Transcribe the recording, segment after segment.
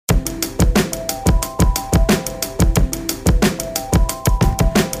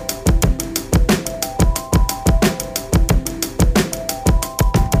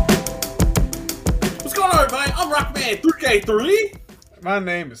K3? My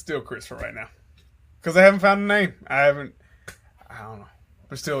name is still Chris for right now. Because I haven't found a name. I don't know.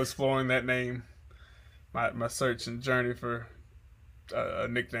 We're still exploring that name. My search and journey for a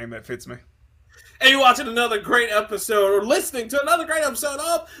nickname that fits me. And you're watching another great episode, or listening to another great episode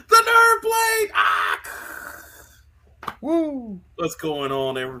of The Nerd Blade. Woo! What's going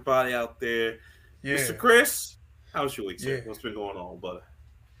on, everybody out there? Yeah. Mr. Chris, how's your week, sir? Yeah. What's been going on, buddy?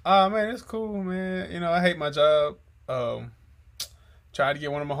 Man, it's cool, man. You know, I hate my job. Tried to get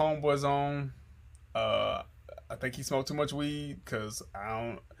one of my homeboys on. I think he smoked too much weed because I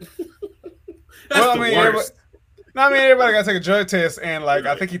don't. That's the worst. Everybody got to take a drug test, and like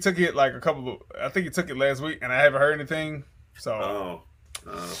I think he took it like I think he took it last week, and I haven't heard anything. So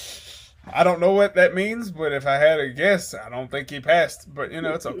I don't know what that means, but if I had to guess, I don't think he passed. But you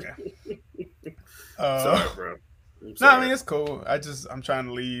know, it's okay. Sorry, bro. No, I mean it's cool. I'm trying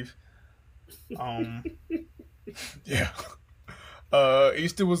to leave. Yeah.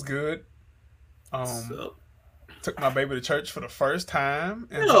 Easter was good. Took my baby to church for the first time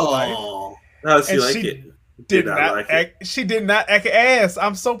in her life. How she like it? She did not act ass.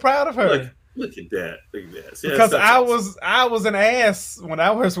 I'm so proud of her. Look at that. Look at that. Yeah, because I was an ass when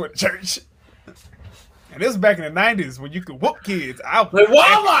I was with church. And this was back in the 90s when you could whoop kids. Why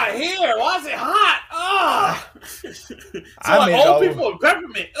am I here? Why is it hot? So like old people and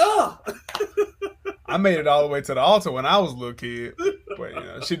peppermint. I made it all the way to the altar when I was a little kid. But you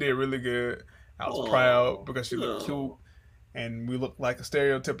know, she did really good. I was proud because she looked cute. And we looked like a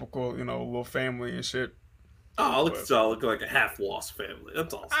stereotypical, you know, little family and shit. Oh, look at y'all look like a half-lost family.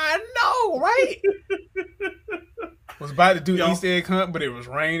 That's awesome. I know, right? Was about to do Easter egg hunt, but it was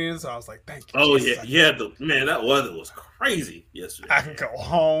raining, so I was like, "Thank you." Oh Jesus. yeah. Man, that weather was crazy yesterday. I can go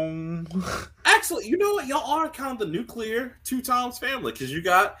home. Actually, you know what? Y'all are kind of the nuclear 2x family because you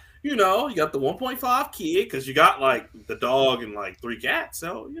got the 1.5 kid because you got like the dog and like 3 cats.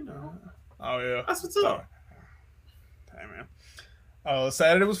 So you know. Oh yeah, that's what's up. Hey man.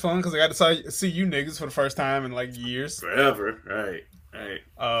 Saturday was fun because I got to see you niggas for the first time in like years. Forever, right.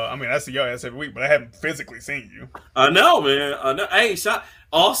 I mean, I see your ass every week, but I haven't physically seen you. I know, man. I know. Hey,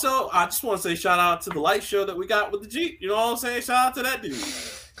 also, I just want to say shout out to the light show that we got with the Jeep. You know what I'm saying? Shout out to that dude.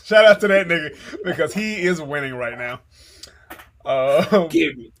 Shout out to that nigga because he is winning right now.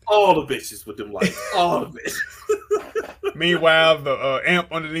 Give me all the bitches with them lights. All the bitches. Meanwhile, the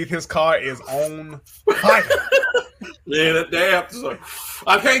amp underneath his car is on fire. Man, that damn!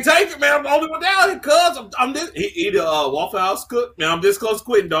 I can't take it, man. I'm the only one down here, cuz I'm this. He the Waffle House cook. Man, I'm this close to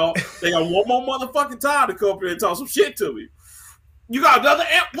quitting, dog. They got one more motherfucking time to come up here and talk some shit to me. You got another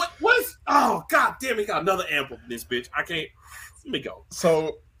amp? What is? Oh god damn! He got another amp up in this bitch. I can't. Let me go.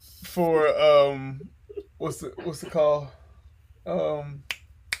 So for what's it called?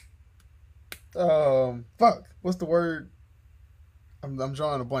 Fuck. What's the word? I'm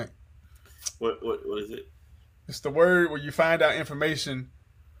drawing a blank. What is it? It's the word where you find out information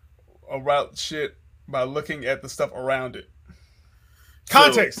about shit by looking at the stuff around it.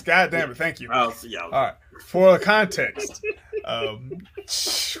 Context. So, God damn it. Thank you. All right. For context.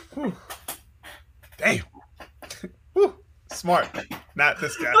 Damn. Smart. Not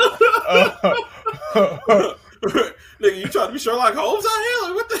this guy. Nigga, you trying to be Sherlock Holmes out here?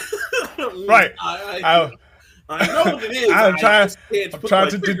 Like, what the? Right. I know what it is. I'm trying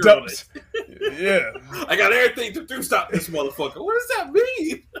to deduct. Yeah. I got everything to do. Stop this motherfucker. What does that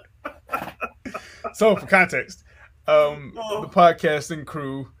mean? So, for context, the podcasting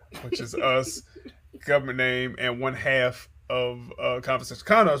crew, which is us, government name, and one half of Conversation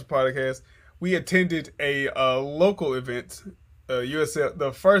Condos podcast, we attended a local event,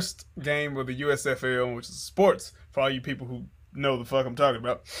 the first game of the USFL, which is sports, for all you people who know the fuck I'm talking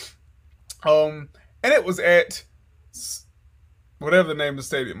about. And it was at whatever the name of the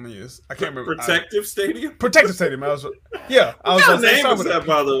stadium is. I can't remember. Protective Stadium? Protective Stadium. I was what kind of name is that,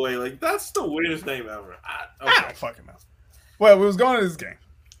 by the way? Like, that's the weirdest name ever. I don't fucking know. Well, we was going to this game.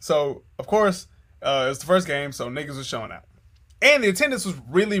 So, of course, it's the first game, so niggas was showing out. And the attendance was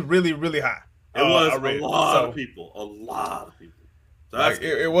really, really, really high. It was a lot of people. A lot of people. So like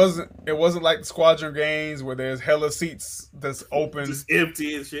it wasn't like the Squadron games where there's hella seats that's open, just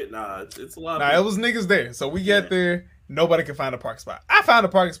empty and shit. Nah, it's a lot. Nah, it was niggas there. So we get there, nobody can find a parking spot. I found a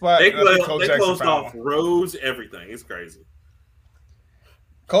parking spot. They closed off roads, everything. It's crazy.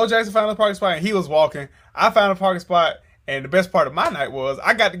 Cole Jackson found a parking spot and he was walking. I found a parking spot, and the best part of my night was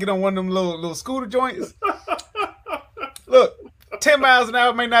I got to get on one of them little scooter joints. Look, 10 miles an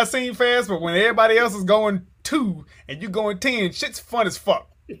hour may not seem fast, but when everybody else is going 2 and you going 10, shit's fun as fuck.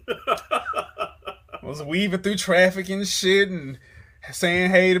 I was weaving through traffic and shit and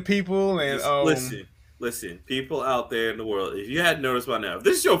saying hey to people and listen, Listen, people out there in the world, if you hadn't noticed by now, if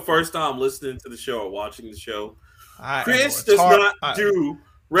this is your first time listening to the show or watching the show, Chris does not do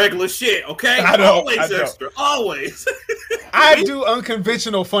regular shit, okay? Always extra. Always. I do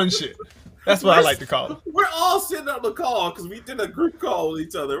unconventional fun shit. That's what I like to call it. We're all sitting on the call because we did a group call with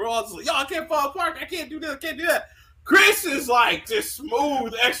each other. We're all just like, yo, I can't fall apart. I can't do this. I can't do that. Chris is like just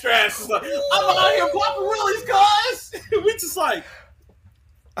smooth, extra ass. Is like, I'm out here popping wheelies, guys. We just like.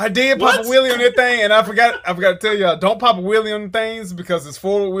 I did pop a wheelie on that thing, and I forgot to tell y'all, don't pop a wheelie on things because it's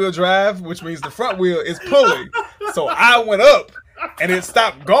forward-wheel drive, which means the front wheel is pulling. So I went up, and it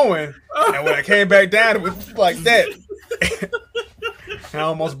stopped going, and when I came back down, it was like that. And I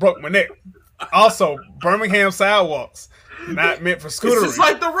almost broke my neck. Also, Birmingham sidewalks, not meant for scootering. It's just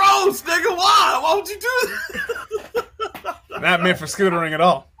like the roads, nigga. Why? Why would you do that? Not meant for scootering at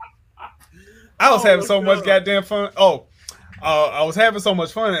all. I was having so much goddamn fun. I was having so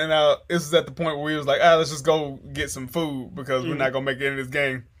much fun, and this is at the point where we was like, let's just go get some food because we're not going to make it in this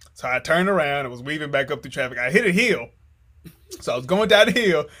game. So I turned around and was weaving back up through traffic. I hit a hill. So I was going down the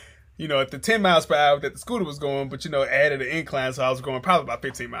hill, at the 10 miles per hour that the scooter was going, but, added an incline, so I was going probably about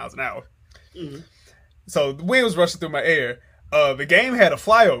 15 miles an hour. Mm-hmm. So the wind was rushing through my air. The game had a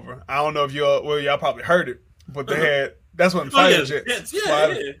flyover. I don't know if y'all probably heard it, but they had, that's when fighter jets.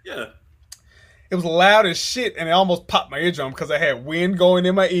 Yeah. It was loud as shit, and it almost popped my eardrum because I had wind going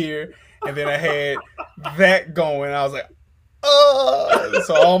in my ear, and then I had that going. I was like,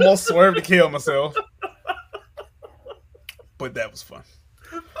 so I almost swerved to kill myself. But that was fun.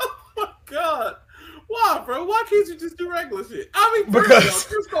 Oh my God. Why, bro? Why can't you just do regular shit? Because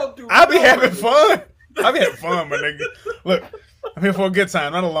I be having fun. I be having fun, my nigga. Look, I'm here for a good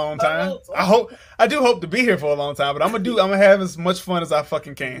time, not a long time. I do hope to be here for a long time, but I'm gonna have as much fun as I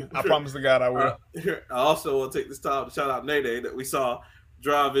fucking can. I promise to God I will. I also want to take this time to shout out Nene that we saw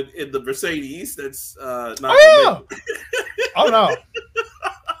driving in the Mercedes. That's not. Oh yeah. Oh no.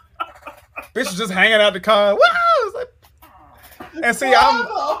 Bitch was just hanging out the car. Wow. And see,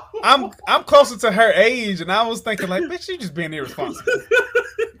 I'm closer to her age, and I was thinking like, bitch, you just being irresponsible.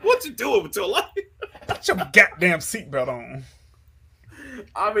 What you doing with your life? Put your goddamn seatbelt on.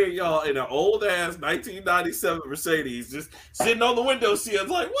 I mean, y'all, in an old ass 1997 Mercedes, just sitting on the window sills,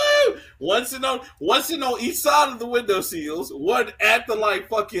 like, woo! One sitting on each side of the window sills, one at the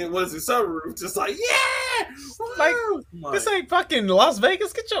sunroof, just like, yeah! Like, this ain't fucking Las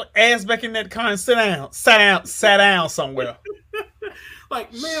Vegas. Get your ass back in that car and sit down somewhere.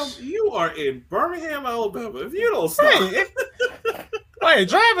 Like, ma'am, you are in Birmingham, Alabama. If you don't stop,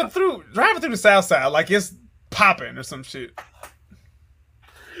 driving through the South Side like it's popping or some shit.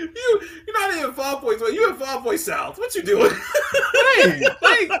 You're not even 5 points away. You're in 5 points south. What you doing?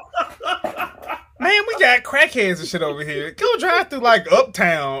 Man, we got crackheads and shit over here. Go drive through like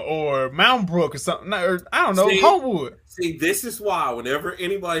Uptown or Mountain Brook or something. Or, I don't know, Homewood. See, this is why whenever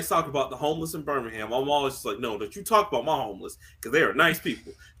anybody's talking about the homeless in Birmingham, I'm always just like, no, don't you talk about my homeless, because they are nice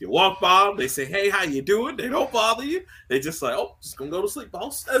people. You walk by them, they say, hey, how you doing? They don't bother you. They just like, oh, just gonna go to sleep,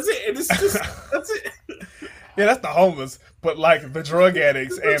 boss. That's it. And it's just, that's it. Yeah, that's the homeless, but like the drug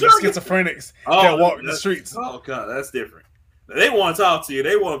addicts and the schizophrenics that walk the streets. Oh, God, that's different. They want to talk to you.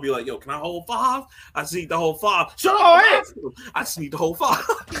 They want to be like, yo, can I hold 5? I just need the whole 5. Shut up. I just need the whole 5.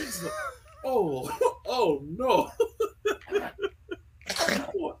 Oh, no.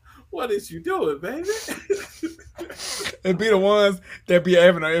 What is you doing, baby? And be the ones that be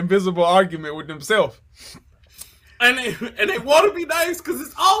having an invisible argument with themselves. And they want to be nice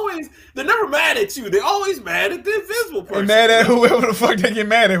because they're never mad at you. They're always mad at the invisible person. They're mad at whoever the fuck they get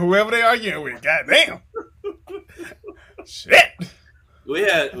mad at, whoever they arguing with. Goddamn. Shit. We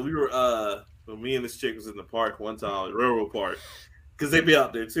were me and this chick was in the park one time, Railroad Park, because they be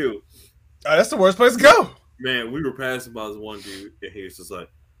out there too. Oh, that's the worst place to go. Man, we were passing by this one dude, and he was just like,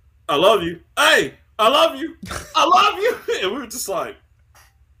 I love you. Hey, I love you. I love you. And we were just like,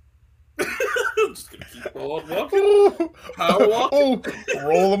 I'm just going to keep on walking. Power walking.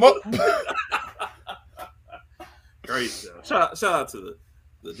 Roll them up. Great show. Shout out to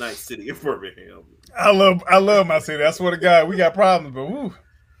the nice city of Birmingham. I love my city. I swear to God, we got problems, but woo.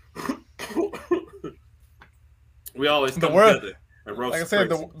 We always come together and roast. Like I said,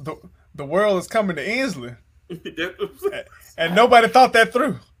 the world is coming to Inslee. And nobody thought that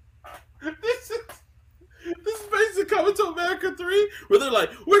through. This is basically Coming to America 3, where they're like,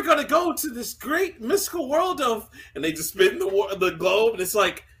 we're going to go to this great mystical world of, and they just spin the globe, and it's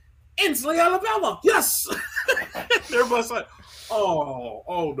like, Inslee, Alabama, yes! Everybody's like,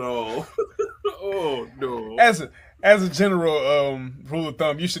 oh no. Oh no. As a general rule of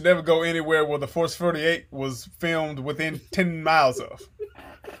thumb, you should never go anywhere where the Force 48 was filmed within 10 miles of.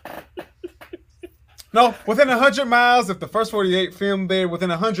 No, within 100 miles, if the first 48 filmed there, within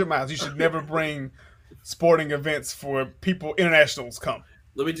 100 miles, you should never bring sporting events for people, internationals come.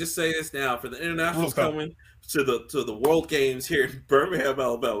 Let me just say this now: for the internationals Rules come. coming to the World Games here in Birmingham,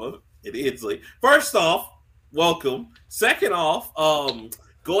 Alabama, in Inslee. First off, welcome. Second off,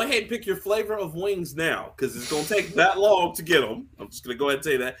 go ahead and pick your flavor of wings now, because it's going to take that long to get them. I'm just going to go ahead and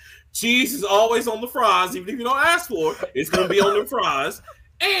say that. Cheese is always on the fries, even if you don't ask for it. It's going to be on the fries.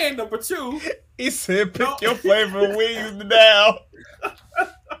 And number two, he said, pick your flavor of wings now.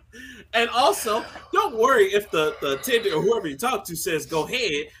 And also, don't worry if the attendant or whoever you talk to says go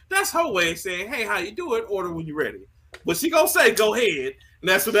ahead. That's her way of saying, hey, how you doing? Order when you're ready. But she gonna say go ahead, and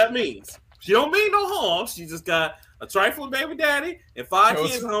that's what that means. She don't mean no harm. She just got a trifling baby daddy and 5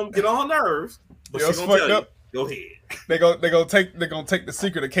 kids home, get on her nerves. But she gonna tell you, go ahead. They're gonna take the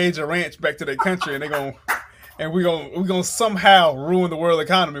secret of Cajun Ranch back to their country, and we're gonna somehow ruin the world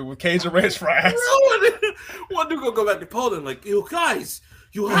economy with Cajun Ranch fries. One dude gonna go back to Poland like, you guys,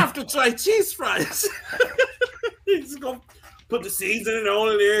 you have to try cheese fries. He's gonna put the seasoning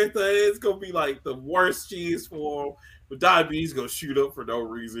on and everything. It's gonna be like the worst cheese for him. But diabetes gonna shoot up for no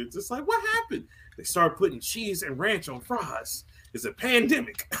reason. It's just like, what happened? They started putting cheese and ranch on fries. It's a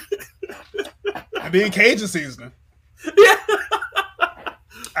pandemic. And then Cajun seasoning. Yeah.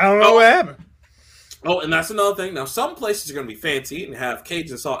 I don't know what happened. Oh, and that's another thing. Now, some places are going to be fancy and have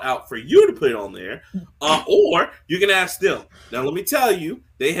Cajun salt out for you to put it on there. Or you can ask them. Now, let me tell you,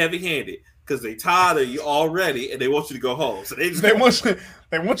 they heavy-handed because they tired of you already and they want you to go home. So they want you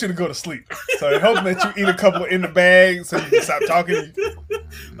to go to sleep. So they hope that you eat a couple in the bag so you can stop talking.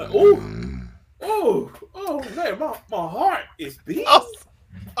 Like, oh, man, my heart is beating.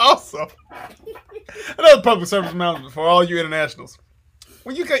 Also, another public service announcement for all you internationals.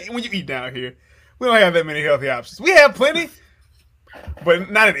 When you eat down here, we don't have that many healthy options. We have plenty, but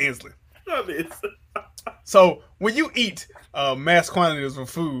not in Inslee. So when you eat mass quantities of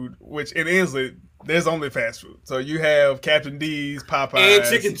food, which in Inslee, there's only fast food. So you have Captain D's, Popeyes. And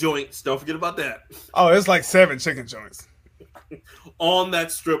chicken joints. Don't forget about that. Oh, it's like 7 chicken joints. On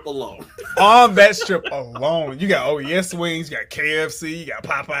that strip alone. On that strip alone. You got OES wings, you got KFC, you got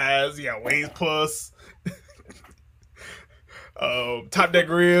Popeyes, you got Wings Plus. Top Deck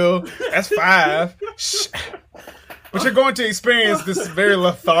Grill, that's 5. But you're going to experience this very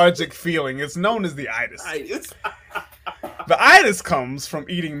lethargic feeling. It's known as the itis. The itis comes from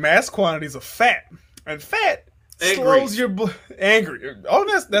eating mass quantities of fat, and fat slows your blood. Angry. Oh,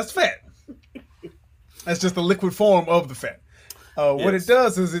 that's fat. That's just the liquid form of the fat. What it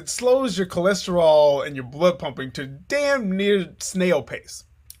does is it slows your cholesterol and your blood pumping to damn near snail pace.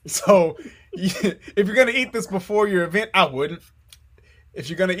 So if you're going to eat this before your event, I wouldn't. If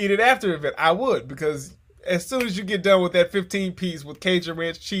you're going to eat it after your event, I would. Because as soon as you get done with that 15-piece with Cajun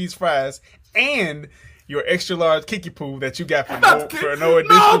Ranch cheese fries and your extra large Kiki Poo that you got for no addition. No,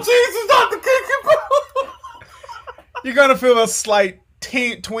 cheese is not the Kiki Poo. You're going to feel a slight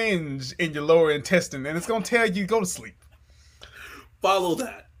twinge in your lower intestine, and it's going to tell you go to sleep. Follow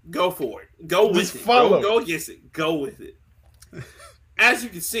that. Go for it. Go with Just it. follow. Go yes it. Go with it. As you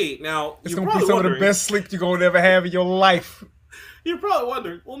can see, now it's going to be some of the best sleep you're going to ever have in your life. You're probably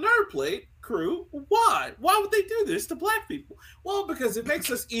wondering, well, Nerd Plate crew, why? Why would they do this to black people? Well, because it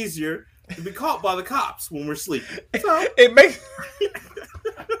makes us easier to be caught by the cops when we're sleeping. So it makes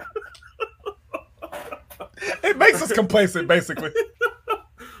us complacent, basically.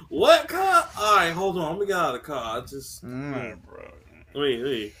 What car? All right, hold on. Let me get out of the car. Bro.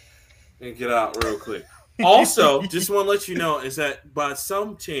 Let me get out real quick. Also, just want to let you know is that by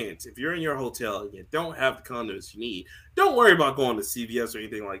some chance, if you're in your hotel and you don't have the condoms you need, don't worry about going to CVS or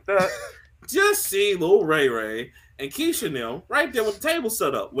anything like that. Just see little Ray and Keisha and them right there with the table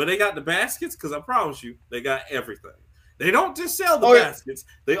set up where they got the baskets, because I promise you, they got everything. They don't just sell the baskets.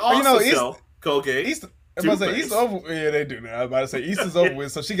 They also sell Colgate. Easter over. Yeah, they do now. I was about to say Easter's over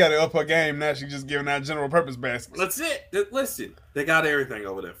with, so she got to up her game now. She's just giving out general purpose baskets. That's it. Listen, they got everything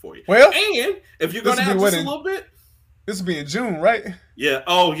over there for you. Well, and if you're gonna have just a little bit, this will be in June, right? Yeah.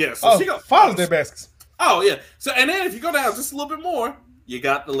 Oh, yeah. So she got Father's Day baskets. Oh, yeah. So and then if you go down just a little bit more, you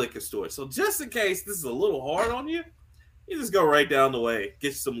got the liquor store. So just in case this is a little hard on you, you just go right down the way, get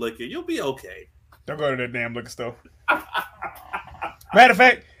you some liquor. You'll be okay. Don't go to that damn liquor store. Matter of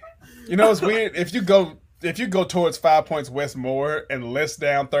fact, you know it's weird. If you go towards 5 Points Westmore and less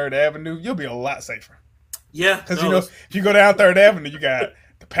down 3rd Avenue, you'll be a lot safer. Yeah, because if you go down 3rd Avenue, you got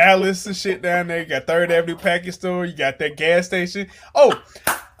the Palace and shit down there. You got 3rd Avenue package store. You got that gas station. Oh,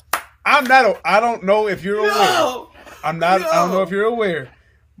 I don't know if you're aware. I don't know if you're aware,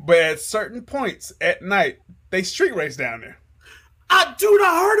 but at certain points at night, they street race down there. Dude,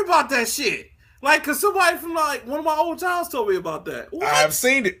 I heard about that shit. Like, cause somebody from like one of my old jobs told me about that. What? I've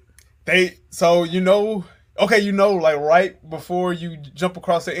seen it. Like right before you jump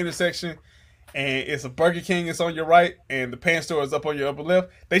across the intersection, and it's a Burger King is on your right, and the pan store is up on your upper left.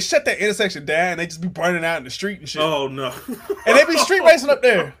 They shut that intersection down, and they just be burning out in the street and shit. Oh no! And they be street racing up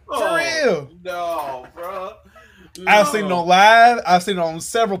there for real. No, bro. No. I've seen it on live. I've seen it on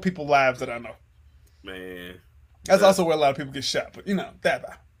several people's lives that I know. Man, that's also where a lot of people get shot. But that.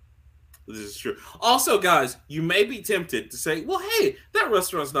 This is true. Also, guys, you may be tempted to say, "Well, hey, that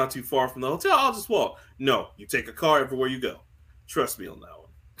restaurant's not too far from the hotel. I'll just walk." No, you take a car everywhere you go. Trust me on that one.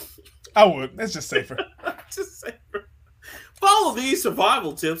 I would. It's just safer. Just safer. Follow these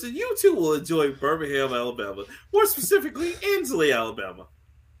survival tips, and you too will enjoy Birmingham, Alabama. More specifically, Inslee, Alabama.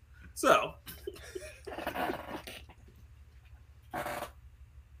 So,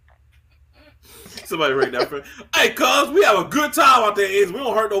 somebody right now, hey, cuz we have a good time out there. We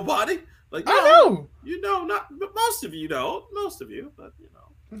don't hurt nobody. Like, I know. Not but most of you don't. Most of you, but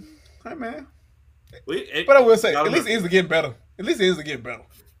Hey man. But I will say, at least it's getting better.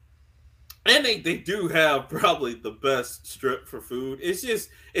 And they do have probably the best strip for food. It's just,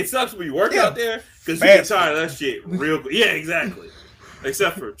 it sucks when you work out there because you get tired of that shit real quick. Yeah, exactly.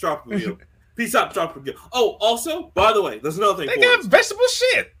 Except for Tropical Meal. Peace out, Tropical Meal. Oh, also, by the way, there's another thing. They got vegetable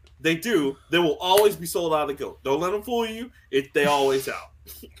shit. They do. They will always be sold out of go. Don't let them fool you. They always out.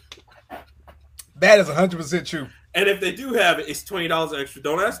 That is 100% true. And if they do have it, it's $20 extra.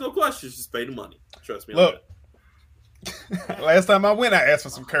 Don't ask no questions. Just pay the money. Trust me. Look. Last time I went, I asked for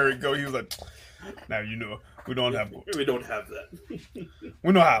some curry goat. He was like, "Now we don't have goat. We don't have that.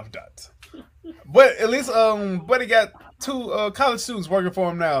 We don't have that." But at least Buddy got 2 college students working for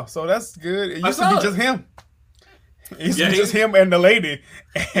him now, so that's good. It used to be just him. It used to be just him and the lady,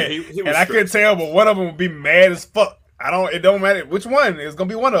 and I couldn't tell, but one of them would be mad as fuck. It don't matter which one. It's gonna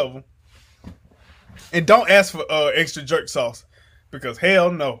be one of them. And don't ask for extra jerk sauce because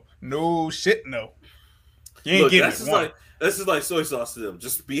hell no, no shit no. You ain't getting it. This is like soy sauce to them.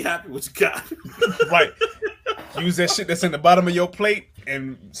 Just be happy with what you got. Right. Use that shit that's in the bottom of your plate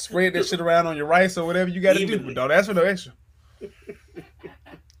and spread that shit around on your rice or whatever you got to do. But don't ask for no extra.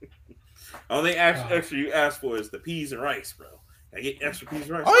 Only extra you ask for is the peas and rice, bro. I get extra peas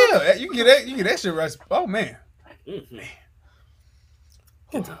and rice. Oh yeah, you can get that. You get extra rice. Oh man. Mm-hmm.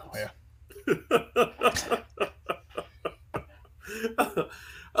 Yeah.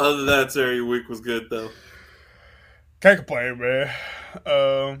 Other than that, sir, your week was good though. Can't complain, man.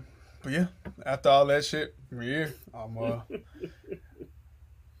 But yeah, after all that shit, I'm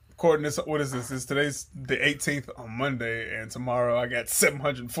recording this. What is this? Today's the 18th on Monday, and tomorrow I got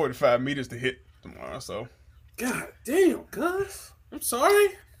 745 meters to hit tomorrow. So, God damn, cuz. I'm sorry.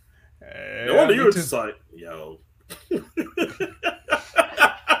 No wonder you were just like, yo.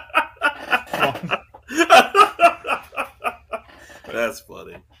 That's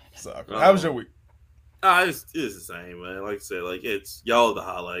funny. So, how was your week? It's the same, man. Like I said, it's y'all the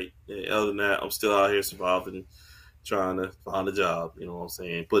highlight. Other than that, I'm still out here surviving, trying to find a job. You know what I'm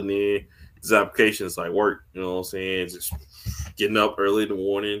saying? Putting in these applications like work. You know what I'm saying? Just getting up early in the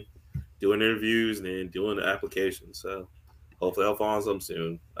morning, doing interviews, and then doing the applications. So hopefully I'll find something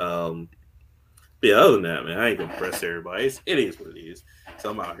soon. But yeah, other than that, man, I ain't gonna press everybody. It is what it is. So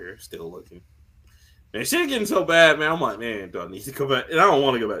I'm out here still looking. Man, shit getting so bad, man. I'm like, man, do I need to go back? And I don't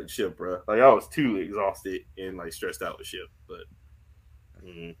want to go back to ship, bro. Like, I was too exhausted and stressed out with ship. But,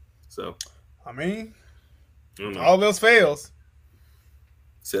 so. I mean, all else fails.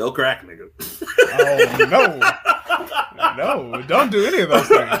 Sell crack, nigga. Oh, no, don't do any of those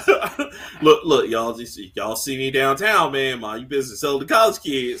things. Look, y'all see me downtown, man. Mind your business. Sell to college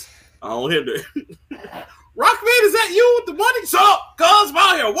kids. I don't hinder. Rockman, is that you with the money? So, cuz I'm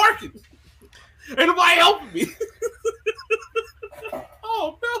out here working. Ain't nobody helping me.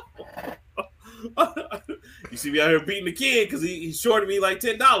 Oh, no. You see me out here beating the kid because he shorted me like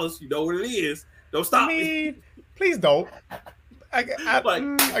 $10. You know what it is. Don't stop me. Please don't. I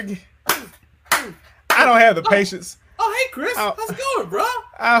don't have the patience. Oh, hey, Chris. How's it going, bro?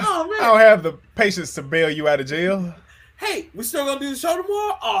 I don't have the patience to bail you out of jail. Hey, we still gonna do the show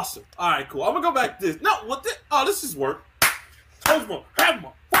tomorrow? Awesome. All right, cool. I'm gonna go back to this. No, what the? Oh, this is work. Have my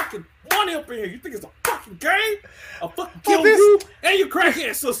fucking money up in here. You think it's a fucking game? I'll fucking kill you and your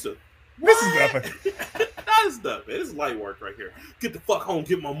crackhead sister. This is nothing. That is nothing, man. This is light work right here. Get the fuck home,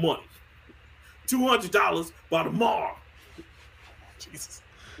 get my money. $200 by tomorrow. Jesus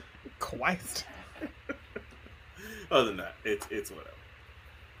Christ. Other than that, it's whatever.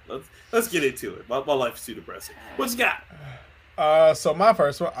 Let's get into it. My life is too depressing. What you got? So my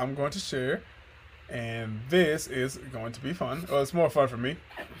first one, I'm going to share And this is going to be fun. Well, it's more fun for me,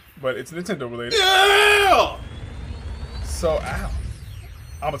 but it's Nintendo related. Yeah! So, ow.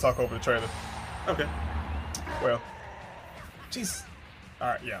 I'm going to talk over the trailer. Okay. Well, jeez.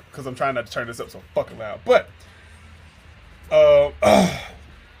 Alright, yeah, because I'm trying not to turn this up so fucking loud. But,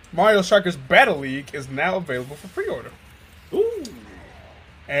 Mario Strikers Battle League is now available for pre-order. Ooh.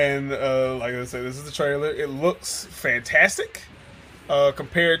 And, like I said, this is the trailer. It looks fantastic.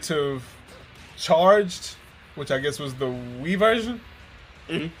 Compared to Charged, which I guess was the Wii version.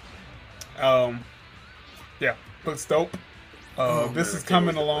 Mm-hmm. Yeah, looks dope. This is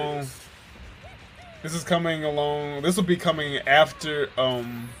coming along. This is coming along. This will be coming after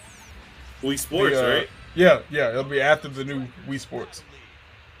Wii Sports, right? Yeah, it'll be after the new Wii Sports.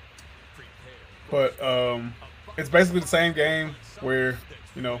 But it's basically the same game where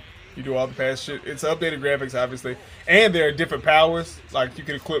you do all the past shit. It's updated graphics, obviously, and there are different powers. Like you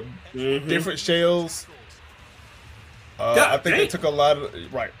can equip different shells. I think they took a lot of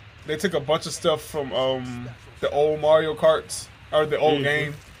They took a bunch of stuff from the old Mario Karts or the old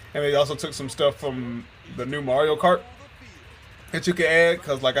game, and they also took some stuff from the new Mario Kart that you can add.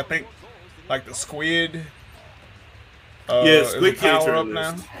 Because I think the squid. Squid power up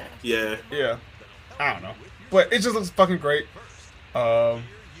now. Yeah. I don't know, but it just looks fucking great. That's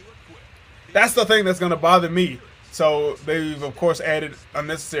the thing that's gonna bother me. So they've of course added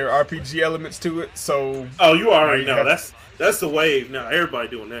unnecessary RPG elements to it. So you already know that's the wave now. Everybody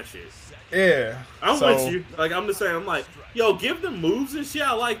doing that shit. Yeah, I'm with you. I'm just saying. I'm like, yo, give them moves and shit.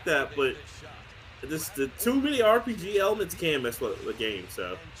 I like that, but the too many RPG elements can mess with the game.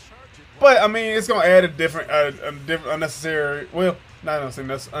 So, but I mean, it's gonna add a different unnecessary. Well, not necessarily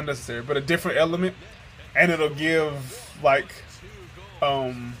that's unnecessary, but a different element, and it'll give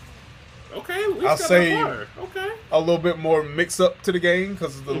okay, at least I'll say okay, a little bit more mix up to the game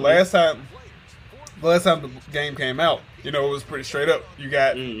because the last time the game came out, it was pretty straight up. You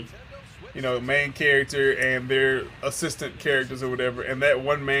got main character and their assistant characters or whatever, and that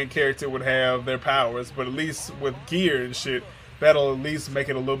one main character would have their powers, but at least with gear and shit, that'll at least make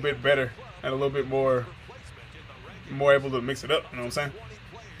it a little bit better and a little bit more able to mix it up. You know what I'm saying?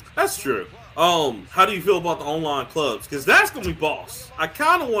 That's true. How do you feel about the online clubs? Because that's gonna be boss. I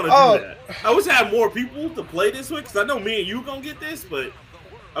kind of want to do that. I wish I had more people to play this with. Because I know me and you gonna get this, but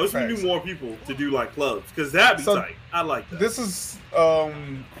I wish we knew more people to do clubs. Because that'd be tight. I like that. This is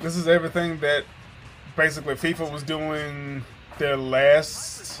everything that basically FIFA was doing their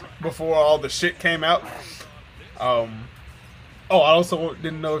last before all the shit came out. I also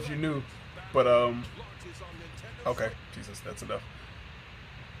didn't know if you knew, but okay, Jesus, that's enough.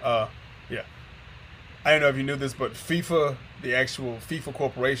 Yeah. I don't know if you knew this, but FIFA, the actual FIFA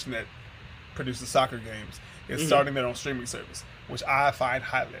corporation that produces soccer games, is starting their own streaming service, which I find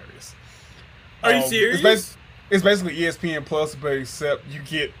hilarious. Are you serious? It's basically ESPN Plus, but except you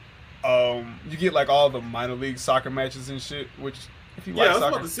get all the minor league soccer matches and shit. Which, if you like soccer, I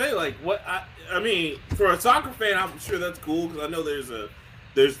was about to say what I mean for a soccer fan, I'm sure that's cool because I know there's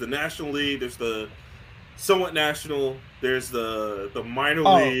the National League, there's the somewhat national, there's the minor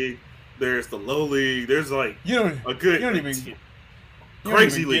league. There's the low league. There's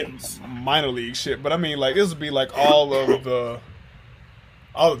crazy leagues, minor league shit. But I mean, this would be all of the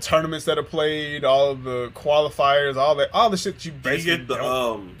tournaments that are played, all of the qualifiers, all the shit you basically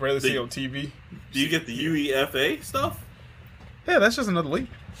don't rarely see on TV. Do you get the UEFA stuff? Yeah, that's just another league.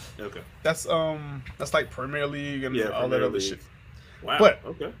 Okay, that's like Premier League and all that other shit. Wow. But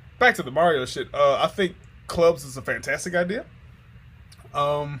okay, back to the Mario shit. I think clubs is a fantastic idea.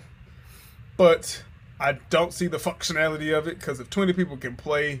 But I don't see the functionality of it because if 20 people can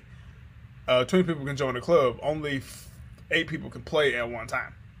play, 20 people can join a club, only 8 people can play at one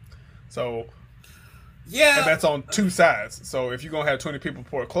time. So, and that's on 2 sides. So if you're going to have 20 people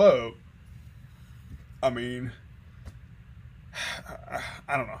per club, I mean,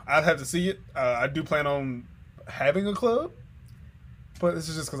 I don't know. I'd have to see it. I do plan on having a club, but this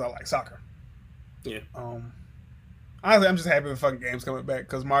is just because I like soccer. Yeah. Honestly, I'm just happy the fucking game's coming back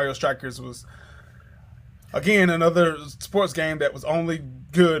because Mario Strikers was, again, another sports game that was only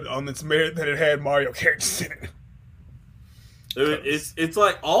good on its merit that it had Mario characters in it. It's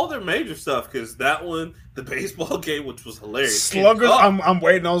like all their major stuff because that one, the baseball game, which was hilarious. Sluggers, I'm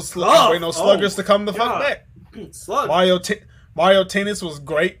waiting on Sluggers to come the fuck back. Mario Tennis was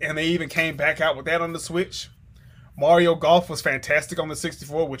great, and they even came back out with that on the Switch. Mario Golf was fantastic on the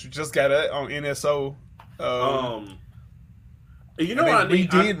 64, which we just got on NSO. You know what I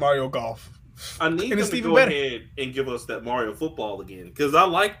need? We did Mario Golf. I need them to go ahead and give us that Mario football again because I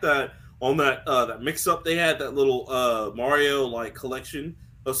like that on that mix up they had that little Mario collection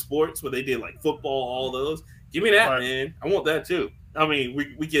of sports where they did like football, all those. Give me that, Right. man. I want that too. I mean,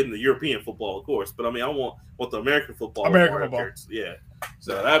 we get in the European football, of course, but I mean, I want the American football. American football. Characters. Yeah.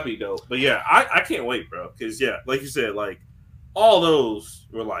 So that'd be dope. But yeah, I can't wait, bro. Because yeah, like you said, like all those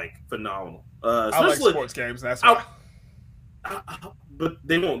were like phenomenal. I like sports games. That's why. But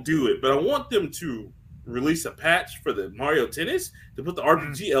they won't do it. But I want them to release a patch for the Mario Tennis to put the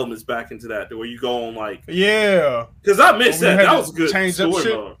RPG elements back into that, where you go on like because I missed that. That was a good change up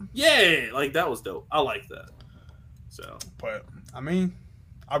shit. Yeah, like that was dope. I like that. So, but I mean,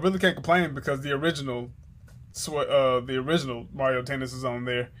 I really can't complain because the original Mario Tennis is on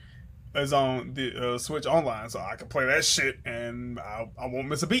there. Is on the Switch Online, so I can play that shit and I won't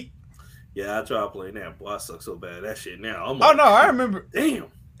miss a beat. Yeah, I tried playing that. Boy, I suck so bad at that shit now. I'm like, oh no, I remember. Damn.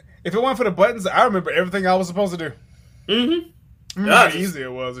 If it weren't for the buttons, I remember everything I was supposed to do. Mm-hmm. How easy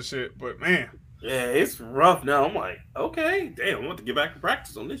it was and shit, but man. Yeah, it's rough now. I'm like, okay, damn, I want to get back to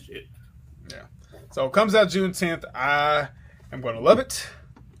practice on this shit. Yeah. So it comes out June 10th. I am going to love it,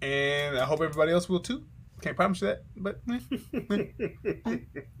 and I hope everybody else will too. Can't promise you that, but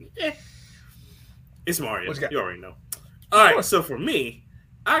it's Mario. What you got? You already know. All right, so for me,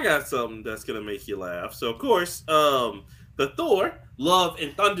 I got something that's gonna make you laugh. So of course, the Thor Love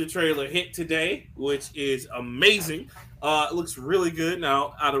and Thunder trailer hit today, which is amazing. It looks really good.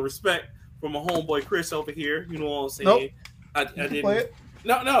 Now, out of respect for my homeboy Chris over here, you know what I'm saying? Nope. I didn't play it.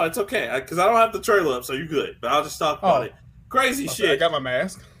 No, it's okay because I don't have the trailer up, so you're good. But I'll just talk about it. Crazy shit. I got my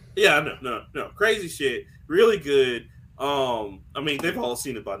mask. Yeah, no, crazy shit. Really good. I mean, they've all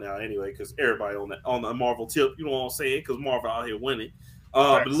seen it by now anyway, because everybody on the Marvel tip, you know what I'm saying? Because Marvel out here winning.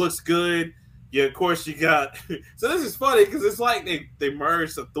 But it looks good. Yeah, of course you got. So this is funny because it's like they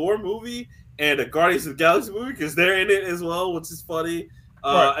merged the Thor movie and the Guardians of the Galaxy movie because they're in it as well, which is funny.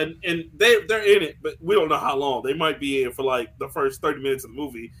 And they're in it, but we don't know how long. They might be in for like the first 30 minutes of the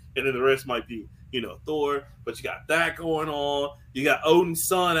movie, and then the rest might be, Thor. But you got that going on. You got Odin's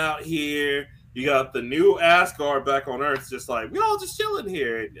son out here. You got the new Asgard back on Earth, just like we all just chilling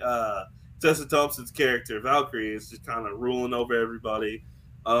here. Tessa Thompson's character Valkyrie is just kind of ruling over everybody.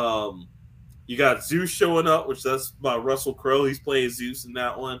 You got Zeus showing up, which that's by Russell Crowe. He's playing Zeus in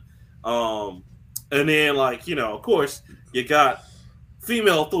that one. And then of course you got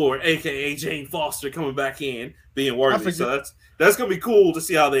female Thor, aka Jane Foster, coming back in being worthy. So that's gonna be cool to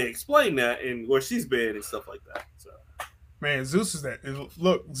see how they explain that and where she's been and stuff like that. So, man, Zeus is that.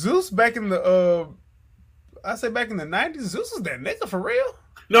 Look, Zeus back in the I say back in the 90s, Zeus is that nigga for real.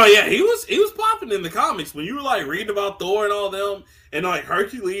 No, yeah, he was popping in the comics when you were like reading about Thor and all them, and like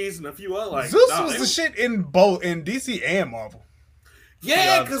Hercules and a few other Zeus was the shit in both in DC and Marvel.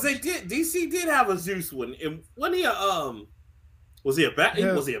 Yeah, because DC did have a Zeus one. And wasn't he was he a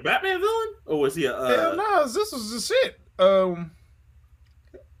Batman villain or was he a? Hell no, Zeus was the shit.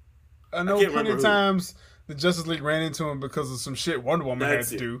 I know plenty of times the Justice League ran into him because of some shit Wonder Woman had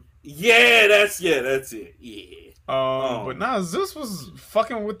to do. Yeah, that's it. Yeah. But Zeus was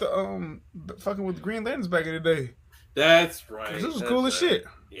fucking with the Green Lanterns back in the day. That's right. This was cool as shit.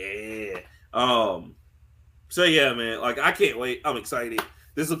 Yeah. So yeah, man. Like I can't wait. I'm excited.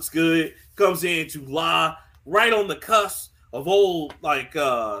 This looks good. Comes in July, right on the cusp of old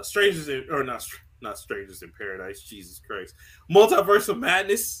not Strangers in Paradise. Jesus Christ. Multiverse of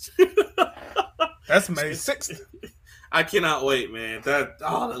Madness. That's May 6th. I cannot wait, man. That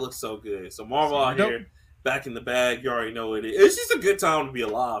looks so good. So Marvel out here. Back in the bag, you already know it is. It's just a good time to be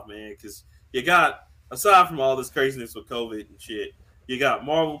alive, man, because you got, aside from all this craziness with COVID and shit, you got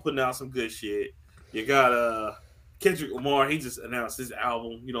Marvel putting out some good shit. You got Kendrick Lamar, he just announced his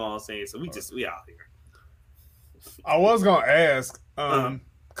album, you know what I'm saying? So we out here. I was going to ask,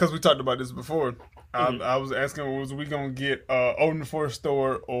 because we talked about this before, I was asking, was we going to get Odin Force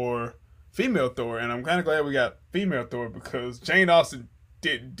Thor or female Thor? And I'm kind of glad we got female Thor because Jane Austen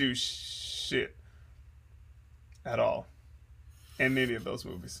didn't do shit at all in any of those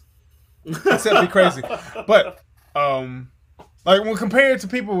movies, except be crazy. But like when compared to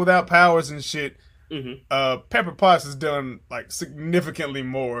people without powers and shit, Pepper Potts has done like significantly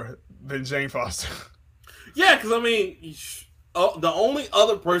more than Jane Foster. Yeah, because I mean, the only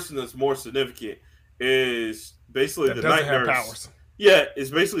other person that's more significant is basically the Night Nurse. Powers. Yeah, it's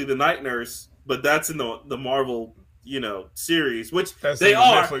basically the Night Nurse, but that's in the Marvel series, which they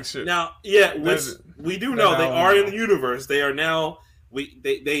are now. Yeah, which we do know they are in the universe. They are now.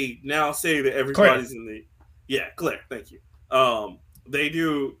 They now say that everybody's in the. Yeah, Claire. Thank you. They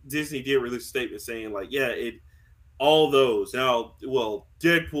do. Disney did release a statement saying all those now. Well,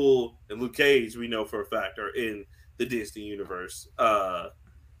 Deadpool and Luke Cage, we know for a fact, are in the Disney universe.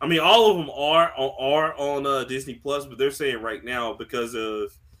 mean, all of them are on Disney Plus, but they're saying right now because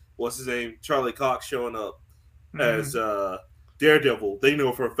of what's his name, Charlie Cox showing up as Daredevil. They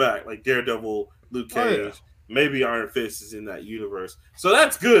know for a fact, like Daredevil, Luke Cage, maybe Iron Fist is in that universe. So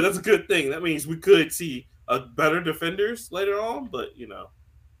that's good. That's a good thing. That means we could see a better Defenders later on. But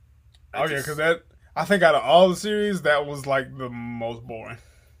because I think out of all the series, that was like the most boring.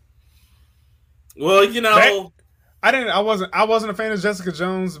 Well, I wasn't a fan of Jessica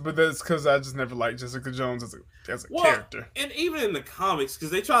Jones, but that's because I just never liked Jessica Jones as a character. And even in the comics, because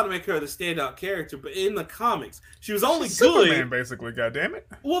they try to make her the standout character, but in the comics, she was only Superman, basically. Goddammit.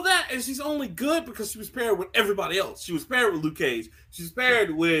 Well, and she's only good because she was paired with everybody else. She was paired with Luke Cage. She was paired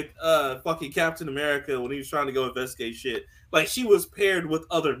with fucking Captain America when he was trying to go investigate shit. Like, she was paired with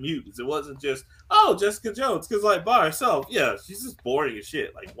other mutants. It wasn't just, Jessica Jones, because like by herself, yeah, she's just boring as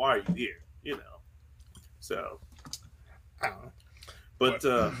shit. Like, why are you here? So. But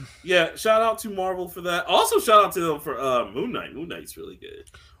shout out to Marvel for that. Also, shout out to them for Moon Knight. Moon Knight's really good.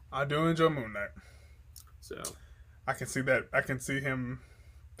 I do enjoy Moon Knight. So I can see that. I can see him.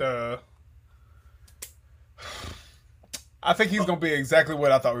 I think he's gonna be exactly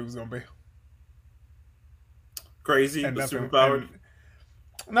what I thought he was gonna be. Crazy, but superpowered.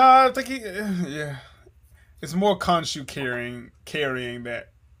 No, I think it's more Khonshu carrying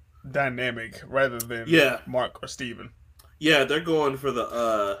that dynamic rather than Mark or Steven. Yeah, they're going for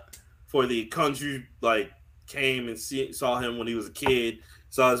the country, like, came and saw him when he was a kid,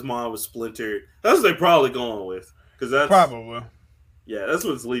 saw his mom was splintered. That's what they're probably going with. Probably. Yeah, that's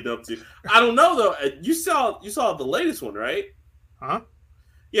what it's leading up to. I don't know, though. You saw the latest one, right? Huh?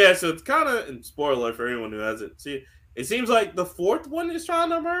 Yeah, so it's kind of, and spoiler alert for anyone who hasn't seen it, seems like the fourth one is trying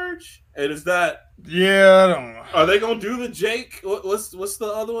to merge. And is that... Yeah, I don't know. Are they going to do the Jake? What's the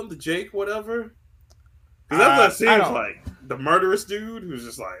other one? The Jake whatever? Because that's what it seems like. The murderous dude who's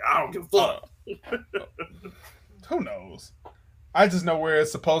just like, I don't give a fuck. Who knows? I just know where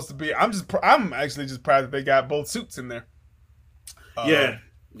it's supposed to be. I'm actually just proud that they got both suits in there. Yeah.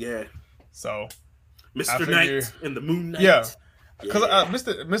 So, Mr. Knight and the Moon Knight. Yeah, because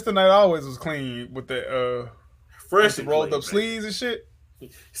Mr. Knight always was clean with the fresh and rolled up sleeves and shit.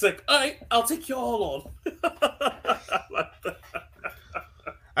 He's like, all right, I'll take you all on.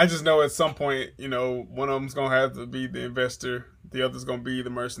 I just know at some point, one of them's gonna have to be the investor, the other's gonna be the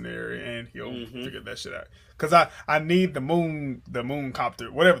mercenary, and he'll figure that shit out. Because I need the moon copter,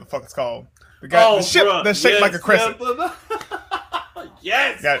 whatever the fuck it's called, the ship that's shaped like a crescent.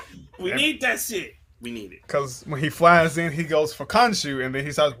 Yes, we need that shit. We need it. Because when he flies in, he goes for Khonshu, and then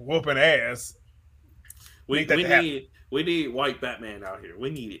he starts whooping ass. We need white Batman out here. We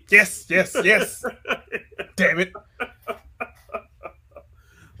need it. Yes. Damn it.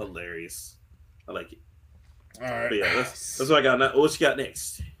 Hilarious. I like it. All right. But yeah, that's what I got. What you got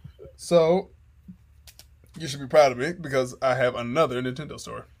next? So, you should be proud of me because I have another Nintendo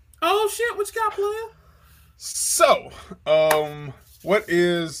story. Oh shit! What you got, player? So, what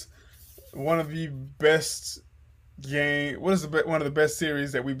is one of the best What is one of the best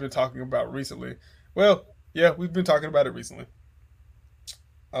series that we've been talking about recently? Well, yeah, we've been talking about it recently.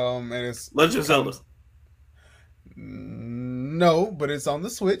 And it's Legend of Zelda. No, but it's on the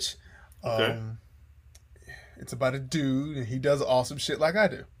Switch. Okay. It's about a dude, and he does awesome shit like I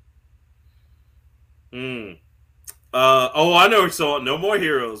do. I know. So No More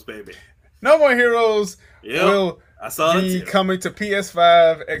Heroes, baby. No More Heroes will be coming to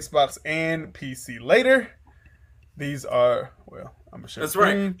PS5, Xbox, and PC later. These are, I'm sure. That's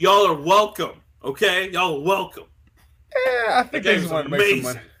right. Y'all are welcome. Okay? Y'all are welcome. Yeah, I think they just want to make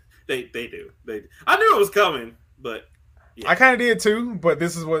some money. They do. I knew it was coming, but yeah. I kind of did too, but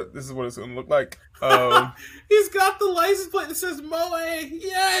this is what it's going to look like. He's got the license plate that says Moe.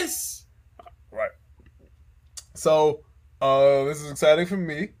 Yes. Right. So, this is exciting for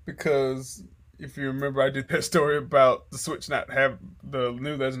me because if you remember, I did that story about the Switch not have the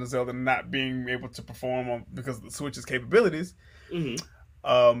new Legend of Zelda not being able to perform because of the Switch's capabilities.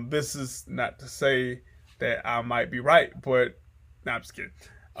 Mm-hmm. This is not to say that I might be right, but I'm just kidding.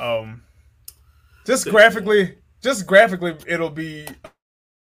 Just graphically, it'll be.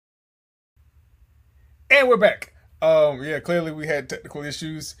 And we're back. Clearly we had technical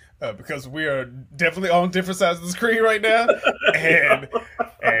issues because we are definitely on different sides of the screen right now, and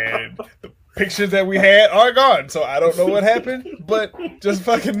the pictures that we had are gone. So I don't know what happened, but just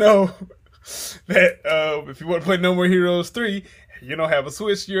fucking know that if you want to play No More Heroes 3, you don't have a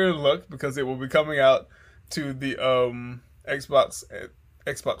Switch, you're in luck because it will be coming out to the Xbox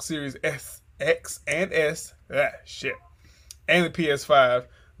Series X and S, and the PS5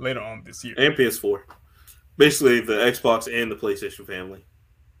 later on this year, and PS4. Basically, the Xbox and the PlayStation family.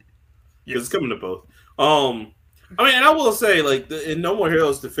 because it's coming to both. I mean, and I will say, like, in No More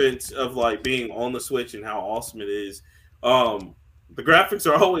Heroes' defense of like being on the Switch and how awesome it is, the graphics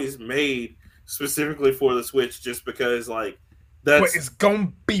are always made specifically for the Switch, just because like but it's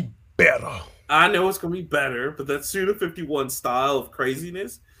gonna be better. I know it's gonna be better, but that's Suda 51 style of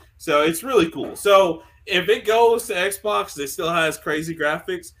craziness, so it's really cool. So if it goes to Xbox that still has crazy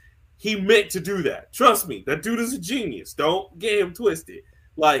graphics, he meant to do that. Trust me, that dude is a genius. Don't get him twisted.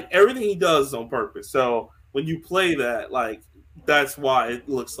 Like everything he does is on purpose. So when you play that, like that's why it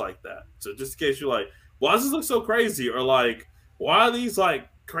looks like that. So just in case you're like, why does this look so crazy? Or like, why are these like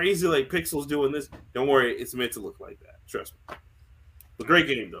crazy like pixels doing this? Don't worry, it's meant to look like that. Trust me. But great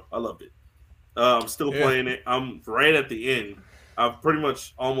game though. I loved it. I'm still playing it. I'm right at the end. I've pretty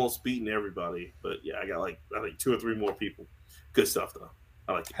much almost beaten everybody. But yeah, I got like I think 2 or 3 more people. Good stuff though.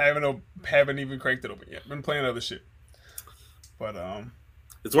 I like it. Haven't even cracked it open yet. Been playing other shit. But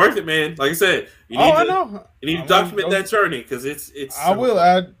it's worth it, man. Like I said, you need to document that journey because it's. I will.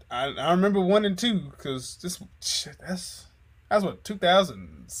 I remember 1 and 2 because that's what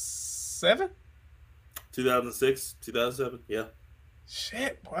 2007, 2006, 2007. Yeah.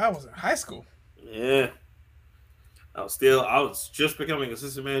 Shit, boy, I was in high school. Yeah. I was just becoming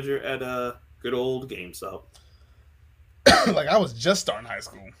assistant manager at good old GameStop. Like I was just starting high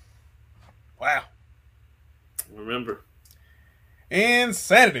school. Wow. Remember.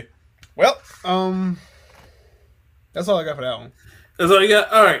 Insanity. Well, that's all I got for that one. That's all you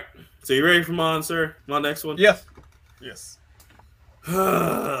got? All right. So you ready for mine, sir? My next one? Yes.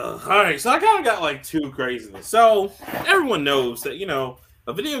 All right. So I kind of got like 2 craziness. So everyone knows that,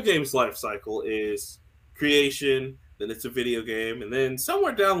 a video game's life cycle is creation, then it's a video game, and then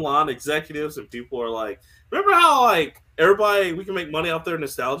somewhere down the line, executives and people are like, remember how like we can make money off their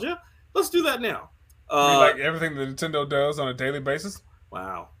nostalgia? Let's do that now. Like everything that Nintendo does on a daily basis.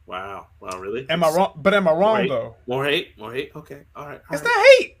 Wow, really? Am I wrong? But am I wrong though? More hate. Okay, all right. It's not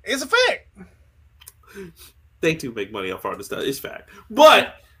hate. It's a fact. They do make money off our nostalgia. It's fact.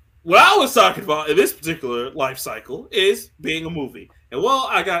 But what I was talking about in this particular life cycle is being a movie. And well,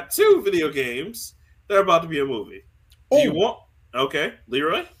 I got 2 video games that are about to be a movie. Do you want? Okay,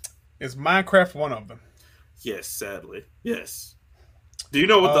 Leroy. Is Minecraft one of them? Yes, sadly. Yes. Do you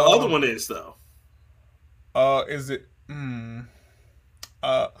know what the other one is, though? Is it? Give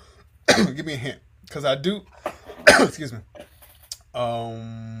me a hint, because I do. Excuse me.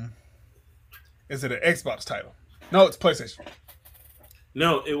 Is it an Xbox title? No, it's PlayStation.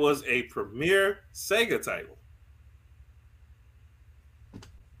 No, it was a premier Sega title.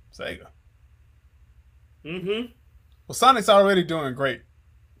 Sega. Mm-hmm. Well, Sonic's already doing great.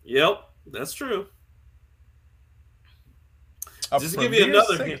 Yep, that's true. Just to give you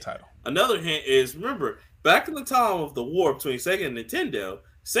another hint. Title. Another hint is, remember, back in the time of the war between Sega and Nintendo,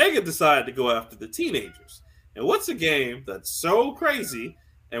 Sega decided to go after the teenagers. And what's a game that's so crazy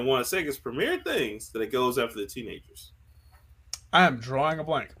and one of Sega's premier things that it goes after the teenagers? I am drawing a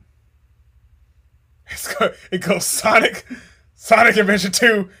blank. It goes Sonic Adventure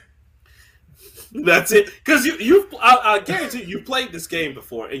 2. That's it. Because I guarantee you've played this game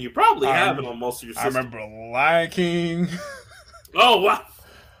before, and you probably have it on most of your systems. I remember Lion King. Oh, wow.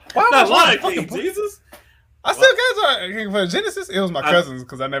 Why not Lion King, Jesus? I still got Lion King for the Genesis. It was my cousin's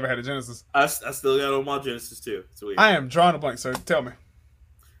because I never had a Genesis. I still got it on my Genesis, too. It's weird. I am drawing a blank, sir. Tell me.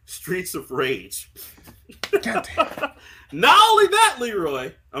 Streets of Rage. God damn. Not only that,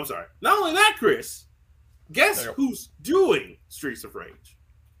 Leroy. I'm sorry. Not only that, Chris. Guess who's doing Streets of Rage?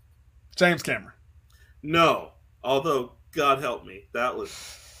 James Cameron. No. Although, God help me. That was...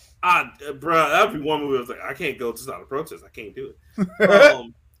 bro, that'd be one movie I was like, I can't go. It's not a protest. I can't do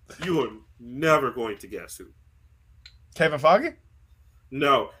it. You are never going to guess who. Kevin Feige?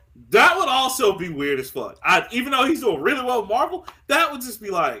 No. That would also be weird as fuck. Even though he's doing really well with Marvel, that would just be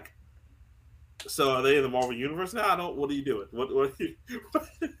like, so are they in the Marvel universe now? What are you doing? What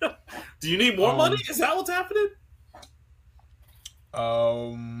do you need more money? Is that what's happening?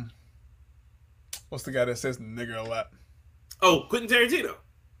 What's the guy that says nigger a lot? Oh, Quentin Tarantino.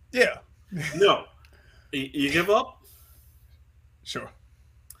 Yeah. No. You give up? Sure.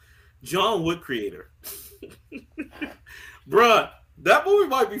 John Wick creator. Bruh, that movie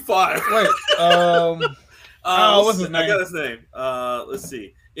might be fire. Wait, what's his name? I got his name. Let's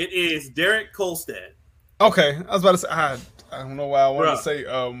see. It is Derek Kolstad. Okay, I was about to say. I don't know why I wanted to say.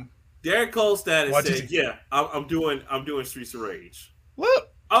 Derek Kolstad is saying, "Yeah, I'm doing Streets of Rage." Look,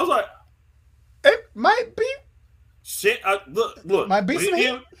 I was like, it might be. Shit, look. Might be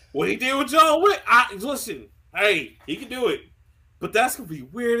some. What he did with John Wick. Listen, hey, he can do it, but that's gonna be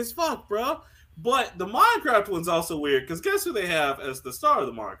weird as fuck, bro. But the Minecraft one's also weird because guess who they have as the star of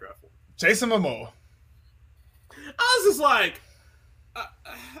the Minecraft one? Jason Momoa. I was just like,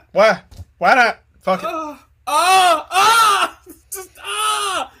 why? Why not? Fuck it. Just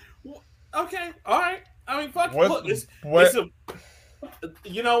okay, all right. I mean, fuck. What? Look, it's a.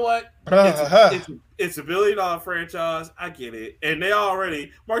 You know what? It's $1 billion franchise. I get it, and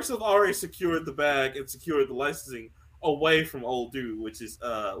Microsoft already secured the bag and secured the licensing away from old dude, which is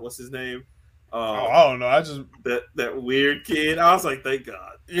what's his name? I don't know. I just that weird kid. I was like, thank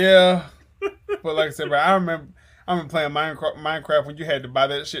God. Yeah, but like I said, bro, I remember playing Minecraft when you had to buy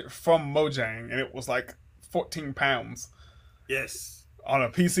that shit from Mojang, and it was like 14 pounds. Yes. On a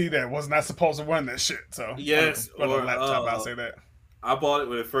PC that was not supposed to run that shit. So yes, on a laptop, I'll say that. I bought it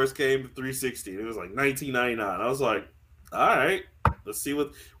when it first came to 360. It was like $19.99. I was like, all right, let's see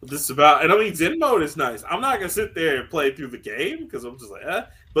what this is about. And I mean, Zen mode is nice. I'm not gonna sit there and play through the game because I'm just like,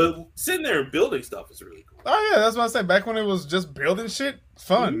 but sitting there and building stuff is really cool. Oh yeah, that's what I said. Back when it was just building shit,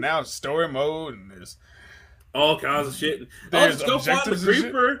 fun. Now it's story mode and there's all kinds of shit. There's go find the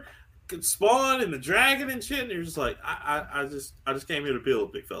creeper, can spawn and the dragon and shit. And you're just like, I just came here to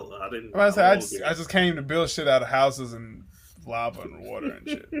build, big fella. I just came to build shit out of houses and lava and water and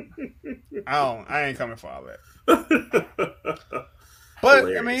shit. I ain't coming for all that. But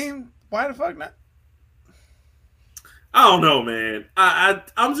hilarious. I mean, why the fuck not? I don't know, man.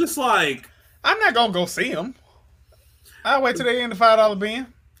 I'm just like, I'm not gonna go see them. I'll wait till they end the $5 bin,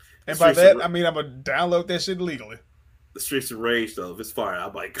 and by that I mean I'm gonna download that shit legally. The Streets of Rage, though, if it's fire,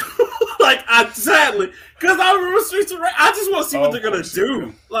 I'm like, sadly, because I remember Streets of Rage. I just want to see what they're gonna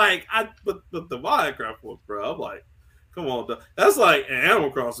do. Like, but the Minecraft one, bro, I'm like, come on, that's like an Animal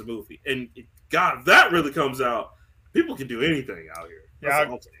Crossing movie, and God, if that really comes out, people can do anything out here. Yeah,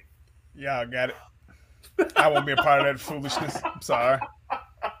 I got it. I won't be a part of that foolishness. I'm sorry.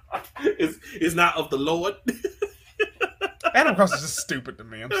 It's not of the Lord. Animal Crossing is just stupid to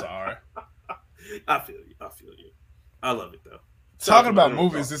me. I'm sorry. I feel you. I love it though. Talking about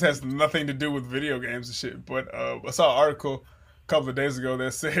movies, this has nothing to do with video games and shit. But I saw an article a couple of days ago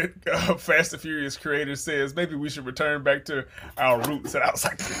that said Fast and Furious creator says maybe we should return back to our roots. And I was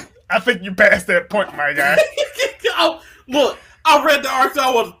like, I think you passed that point, my guy. Look, I read the article.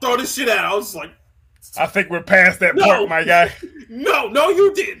 I want to throw this shit out. I was like, I think we're past that point, my guy. No,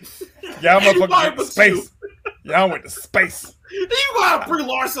 you didn't. Y'all motherfuckers went to space. Y'all went to space. You gotta bring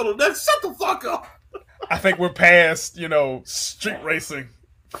Larson on that. Shut the fuck up. I think we're past, street racing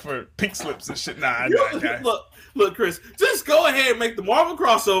for pink slips and shit. Nah, Look, Chris, just go ahead and make the Marvel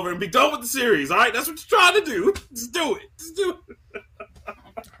crossover and be done with the series, all right? That's what you're trying to do. Just do it.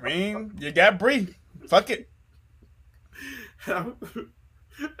 I mean, you got Brie. Fuck it. Vin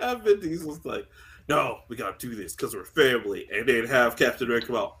Diesel's like, no, we gotta do this because we're family. And then have Captain America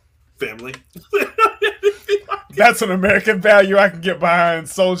come out, family. That's an American value I can get behind,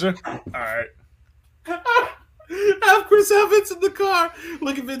 soldier. All right. Have Chris Evans in the car.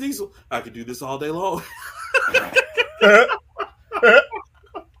 Look at Vin Diesel. I could do this all day long.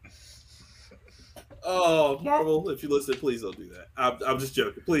 Oh, Marvel, if you listen, please don't do that. I'm just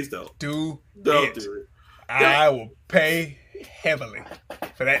joking. Please don't. Don't do it. I will pay heavily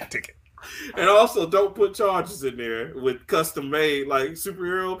for that ticket. And also, don't put charges in there with custom made like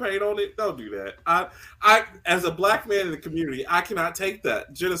superhero paint on it. Don't do that. I, as a black man in the community, I cannot take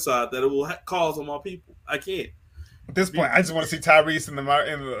that genocide that it will cause on my people. I can't. At this point, I just want to see Tyrese in the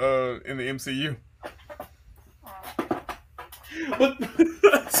MCU. But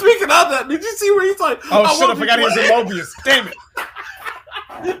speaking of that, did you see where he's like, "Oh shit, I forgot he was in Mobius." Damn it.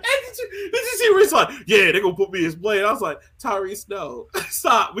 Did you see where he's like, yeah, they're gonna put me as Blade? I was like, Tyrese, no.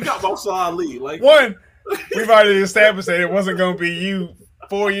 Stop. We got Marshall Ali. Like, one, we've already established that it wasn't gonna be you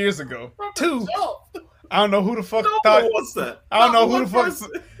 4 years ago. Two, I don't know who the fuck thought. What's that? I don't know who the fuck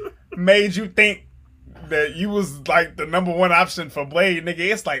made you think that you was like the number one option for Blade, nigga.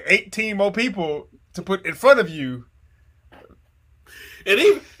 It's like 18 more people to put in front of you. And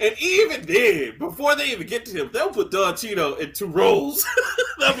even then, before they even get to him, they'll put Don Cheadle in 2 roles.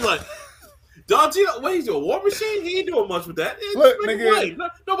 They'll be like, Don Cheadle, what, he's doing War Machine? He ain't doing much with that. Look, nigga,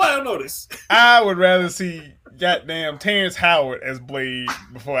 nobody will notice. I would rather see goddamn Terrence Howard as Blade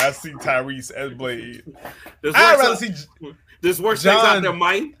before I see Tyrese as Blade. I'd rather see this works things out their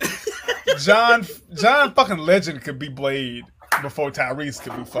mind. John fucking Legend could be Blade before Tyrese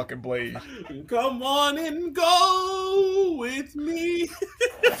could be fucking Blade. Come on and go with me.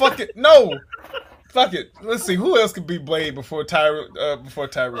 Fuck it. No. Fuck it. Let's see. Who else could be Blade before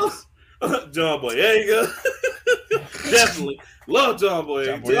Tyrese? John Boyega. Definitely. Love John Boyega.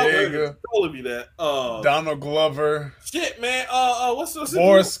 John Boyega. Told me that. Donald Glover. Shit, man. What's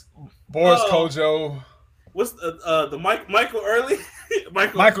Boris Kojo. What's the Michael Early?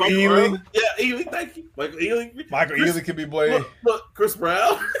 Michael Ealy. Yeah, Ealy. Thank you, Michael Ealy. Michael Ealy could be Blade. Look, Chris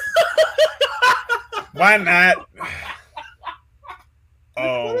Brown. Why not?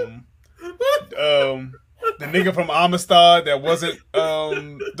 The nigga from Amistad that wasn't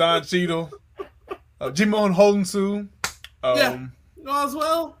Don Cheadle. Jimon Holdensu. Yeah, as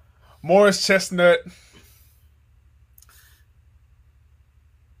well. Morris Chestnut.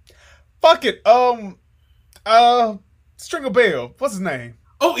 Fuck it. Stringer Bell. What's his name?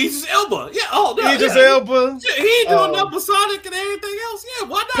 Oh, Idris Elba. Yeah. Oh, no. Idris Elba. Yeah, he doing Upper Sonic and everything else. Yeah,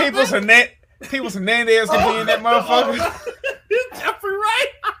 why not? People's Hernandez can be in that motherfucker. Jeffrey Wright.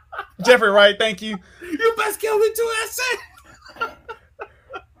 Jeffrey Wright, thank you. You best kill me too, I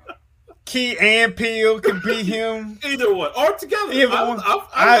Key and Peele can be him. Either one. Or together. Either one.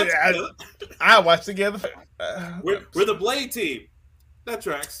 I watch together. We're the Blade team. That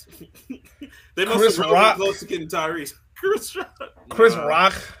tracks. They must Chris have Rock. close to getting Tyrese. Chris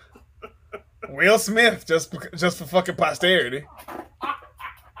Rock. Will Smith, just for fucking posterity.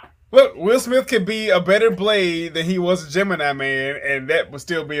 Look, Will Smith could be a better Blade than he was a Gemini Man, and that would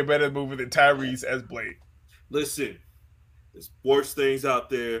still be a better movie than Tyrese as Blade. Listen, there's worse things out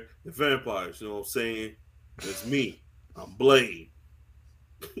there than vampires, you know what I'm saying? It's me. I'm Blade.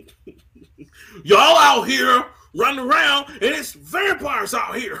 Y'all out here running around, and it's vampires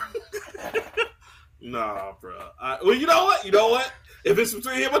out here. Nah, bro. Well, you know what? If it's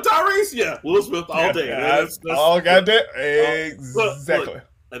between him and Tyrese, yeah, Will Smith all day. That's all goddamn. Exactly. Look,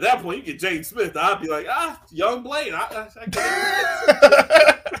 at that point, you get Jaden Smith. I'd be like, young Blade. I get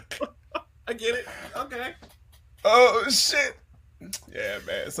it. I get it. Okay. Oh, shit. Yeah,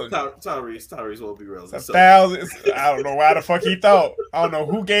 man. So Tyrese will be real. Thousands. I don't know why the fuck he thought. I don't know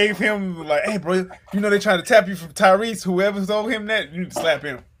who gave him, like, hey, bro, you know they trying to tap you from Tyrese. Whoever told him that, you need to slap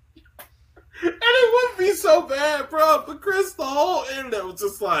him. And it wouldn't be so bad, bro. But Chris, the whole internet was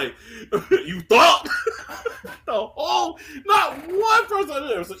just like, you thought? Not one person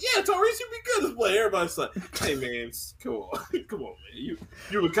there was like, yeah, Tyrese, you'd be good as Blade. Everybody's like, hey, man, come on, man.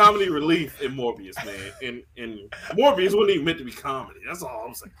 You were comedy relief in Morbius, man. And Morbius wasn't even meant to be comedy. That's all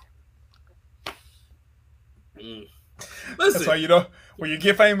I'm saying. Listen. That's why, you know, when you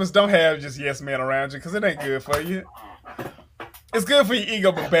get famous, don't have just yes men around you, because it ain't good for you. It's good for your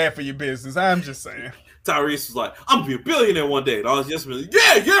ego, but bad for your business. I'm just saying. Tyrese was like, I'm going to be a billionaire one day. And I was just like,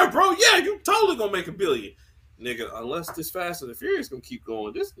 yeah, bro. Yeah, you totally going to make $1 billion. Nigga, unless this Fast and the Furious going to keep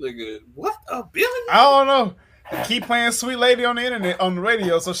going, this nigga, what, $1 billion? I don't know. Keep playing Sweet Lady on the internet, on the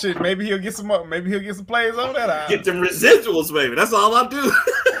radio, so shit, maybe he'll get some plays on that. Get them residuals, baby. That's all I do.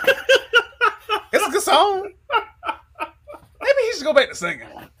 It's a good song. Maybe he should go back to singing.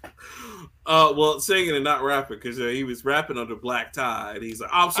 Well, singing and not rapping, because he was rapping under Black Tie, and he's like,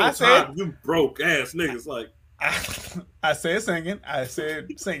 I'm so tired of you broke ass niggas. Like, I said singing. I said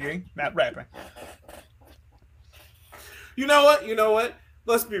singing, not rapping. You know what?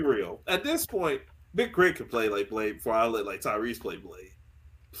 Let's be real. At this point, Big Crit could play like Blade before I let like Tyrese play Blade.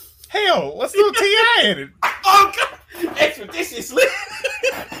 Hell, let's do T.I. in it. Oh, God. Expeditiously.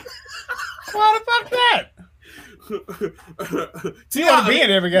 Why the fuck that? T.I. be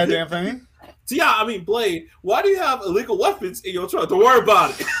in every goddamn thing. T.I., I mean Blade, why do you have illegal weapons in your truck? Don't worry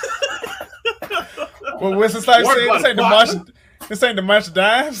about it. Well, Winston Snipes said, this ain't the March of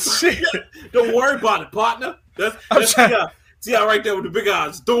Dimes. Shit. Don't worry about it, partner. That's T.I. right there with the big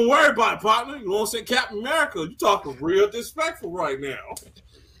eyes. Don't worry about it, partner. You won't say Captain America. You talking real disrespectful right now.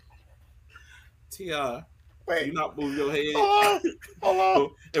 T.I., wait, you not move your head. Hold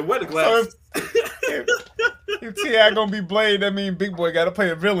on. And wear the glasses. So if T.I. gonna be Blade, that means Big Boy gotta play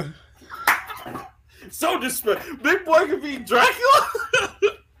a villain. So disrespectful. Big Boy could be Dracula?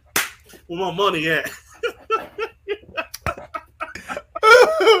 Where my money at?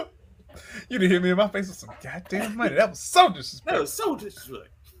 You done hit me in my face with some goddamn money. That was so disrespectful.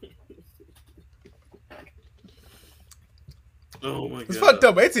 Oh my God. It's fucked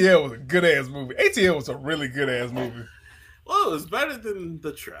up. ATL was a good ass movie. ATL was a really good ass movie. Well, it was better than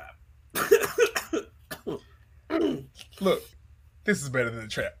The Trap. Look, this is better than The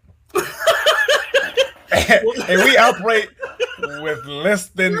Trap. and we operate with less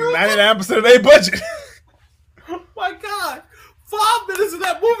than 99% of their budget. My God. 5 minutes of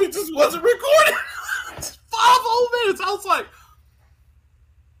that movie just wasn't recorded. 5 whole minutes. I was like,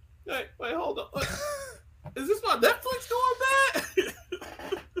 hey, wait, hold on. Is this my Netflix going bad?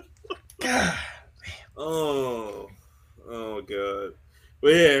 God. Oh God.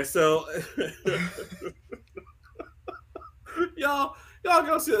 Well, yeah, so y'all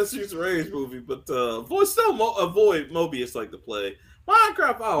go see that Streets of Rage movie, but avoid Mobius like to play.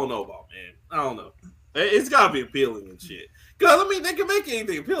 Minecraft, I don't know about, man. I don't know. It's gotta be appealing and shit. Because, I mean, they can make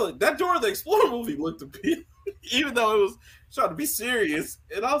anything appealing. That Dora the Explorer movie looked appealing, even though it was trying to be serious.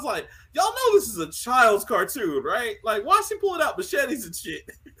 And I was like, y'all know this is a child's cartoon, right? Like, why is she pulling out machetes and shit?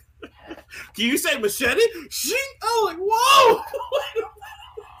 Can you say machete? She, oh, like, whoa!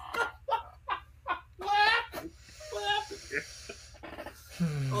 What happened?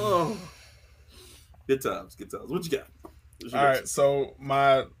 Oh, good times. What you got? All right, so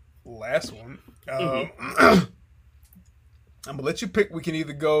my last one. I'm gonna let you pick. We can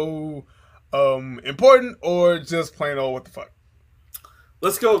either go important or just plain old what the fuck.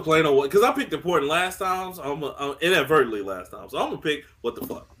 Let's go with plain old what, because I picked important last time, so I'm inadvertently last time, so I'm gonna pick what the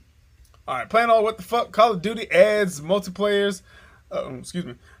fuck. All right, plain old what the fuck. Call of Duty adds multiplayers.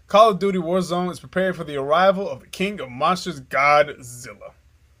 Call of Duty Warzone is prepared for the arrival of the King of Monsters, Godzilla.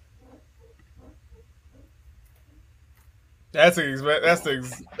 That's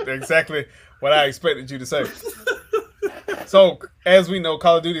exactly what I expected you to say. So, as we know,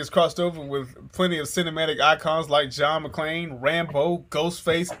 Call of Duty has crossed over with plenty of cinematic icons like John McClane, Rambo,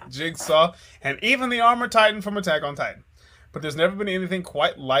 Ghostface, Jigsaw, and even the Armored Titan from Attack on Titan. But there's never been anything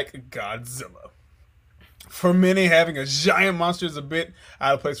quite like Godzilla. For many, having a giant monster is a bit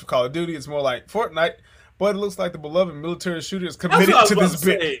out of place for Call of Duty. It's more like Fortnite, but it looks like the beloved military shooter is committed to this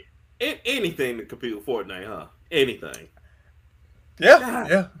bit. Anything to compete with Fortnite, huh? Anything. Yeah, God,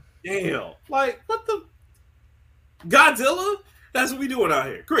 yeah. Damn. Like, what the... Godzilla? That's what we doing out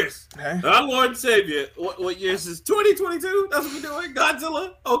here. Chris, our Lord and Savior, what year is this? 2022? That's what we doing?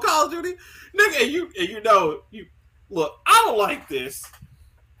 Godzilla on Call of Duty? Nigga, you look, I don't like this.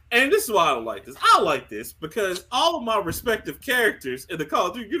 And this is why I don't like this. I don't like this because all of my respective characters in the Call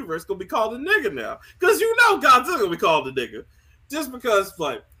of Duty universe going to be called a nigga now. Because you know Godzilla going to be called a nigga. Just because,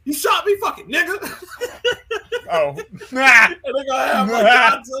 like, you shot me, fucking nigga. Oh. And they're going to have like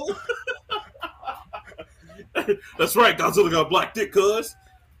Godzilla. That's right, Godzilla got a black dick, cuz.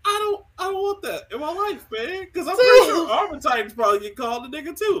 I don't want that in my life, man. Because I'm pretty sure Armored Titans probably get called a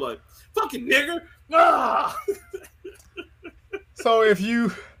nigga too. Like, fucking nigger. Ah. So if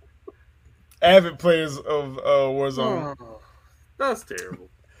you avid players of Warzone, that's terrible.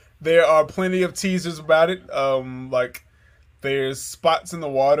 There are plenty of teasers about it. Like there's spots in the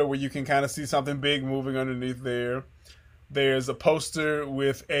water where you can kind of see something big moving underneath there. There's a poster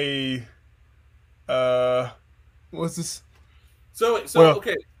with a what's this?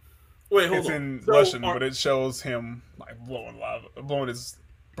 Okay. Wait, hold on. It's in Russian, but it shows him like blowing his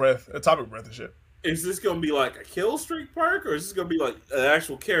breath, atomic breath and shit. Is this gonna be like a kill streak perk, or is this gonna be like an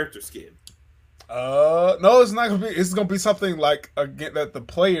actual character skin? No, it's not gonna be. It's gonna be something like that the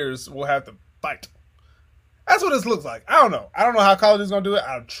players will have to fight. That's what this looks like. I don't know how Call of Duty's gonna do it.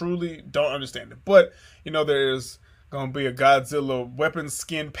 I truly don't understand it. But there's gonna be a Godzilla weapon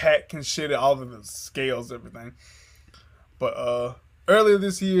skin pack and shit, all of the scales, everything. But earlier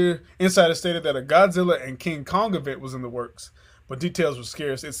this year, Insider stated that a Godzilla and King Kong event was in the works, but details were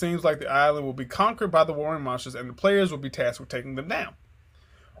scarce. It seems like the island will be conquered by the warring monsters, and the players will be tasked with taking them down.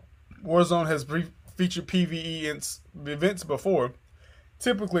 Warzone has featured PvE events before,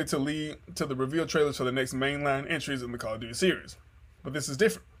 typically to lead to the reveal trailers for the next mainline entries in the Call of Duty series. But this is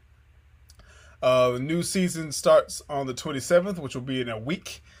different. The new season starts on the 27th, which will be in a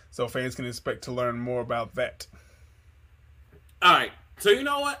week, so fans can expect to learn more about that. All right, so you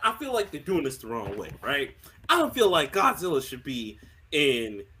know what? I feel like they're doing this the wrong way, right? I don't feel like Godzilla should be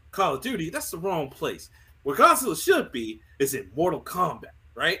in Call of Duty. That's the wrong place. Where Godzilla should be is in Mortal Kombat,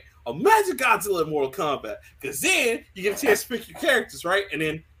 right? Imagine Godzilla in Mortal Kombat, because then you get a chance to pick your characters, right? And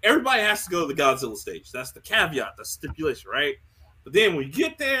then everybody has to go to the Godzilla stage. That's the caveat, the stipulation, right? But then when you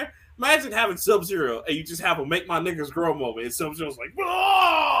get there, imagine having Sub-Zero and you just have a make my niggas grow moment. And Sub-Zero's like,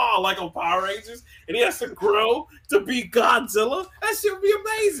 oh, like on Power Rangers. And he has to grow to be Godzilla. That shit would be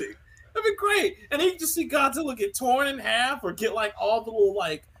amazing. That'd be great. And then you just see Godzilla get torn in half or get like all the little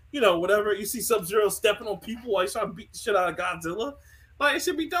like, whatever. You see Sub-Zero stepping on people while he's trying to beat the shit out of Godzilla. Like, it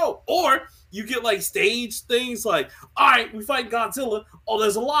should be dope. Or you get like stage things like, all right, we fight Godzilla. Oh,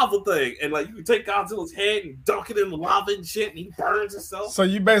 there's a lava thing. And like you can take Godzilla's head and dunk it in the lava and shit and he burns himself. So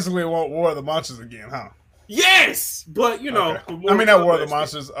you basically want War of the Monsters again, huh? Yes! But, okay. I mean, not War of the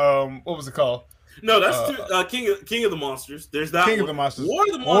Monsters. What was it called? No, that's King of the Monsters. There's that King of the Monsters. War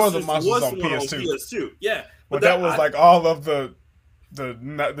of the Monsters was on PS2. Yeah. But that was like all of the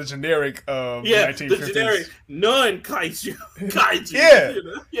generic 1950s. The generic non-kaiju. Yeah.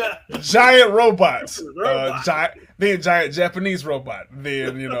 Yeah. Giant robots. Giant Japanese robot.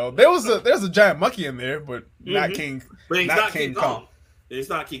 Then, there's a giant monkey in there, but not King But he's not King Kong. Kong. He's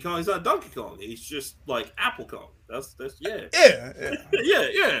not King Kong. He's not Donkey Kong. He's just like Apple Kong. That's Yeah.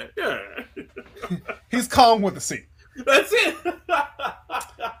 Yeah. He's Kong with a C. That's it.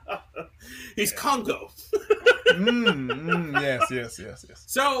 He's Congo. Yes.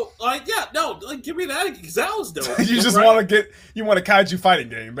 So, like, yeah, no, like, give me that because that was dope. You just want a kaiju fighting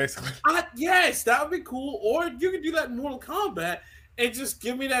game, basically. Yes, that would be cool. Or you could do that in Mortal Kombat and just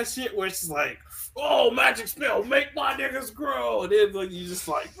give me that shit where it's like, oh, magic spell, make my niggas grow, and then like you just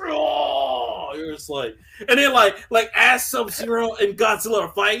like, oh, you're just like, and then like as Sub-Zero and Godzilla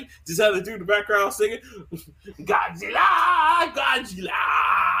are fighting, just have the dude in the background singing, Godzilla.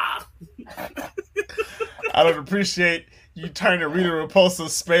 I don't appreciate you turning Rita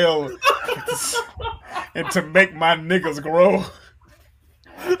Repulsa's spell into make my niggas grow.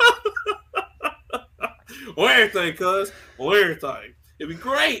 Or everything, cuz. Or everything. It'd be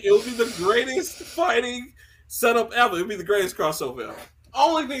great. It would be the greatest fighting setup ever. It'd be the greatest crossover ever.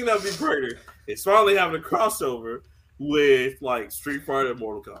 Only thing that would be greater is finally having a crossover with like Street Fighter and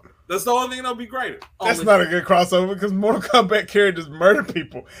Mortal Kombat. That's the only thing that would be greater. That's not a good crossover because Mortal Kombat characters murder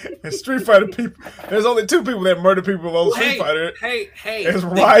people. And Street Fighter people, there's only two people that murder people on Street Fighter. Hey. It's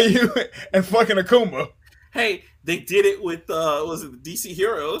Ryu and fucking Akuma. Hey, they did it with, was it the DC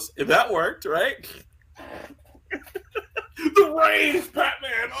Heroes? And that worked, right? The rage,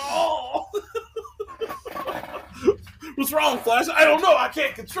 Batman. Oh. What's wrong, Flash? I don't know. I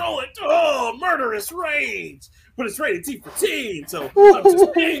can't control it. Oh, murderous rage. But it's rated T for teen, so I'm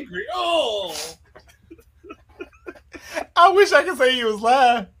just angry. Oh. I wish I could say he was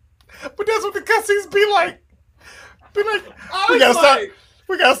lying. But that's what the cutscenes be like.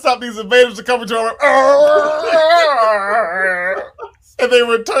 We gotta stop these invaders to come into our and they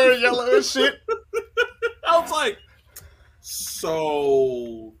return yellow and shit. I was like,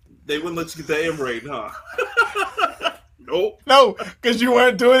 so they wouldn't let you get the M rating, huh? Nope. No, because you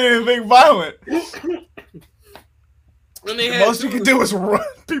weren't doing anything violent. The most you can do is run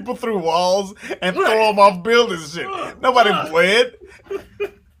people through walls and throw them off buildings and shit. Nobody bled.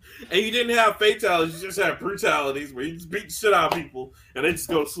 And you didn't have fatalities, you just had brutalities where you just beat the shit out of people and they just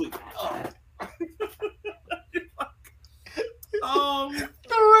go to sleep.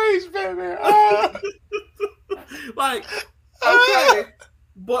 The rage, baby. Like, okay.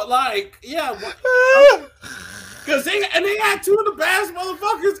 But like, yeah. Because they had two of the baddest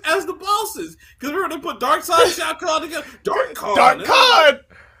motherfuckers as the bosses. Because remember they put Darkseid and Shao Kahn together. Dark Kahn.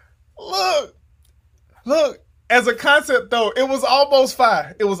 Look. As a concept, though, it was almost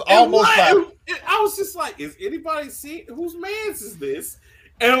fire. It was almost fire. I was just like, is anybody seeing whose man's is this?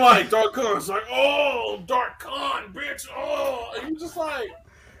 And like Dark Khan's like, oh, Dark Khan, bitch, oh, and you just like,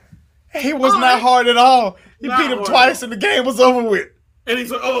 he was not hard at all. He beat him twice, and the game was over with. And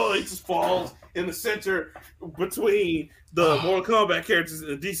he's like, oh, he just falls in the center between the Mortal Kombat characters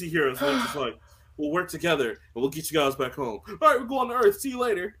and the DC heroes. And it's just like, we'll work together and we'll get you guys back home. All right, we're going to Earth. See you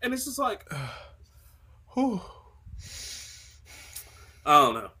later. And it's just like, I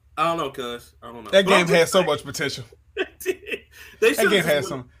don't know, cuz. I don't know. That game had so much potential. That game had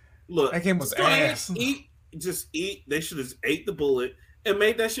some. Look, that game was ass. Just eat. They should have just ate the bullet and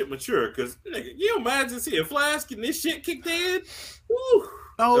made that shit mature. Because you imagine seeing Flash getting this shit kicked in? Woo,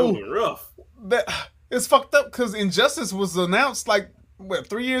 that would be rough. It's fucked up because Injustice was announced like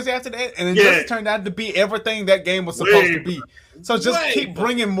 3 years after that, and Injustice turned out to be everything that game was supposed to be. So just keep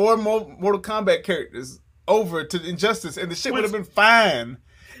bringing more and more Mortal Kombat characters over to Injustice, and the shit would have been fine.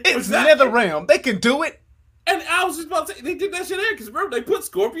 It's NetherRealm; they can do it. And I was just about to say they did that shit there because remember they put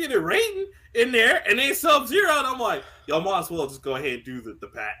Scorpion and Raiden in there, and then Sub-Zero, and I'm like, y'all might as well just go ahead and do the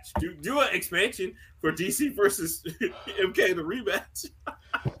patch, do an expansion for DC versus MK the rematch.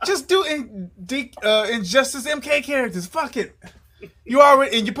 Just do Injustice MK characters. Fuck it. You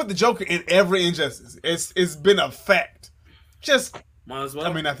already and you put the Joker in every Injustice. It's been a fact. Just might as well.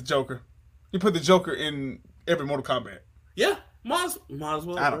 I mean, not the Joker. You put the Joker in every Mortal Kombat. Yeah, might as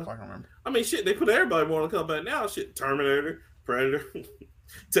well. I don't fucking remember. I mean, shit, they put everybody in Mortal Kombat now. Shit, Terminator, Predator,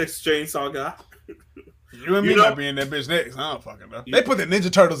 Texas Chainsaw Guy. You and me might be in that bitch next. I don't fucking know. They put the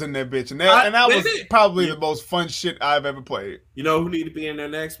Ninja Turtles in that bitch, and that was probably the most fun shit I've ever played. You know who need to be in there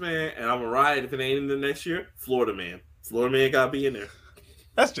next, man? And I'm gonna riot if it ain't in there next year. Florida Man. Florida Man gotta be in there.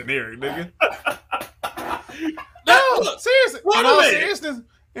 That's generic, nigga. No, seriously.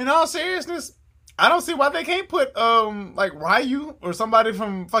 In all seriousness, I don't see why they can't put like Ryu or somebody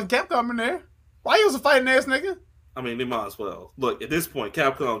from fucking Capcom in there. Ryu's a fighting ass nigga. I mean, they might as well. Look, at this point,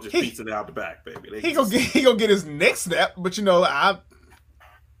 Capcom just beats it out the back, baby. He gonna get his neck snapped, but you know,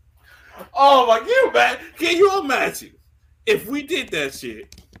 oh my, can you imagine if we did that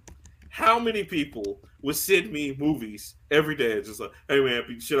shit? How many people would send me movies every day, just like, hey man,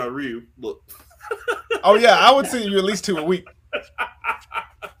 beat shit out of Ryu. Look. Oh yeah, I would send you at least 2 a week.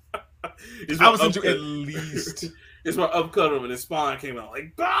 I would send you at least. It's my upcut him and his spine came out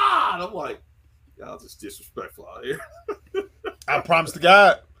like, bah! And I'm like, y'all just disrespectful out here. I promise to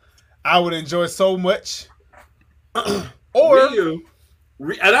God, I would enjoy so much. Or Ryu,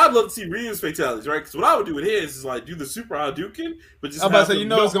 and I'd love to see Ryu's fatalities, right? Because what I would do with his is like do the super Hadouken, but just I'm about to say,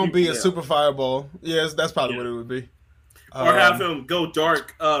 it's gonna be a super fireball. Yes, that's probably what it would be. Or have him go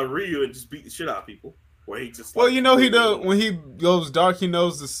dark Ryu and just beat the shit out of people. Where he just he does when he goes dark, he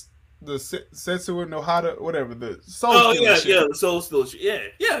knows the Setsuo no Hada, whatever the soul. The soul still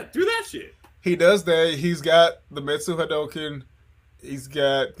shit. Yeah, do that shit. He does that. He's got the Metsu Hadouken. He's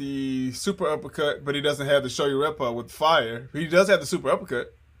got the super uppercut, but he doesn't have the Shoyu Reppa with fire. He does have the super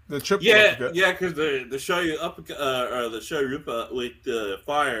uppercut, the triple uppercut. Yeah, because the Shoyu uppercut or the Shoyu Reppa with the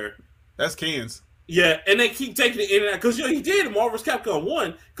fire. That's Ken's. Yeah, and they keep taking it in and out because he did in Marvel's Capcom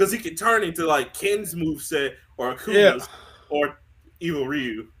 1 because he could turn into like Ken's moveset or Akuma's or Evil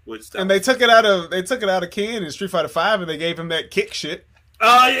Ryu, and they took it out of Ken in Street Fighter 5 and they gave him that kick shit.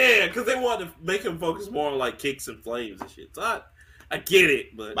 Oh yeah, because they wanted to make him focus more on like kicks and flames and shit. So I get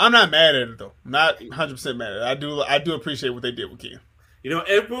it, but I'm not mad at it though. Not 100% mad at it. I do appreciate what they did with Ken.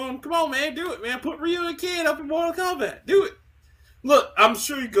 Ed Boon, come on, man, do it, man. Put Ryu and Ken up in Mortal Kombat. Do it. Look, I'm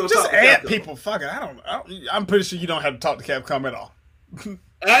sure you go. Just add people. Fuck it. I'm pretty sure you don't have to talk to Capcom at all.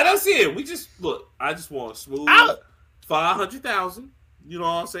 I don't see it. I just want a smooth 500,000. You know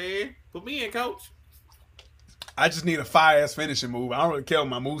what I'm saying? Put me in, coach. I just need a fire ass finishing move. I don't really care what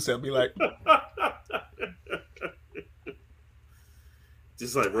my moveset be like.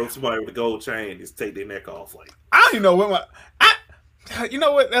 Just like rope somebody with a gold chain, just take their neck off. Like I don't even know what you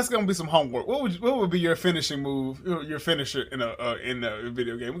know what? That's gonna be some homework. What would be your finishing move? Your finisher in a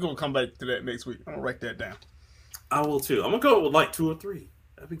video game? We're gonna come back to that next week. I'm gonna write that down. I will too. I'm gonna go with like 2 or 3.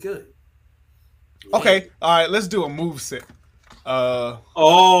 That'd be good. Okay, all right. Let's do a moveset.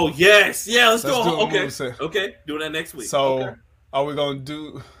 Oh yes, yeah. Let's do a okay. Moveset. Okay, do that next week. So, are we gonna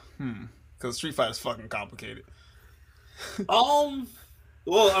do? Because Street Fighter is fucking complicated.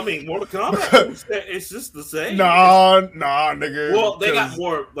 Well, I mean, Mortal Kombat, it's just the same. Nah, nigga. Well, they got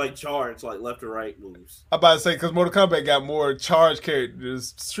more like charge, like left or right moves. I'm about to say because Mortal Kombat got more charge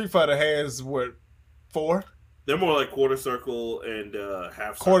characters. Street Fighter has what, 4? They're more like quarter circle and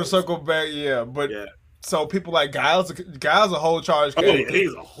half quarter circle back. Yeah, but so people like Guile's a whole charge character. Oh,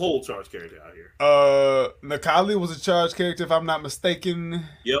 he's a whole charge character out here. Nakali was a charge character, if I'm not mistaken.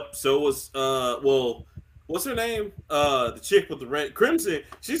 Yep. So was what's her name? The chick with the red Crimson.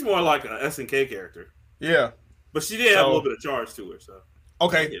 She's more like a SNK character. Yeah, but she did have a little bit of charge to her. So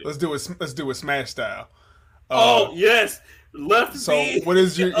okay, let's do it. Let's do it Smash style. Oh yes, left. So B. what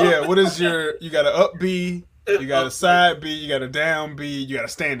is your What is your? You got a up B, you got a side B, you got a down B, you got a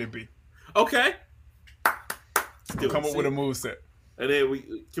standing B. Okay. Come up with a moveset. And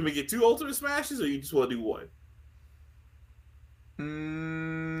then can we get 2 ultimate smashes, or you just want to do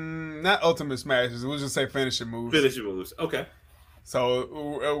 1? Not ultimate smashes. We'll just say finishing moves. Finishing moves. Okay.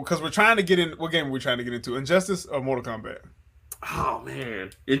 So, because we're trying to get in, what game are we trying to get into? Injustice or Mortal Kombat? Oh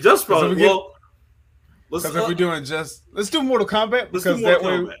man, Injustice probably. Because if we're doing let's do Mortal Kombat because that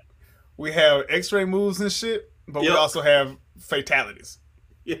way we have X-ray moves and shit, but we also have fatalities.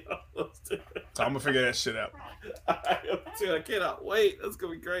 Yeah. Let's do it. So I'm gonna figure that shit out. I cannot wait. That's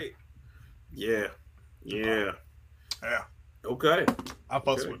gonna be great. Yeah. Okay. I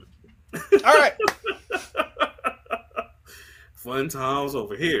fucks with it. All right. Fun times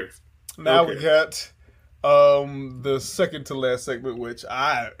over here. Now we got the second to last segment, which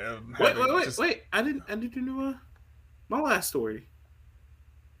I am. Wait! I didn't do my last story.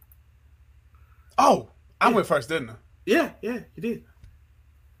 Oh, I went first, didn't I? Yeah, you did.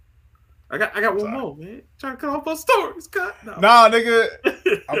 I got one more, man. Trying to cut off my stories, cut. No. Nah, nigga.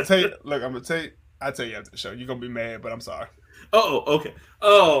 I'm gonna tell you. Look, I'm gonna tell you. I'll tell you after the show. You're gonna be mad, but I'm sorry. Oh, okay.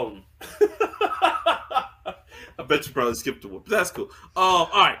 I bet you probably skipped the one, but that's cool. All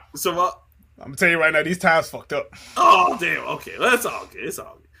right. So I'm gonna tell you right now, these times fucked up. Oh damn. Okay, that's all good. It's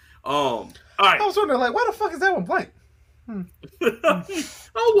all good. All right. I was wondering, like, why the fuck is that one blank?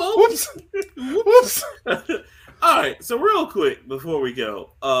 Oh well. Whoops. All right. So real quick before we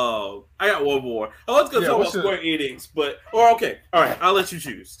go, I got one more. Let's go talk about Square Enix. Okay. All right. I'll let you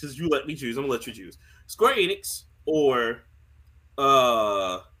choose because you let me choose. I'm gonna let you choose Square Enix or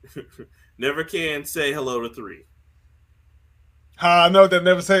never can say hello to 3. I know that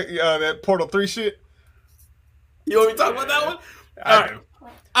never say that Portal 3 shit. You want me to talk about that one? I do.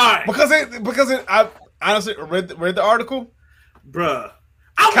 All right. Because I honestly read the article. Bruh.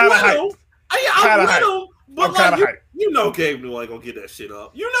 I'm kind of hyped. I'm with him. But like, you know Gabe Newell ain't gonna get that shit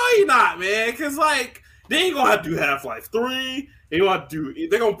up. You know he not, man. Cause like they ain't gonna have to do Half-Life 3. They're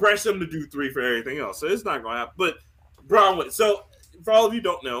gonna press him to do 3 for everything else. So it's not gonna happen. But Bro, so for all of you who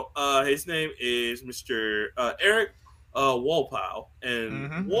don't know, his name is Mr. Eric Walpole,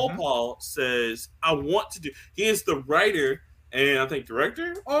 and Walpole says, "I want to do." He is the writer and I think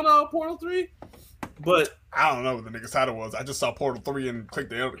director on Portal 3, but I don't know what the nigga's title was. I just saw Portal 3 and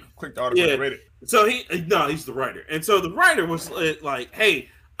clicked the article and read it. So he's the writer, and so the writer was like, "Hey,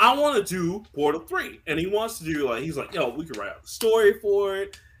 I want to do Portal 3," and he wants to do he's like, "Yo, we can write out the story for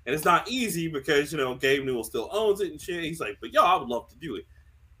it." And it's not easy because, Gabe Newell still owns it and shit. He's like, but yo, I would love to do it.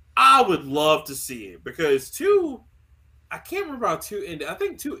 I would love to see it because 2, I can't remember how 2 ended. I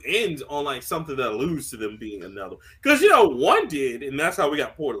think 2 ends on something that alludes to them being another. Because, 1 did, and that's how we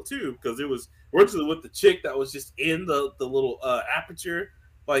got Portal 2, because it was originally with the chick that was just in the little aperture,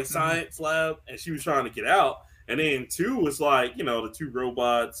 science lab, and she was trying to get out. And then 2 was the 2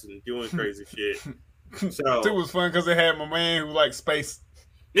 robots and doing crazy shit. So 2 was fun because it had my man who liked space.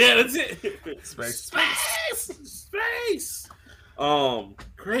 Yeah, that's it. Space.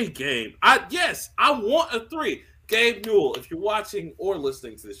 Great game. I want a 3. Gabe Newell, if you're watching or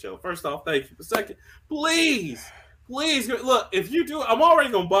listening to the show, first off, thank you. But second, please, look, if you do, I'm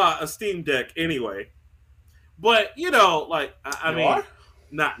already gonna buy a Steam Deck anyway. But I mean,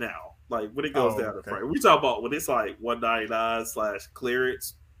 not now. When it goes down to price, we talk about when it's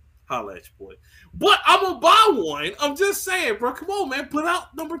 $199/clearance. Holla at your boy. But I'm gonna buy one. I'm just saying, bro. Come on, man. Put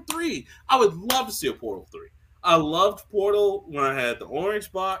out number 3. I would love to see a Portal 3. I loved Portal when I had the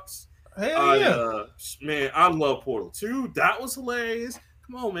orange box. Hell yeah. Man, I love Portal 2. That was hilarious.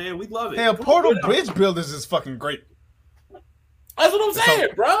 Come on, man. We love it. Hell, Portal Bridge Builders is fucking great. That's what I'm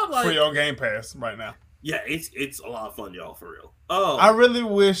saying, bro. For your Game Pass right now. Yeah, it's a lot of fun, y'all, for real. I really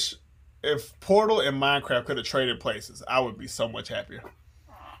wish if Portal and Minecraft could have traded places, I would be so much happier.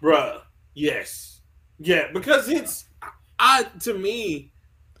 Bruh, yes. Yeah, because to me,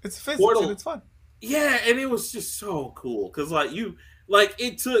 it's physics Portal, and it's fun. Yeah, and it was just so cool. Because,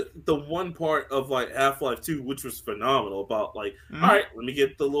 it took the one part of, Half-Life 2, which was phenomenal, about, all right, let me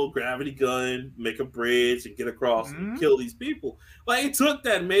get the little gravity gun, make a bridge, and get across and kill these people. It took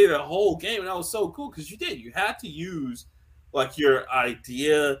that and made it a whole game, and that was so cool, because you had to use, your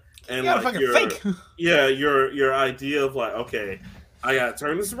idea and, your idea of, okay, I gotta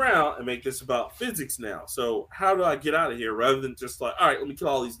turn this around and make this about physics now. So how do I get out of here rather than just all right, let me kill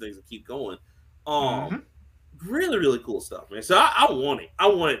all these things and keep going. Really, really cool stuff, man. So I want it. I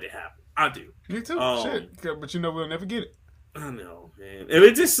want it to happen. I do. Me too. Shit, but we'll never get it. I know, man, and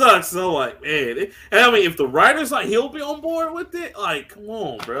it just sucks. So man, and I mean, if the writer's he'll be on board with it, come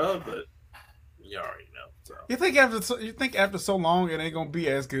on, bro. But you already know. So. You think after so long it ain't gonna be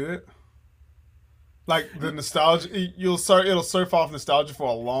as good? The nostalgia, it'll surf off nostalgia for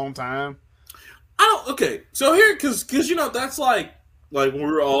a long time. Okay, so here, because that's like when we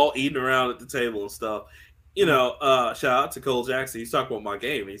were all eating around at the table and stuff. Shout out to Cole Jackson. He's talking about my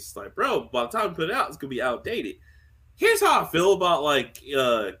game. He's like, bro, by the time we put it out, it's gonna be outdated. Here's how I feel about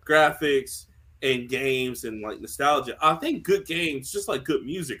graphics and games and nostalgia. I think good games, just like good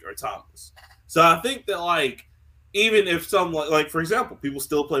music, are timeless. So I think that even if some for example, people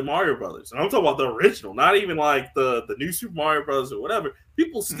still play Mario Brothers, and I'm talking about the original, not even the new Super Mario Brothers or whatever.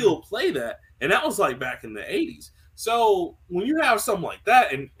 People still play that, and that was back in the 80s. So when you have something like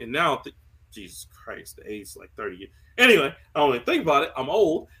that, and now Jesus Christ, the 80s 30 years. Anyway, I don't even think about it. I'm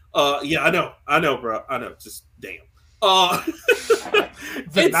old. Yeah, I know, bro. I know. Just damn. The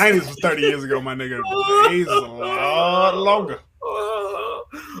 90s was 30 years ago, my nigga. The 80s is a lot longer.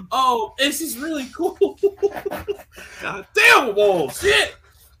 It's just really cool. God damn, whoa, shit.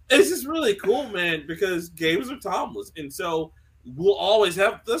 It's just really cool, man, because games are timeless, and so we'll always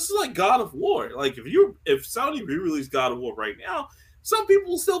have. This is like God of War. If Sony re-released God of War right now, some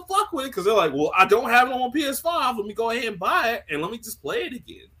people will still fuck with it because they're like, well, I don't have it on PS5. Let me go ahead and buy it and let me just play it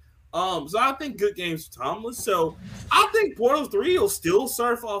again. So I think good games are timeless. So I think Portal 3 will still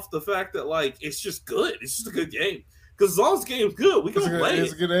surf off the fact that it's just good. It's just a good game. Because as long as the game's good, we can play it. It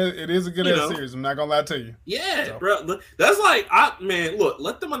is a good ass series. I'm not gonna lie to you. Yeah, bro. That's look,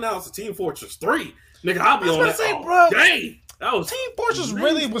 let them announce the Team Fortress 3. Nigga, I'll be on that. Bro. Dang. That was Team Fortress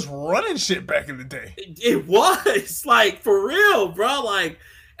really was running shit back in the day. It was for real, bro.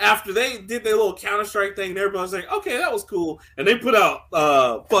 After they did their little Counter-Strike thing, everybody was like, okay, that was cool. And they put out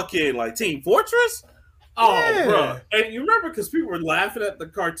fucking Team Fortress. Oh, yeah. Bro. And you remember because people were laughing at the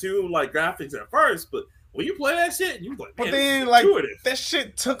cartoon graphics at first, but when you play that shit, you like, man, but then that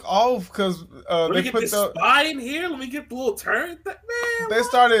shit took off because they put this spy in here. Let me get the little turn. Man, they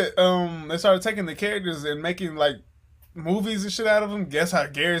started taking the characters and making movies and shit out of them. Guess how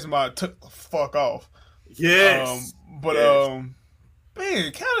Gary's Mod took the fuck off. Yes.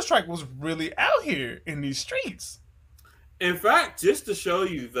 Man, Counter-Strike was really out here in these streets. In fact, just to show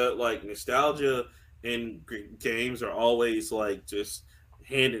you that like nostalgia and games are always like just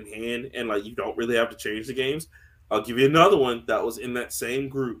hand in hand, and like you don't really have to change the games. I'll give you another one that was in that same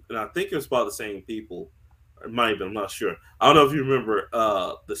group, and I think it was by the same people. Or it might have been, I'm not sure. I don't know if you remember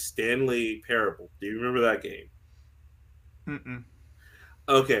the Stanley Parable. Do you remember that game? Mm-mm.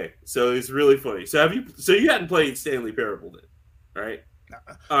 Okay, so it's really funny. So you hadn't played Stanley Parable then, right?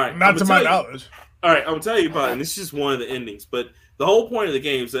 All right, not to my knowledge. All right, I'm gonna tell you about it. And it's just one of the endings, but the whole point of the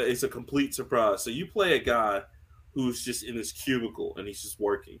game is that it's a complete surprise. So you play a guy who's just in his cubicle and he's just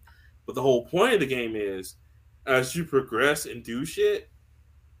working. But the whole point of the game is, as you progress and do shit,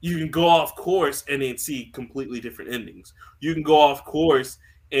 you can go off course and then see completely different endings. You can go off course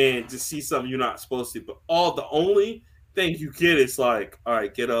and just see something you're not supposed to. But the only thing you get is like, all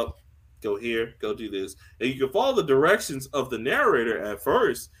right, get up, go here, go do this. And you can follow the directions of the narrator at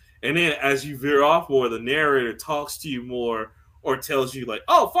first. And then as you veer off more, the narrator talks to you more or tells you like,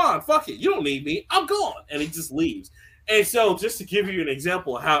 oh, fine, fuck it. You don't need me. I'm gone. And he just leaves. And so just to give you an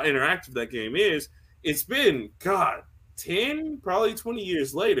example of how interactive that game is, it's been, God, 10, probably 20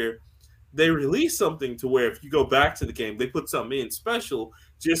 years later, they released something to where if you go back to the game, they put something in special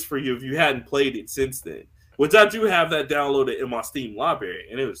just for you if you hadn't played it since then. Which I do have that downloaded in my Steam library,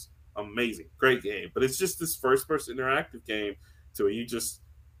 and it was amazing. Great game. But it's just this first-person interactive game to where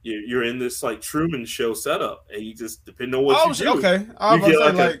you're in this like Truman Show setup, and you just depending on what you do, okay. You get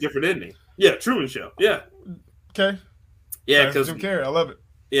like a different ending. Yeah, Truman Show. Yeah. Okay. Yeah, because Jim Carrey, I love it.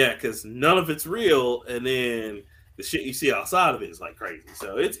 Yeah, because none of it's real, and then the shit you see outside of it is like crazy.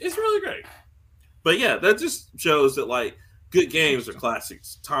 So it's really great. But yeah, that just shows that like good games are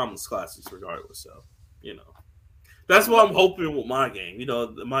classics, timeless classics, regardless. So that's what I'm hoping with my game.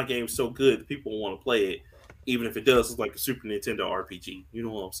 My game's so good that people want to play it, even if it does look like a Super Nintendo RPG. You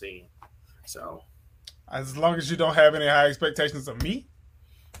know what I'm saying? So as long as you don't have any high expectations of me.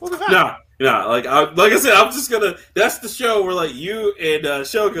 Nah. Like I said, I'm just gonna. That's the show where like you and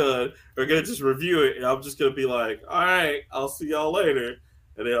Shogun are gonna just review it, and I'm just gonna be like, all right, I'll see y'all later,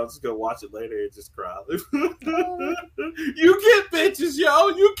 and then I'll just go watch it later and just cry. You get bitches, yo.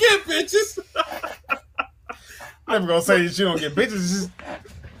 You get bitches. I'm never gonna say that you don't get bitches. It's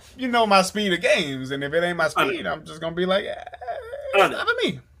just, my speed of games, and if it ain't my speed, I'm just gonna be like, it's not for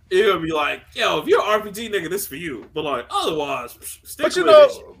me. It'll be like, yo, if you're an RPG nigga, this for you. But like, otherwise, stick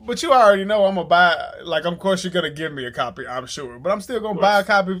but with you already know I'm gonna buy. Like, of course, you're gonna give me a copy, I'm sure. But I'm still gonna buy a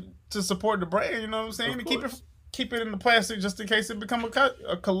copy to support the brand. You know what I'm saying? To keep it in the plastic just in case it become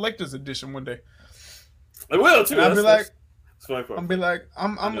a collector's edition one day. It will too.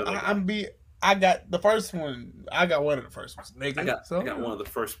 I got the first one. I got one of the first ones. Nigga. I got one of the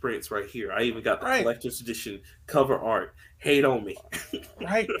first prints right here. I even got the collector's edition cover art. Hate on me.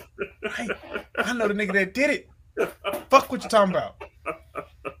 Right. I know the nigga that did it. Fuck what you talking about.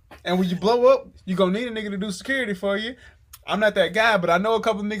 And when you blow up, you gonna need a nigga to do security for you. I'm not that guy, but I know a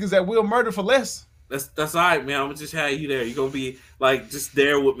couple of niggas that will murder for less. That's all right, man. I'm gonna just have you there. You're gonna be like just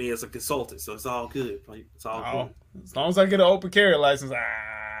there with me as a consultant, so it's all good. Like, it's all good. As long as I get an open carry license,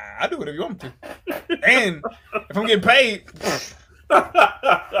 I do whatever you want me to. And if I'm getting paid,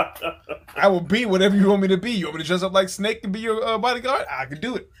 I will be whatever you want me to be. You want me to dress up like Snake and be your bodyguard? I can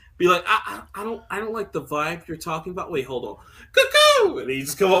do it. Be like, I don't like the vibe you're talking about. Wait, hold on. Cuckoo! And he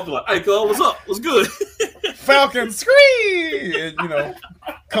just come up and like, hey, cuz, what's up? What's good? Falcon scream! And,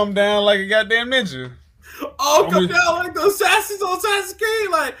 come down like a goddamn ninja. Oh, come down like the assassins on Assassin's Creed,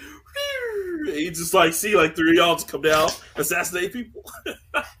 like, you just like see like 3 of y'all just come down, assassinate people.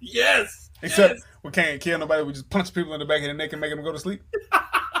 Yes. Except we can't kill nobody. We just punch people in the back of the neck and make them go to sleep.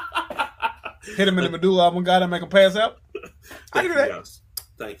 Hit them in the medulla oblongata and make them pass out. I do that.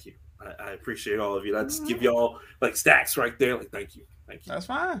 Thank you. I appreciate all of you. I just give y'all like stacks right there. Like, thank you. That's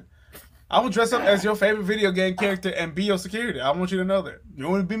fine. I will dress up as your favorite video game character and be your security. I want you to know that. You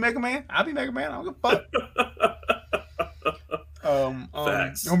want to be Mega Man? I'll be Mega Man. I don't give a fuck.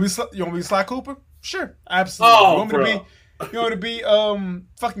 Facts. You want to be Sly Cooper? Sure, absolutely. Oh, you want to be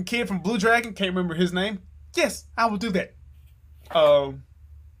fucking kid from Blue Dragon? Can't remember his name. Yes, I will do that. You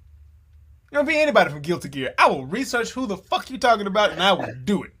want to be anybody from Guilty Gear? I will research who the fuck you talking about, and I will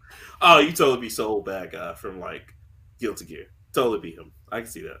do it. Oh, you totally be Soul Bad Guy from like Guilty Gear. Totally be him. I can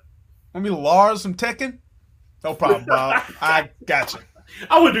see that. Want to be Lars from Tekken? No problem, Bob. I got you.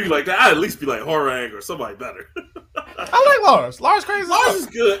 I wouldn't do like that. I'd at least be like Horang or somebody better. I like Lars. Lars crazy. Lars is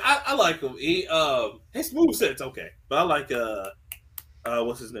good. I like him. His moveset's okay. But I like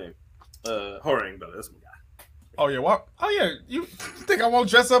what's his name? Horang better. That's my guy. Oh yeah, what? Oh yeah. You think I won't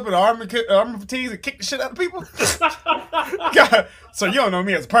dress up in armor fatigues and kick the shit out of people? God, so you don't know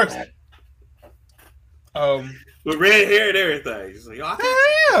me as a person. With red hair and everything. He's like, oh,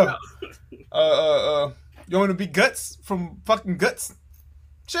 I yeah. You want to be Guts from fucking Guts?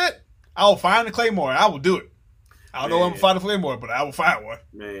 Shit. I'll find a Claymore. I will do it. I don't know if I'm going to find a Claymore, but I will find one.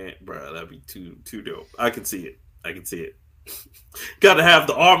 Man, bro, that'd be too dope. I can see it. Got to have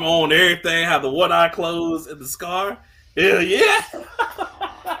the armor on, everything, have the one eye closed and the scar. Hell yeah.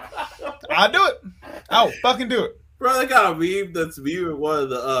 I'll do it. I'll fucking do it. Bro, they got a meme that's me one of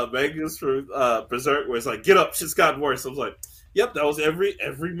the mangas for Berserk where it's like, get up, shit's gotten worse. I was like, yep, that was every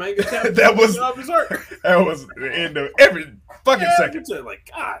manga chapter. That was Berserk. That was the end of every fucking second.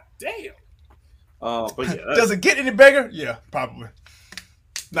 Like, god damn. But yeah, does it get any bigger? Yeah, probably.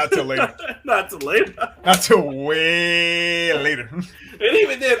 Not till later. Not till later. Not till way later. And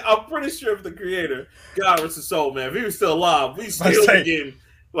even then, I'm pretty sure if the creator, God rest his soul, man, if he was still alive, we still be getting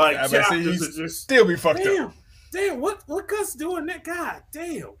like chapters that just still be fucked up. Damn, what Gus doing that? God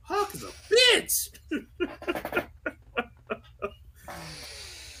damn, Hawk is a bitch.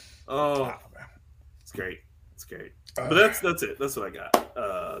 Oh, it's great. But that's it. That's what I got.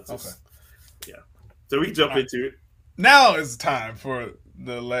 Okay. Yeah. So we can jump into it. Now is time for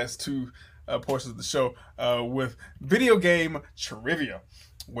the last two portions of the show with video game trivia,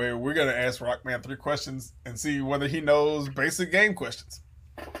 where we're going to ask Rockman 3 questions and see whether he knows basic game questions.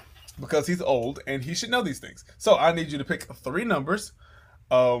 Because he's old and he should know these things. So I need you to pick 3 numbers.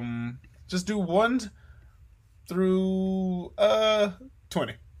 Just do 1 through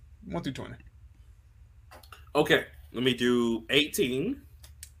 20. 1 through 20. Okay. Let me do 18.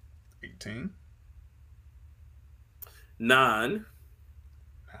 9.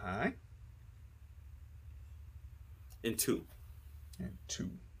 And 2.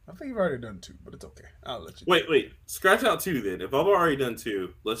 I think you've already done 2, but it's okay. I'll let you. Wait. Scratch out 2 then. If I've already done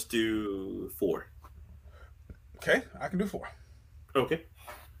 2, let's do 4. Okay, I can do 4. Okay.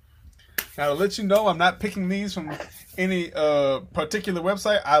 Now to let you know, I'm not picking these from any particular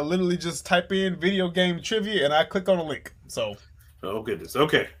website. I literally just type in video game trivia and I click on a link. So. Oh goodness.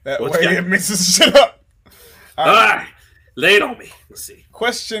 Okay. That way it mixes shit up. All right. Lay it on me. Let's see.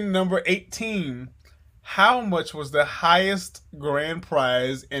 Question number 18. How much was the highest grand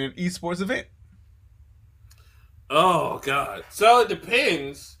prize in an esports event? Oh, God. So it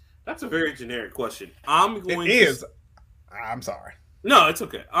depends. That's a very generic question. I'm sorry. No, it's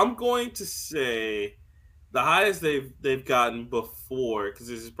okay. I'm going to say the highest they've gotten before, because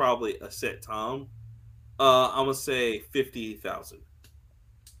this is probably a set time. I'm going to say 50,000.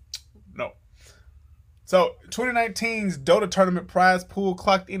 No. So 2019's Dota tournament prize pool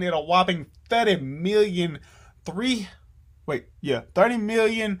clocked in at a whopping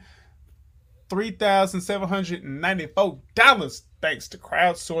 $30,003,794 thanks to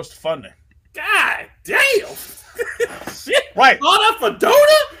crowdsourced funding. God damn! Shit. Right. All that for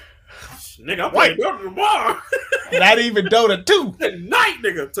Dota? Nigga, I'm playing Dota tomorrow. Not even Dota 2. Tonight,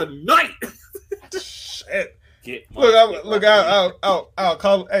 nigga. Tonight. Shit. I'll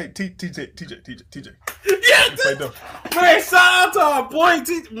call. Hey, TJ. Yeah, man, shout out to our boy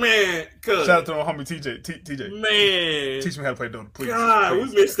TJ. Man, shout out to my homie TJ. Man, teach me how to play Dota, please. God, we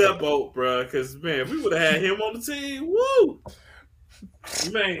missed that boat, bro. Because man, we would have had him on the team. Woo,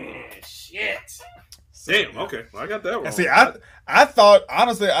 man, shit. Damn. Okay, well, I got that wrong. See, I thought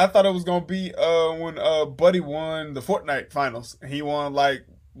honestly, it was gonna be when Buddy won the Fortnite finals. He won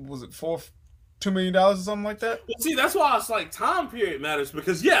was it $2 million or something like that? Well, see, that's why it's like time period matters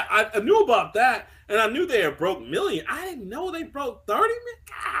because I knew about that and I knew they had broke million. I didn't know they broke 30 million.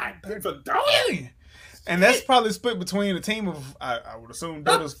 God, for 30 million. And that's probably split between a team of I would assume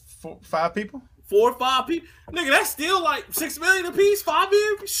Dota's 5 people. 4 or 5 people. Nigga, that's still like 6 million a piece, 5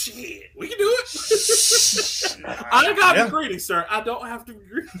 million. Shit, we can do it. I ain't gotta be greedy, sir. I don't have to be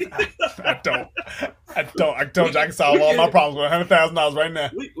greedy. I don't. I told you I can solve all my problems with $100,000 right now.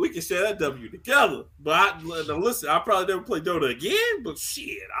 We can share that W together. But listen, I'll probably never play Dota again, but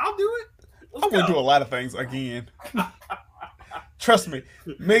shit, I'll do it. I would do a lot of things again. Trust me,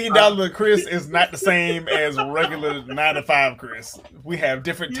 $1 million Chris is not the same as regular 9 to 5 Chris. We have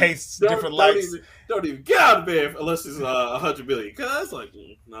different tastes, different likes. Don't even get out of bed unless it's 100 million. Cause like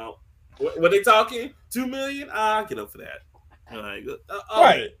no, when they talking 2 million, I'll get up for that. Right,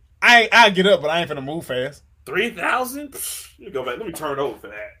 I get up, but I ain't finna move fast. 3,000. Let me go back. Let me turn over for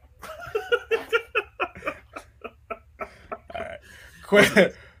that. All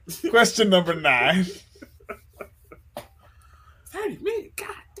right. Question number 9. 30 minutes. God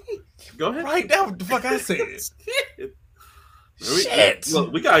damn. Go ahead. Write down what the fuck I said. Shit.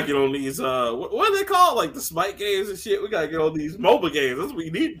 Look, we gotta get on these. What are they called? Like the Smite games and shit. We gotta get on these MOBA games. That's what we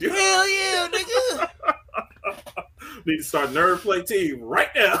need to do. Hell yeah, nigga. Need to start Nerd Play Team right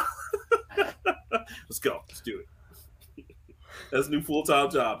now. Let's go. Let's do it. That's a new full-time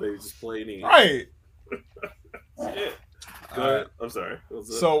job, baby. Just playing in. Right. Yeah. Go ahead. I'm sorry.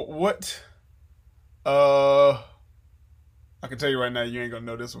 So what? I can tell you right now, you ain't gonna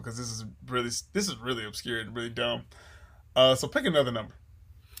know this one because this is really obscure and really dumb. So pick another number.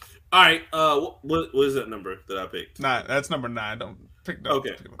 All right. What is that number that I picked? 9. That's number 9. Don't pick. No,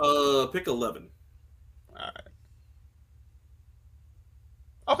 okay. Pick 11. All right.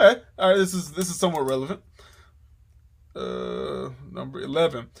 Okay. All right. This is somewhat relevant. Number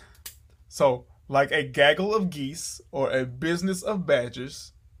 11. So, like a gaggle of geese or a business of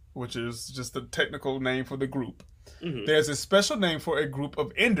badgers, which is just the technical name for the group. Mm-hmm. There's a special name for a group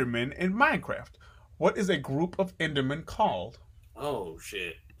of Endermen in Minecraft. What is a group of Endermen called? Oh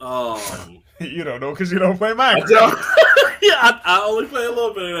shit! You don't know because you don't play Minecraft. Yeah, I only play a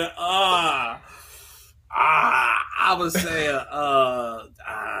little bit of that. I would say a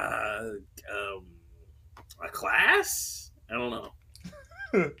class. I don't know.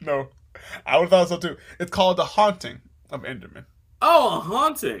 No, I would have thought so too. It's called the haunting of Endermen. Oh, a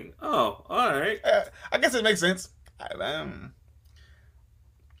haunting. Oh, all right. I guess it makes sense.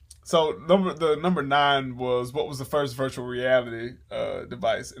 So the number 9 was what was the first virtual reality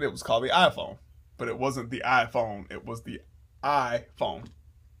device, and it was called the iPhone. But it wasn't the iPhone; it was the iPhone.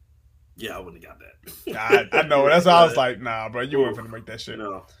 Yeah, I wouldn't have got that. I know. That's why I was like, nah, bro, you weren't gonna make that shit.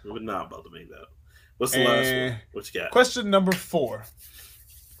 No, we're not about to make that. What's the last one? What you got? Question number 4.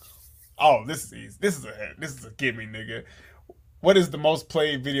 Oh, this is easy. This is a gimme, nigga. What is the most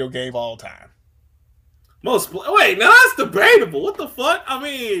played video game of all time? Wait, now that's debatable. What the fuck? I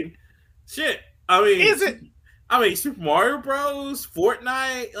mean, shit. I mean, is it? I mean, Super Mario Bros,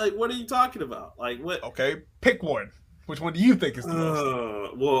 Fortnite. Like, what are you talking about? Like, what? Okay, pick one. Which one do you think is the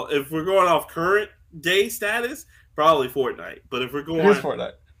most? Well, if we're going off current day status, probably Fortnite. But if we're going, it is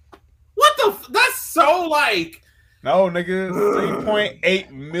Fortnite. What the? That's so like. No, nigga,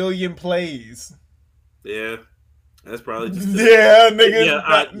 3.8 million plays. Yeah. That's probably just yeah, nigga.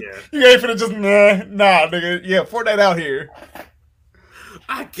 Yeah, you ain't finna just nah, nigga. Yeah, Fortnite out here.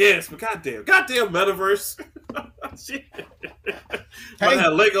 I guess, but goddamn metaverse. Shit. Might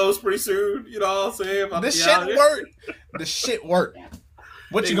have Legos pretty soon. You know what I'm saying? This shit work. The shit work.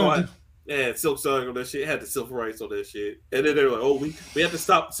 What you gonna do? Yeah, Silk Song on that shit. Had the civil rights on that shit, and then they were like, "Oh, we have to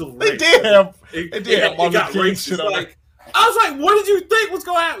stop the civil rights." They did have. It got racist. Like, I was like, "What did you think was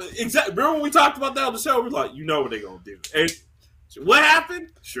gonna happen?" Exactly. Remember when we talked about that on the show? We were like, "You know what they're gonna do." And what happened?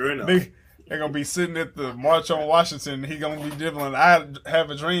 Sure enough, they're gonna be sitting at the March on Washington. He gonna be dribbling. I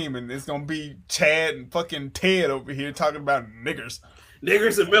have a dream, and it's gonna be Chad and fucking Ted over here talking about niggers,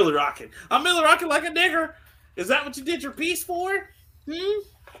 niggers and Miller rocking. I'm Miller rocking like a nigger. Is that what you did your piece for?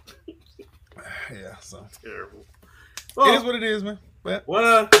 Yeah, so terrible. Well, it is what it is, man. But one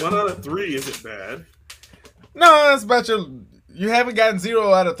out of 3 isn't bad. No, that's about you haven't gotten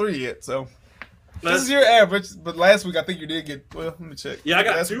 0 out of 3 yet, so this is your average. But last week I think you did get. Well, let me check. Yeah, I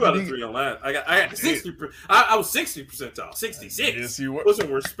got 2 out of 3 on last. I got 60. I was 60 percentile, 66. Yes, you were. Put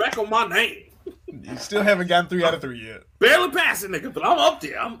some respect on my name. You still haven't gotten 3 out of 3 yet. Barely passing, nigga, but I'm up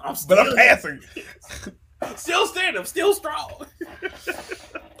there. I'm still. But I'm passing. Still standing. I'm still strong.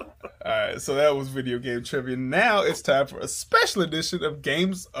 Alright, so that was video game trivia. Now it's time for a special edition of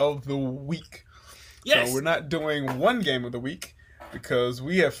Games of the Week. Yes. So we're not doing one game of the week because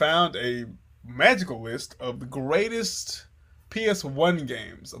we have found a magical list of the greatest PS1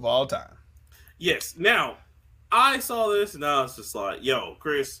 games of all time. Yes. Now, I saw this and I was just like, yo,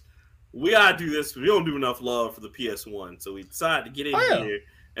 Chris, we gotta do this. We don't do enough love for the PS1. So we decided to get in here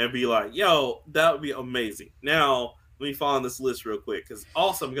and be like, yo, that would be amazing. Now, let me find this list real quick because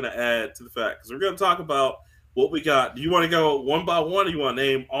also I'm going to add to the fact because we're going to talk about what we got. Do you want to go one by one or you want to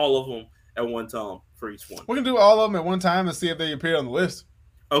name all of them at one time for each one? We can do all of them at one time and see if they appear on the list.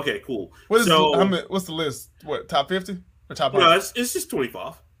 Okay, cool. What's the list? What, top 50 or top 100? No, it's just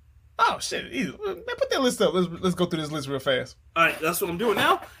 25. Oh, shit. Easy. Man, put that list up. Let's go through this list real fast. All right, that's what I'm doing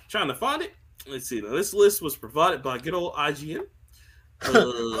now. Trying to find it. Let's see. Now, this list was provided by good old IGN.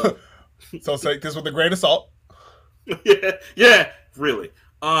 So take this with a grain of salt. yeah, really.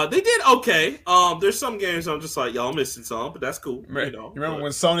 They did okay. There's some games I'm just like, y'all missing some, but that's cool. You remember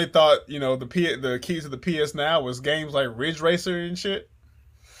when Sony thought, the keys to the PS Now was games like Ridge Racer and shit?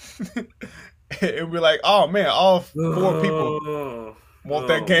 And we're like, oh man, all 4 people want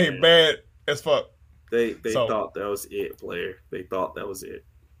that game bad as fuck. They thought that was it, player. They thought that was it.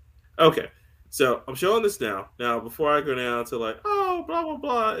 Okay. So I'm showing this now. Now, before I go down to like, oh, blah, blah,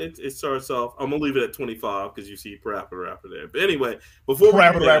 blah, it starts off. I'm going to leave it at 25 because you see Parappa there. But anyway, before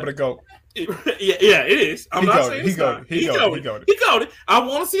Parappa go. Yeah, it is. I'm not saying he got it. I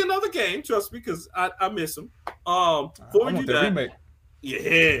want to see another game, trust me, because I miss him. Before we I do want that that, remake.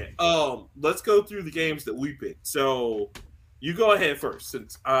 yeah. Let's go through the games that we picked. So you go ahead first,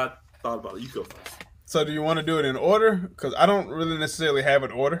 since I thought about it. You go first. So do you want to do it in order? Because I don't really necessarily have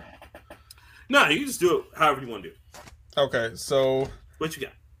an order. No, you can just do it however you want to do it. Okay, so What you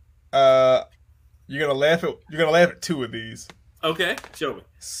got? you're gonna laugh at two of these. Okay, show me.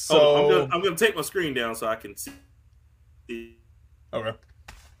 So I'm gonna take my screen down so I can see. okay.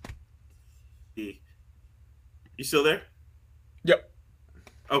 You still there? Yep.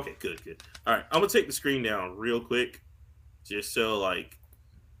 Okay, good. All right, I'm gonna take the screen down real quick, just so like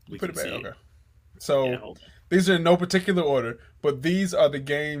we Put can it back. see. Okay. So these are in no particular order, but these are the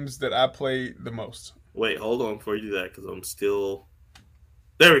games that I played the most. Wait, hold on before you do that, because I'm still.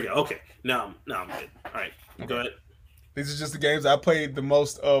 There we go. Okay, now I'm good. All right, go ahead. These are just the games I played the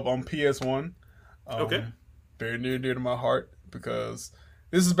most of on PS1. Okay. Very near and dear to my heart because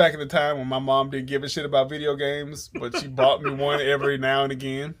this is back in the time when my mom didn't give a shit about video games, but she bought me one every now and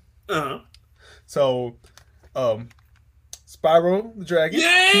again. So, Spyro the Dragon.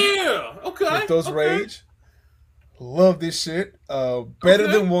 Yeah. Okay. With those rage. Love this shit. Better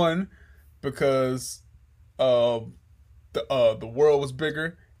than one because the world was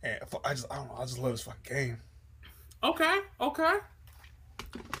bigger and I don't know. I just love this fucking game. Okay.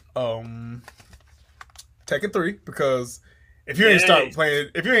 Tekken 3 because if you ain't play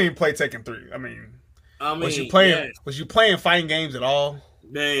Tekken 3, I mean, was you playing fighting games at all?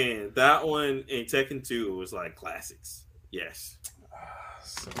 Man, that one in Tekken 2 was like classics. Yes.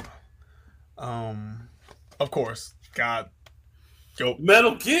 Of course, God, go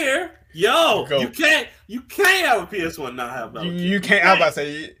Metal Gear. Yo, you can't have a PS1 and not have Metal Gear. You can't. I was about to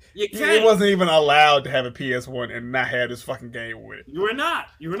say it wasn't even allowed to have a PS1 and not have this fucking game with it. You were not.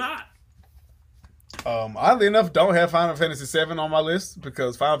 Oddly enough, don't have Final Fantasy VII on my list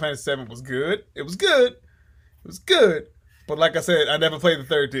because Final Fantasy VII was good. It was good. But like I said, I never played the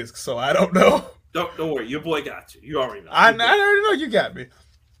third disc, so I don't know. Don't worry, your boy got you. You already know. I already know you got me.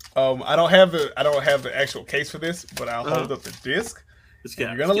 I don't have the actual case for this, but I'll hold up the disc.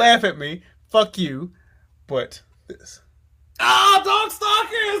 You're gonna laugh at me. Fuck you. But this. Dog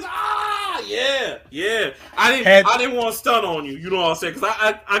Stalkers! Yeah. I didn't want to stun on you. You know what I'm saying? Because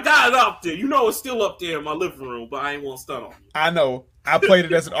I got it up there. You know it's still up there in my living room, but I ain't want to stun on you. I know. I played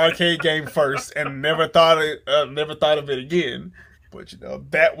it as an arcade game first and never thought of it again. But you know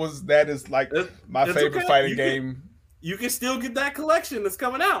that is like my favorite fighting game. You can still get that collection that's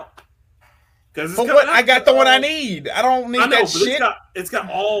coming out. But what? I got the one I need. I don't need that shit. It's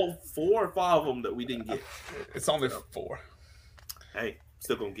got all 4 or 5 of them that we didn't get. It's only 4. Hey,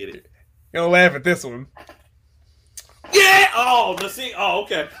 still gonna get it. You're gonna laugh at this one. Yeah! Oh, let's see. Oh,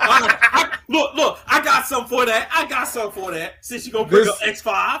 okay. Look, I got something for that. Since you gonna bring up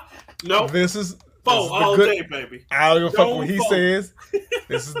X5. No. This is all day, baby. I don't give a fuck what he says.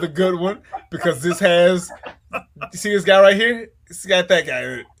 This is the good one because this has. You see this guy right here? It's got that guy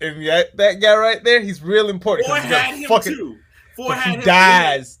in it. And that guy right there, he's real important. Four had him too. He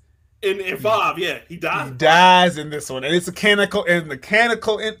dies. In 5, yeah, he dies. He dies in this one, and it's a canonical ending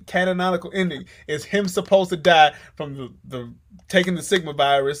is him supposed to die from the taking the Sigma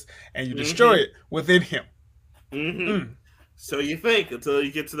virus, and you destroy it within him. So you think until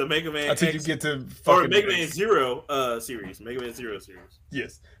you get to the Mega Man you get to Mega Man Zero series.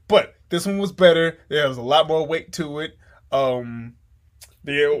 Yes, but this one was better. There was a lot more weight to it.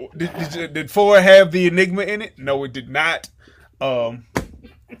 Did 4 have the Enigma in it? No, it did not.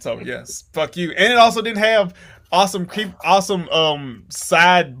 So yes, fuck you. And it also didn't have awesome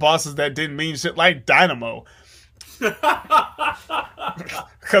side bosses that didn't mean shit like Dynamo.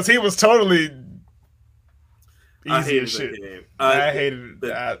 Because he was totally easy as shit. I hated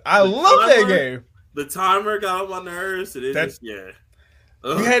it. I love that game. The timer got on my nerves. You had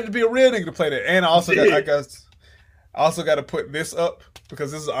to be a real nigga to play that. And I also got to put this up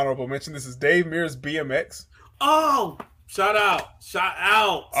because this is an honorable mention. This is Dave Mirra's BMX. Oh, shout out.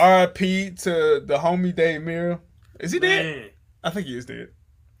 R.I.P. to the homie Dave Mirra. Is he dead? I think he is dead.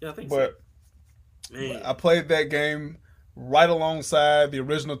 Yeah, I think so. But I played that game right alongside the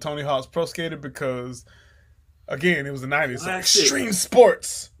original Tony Hawk's Pro Skater because, again, it was the 90s. So extreme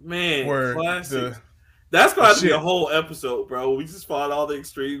sports. Man, classic. That's got to be a whole episode, bro. We just fought all the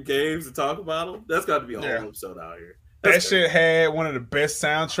extreme games and talk about them. That's got to be a whole episode out here. That shit had one of the best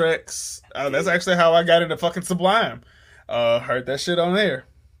soundtracks. That's actually how I got into fucking Sublime. Heard that shit on there.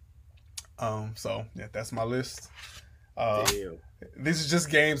 So yeah, that's my list. These are just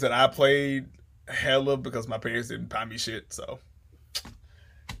games that I played hella because my parents didn't buy me shit. So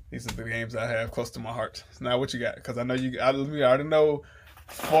these are the games I have close to my heart. So now what you got? Because I know I already know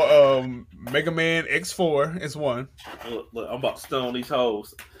For Mega Man X4 is one. Look, I'm about to stone these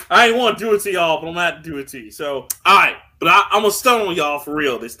hoes. I ain't want to do it to y'all, but I'm about to do it to you. So, all right, but I'm gonna stone y'all for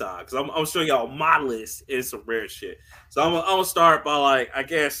real this time because I'm gonna show y'all my list is some rare shit. So I'm gonna start by like I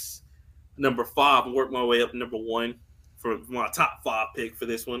guess number 5 and work my way up to number 1 for my top 5 pick for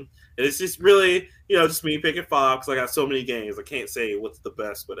this one. And it's just really just me picking 5 because I got so many games. I can't say what's the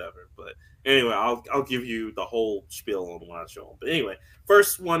best, whatever. But anyway, I'll give you the whole spiel on when I show them. But anyway,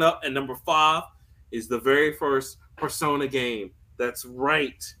 first one up at number 5 is the very first Persona game. That's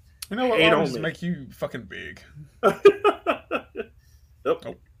right. You know what? Always make you fucking big. Nope.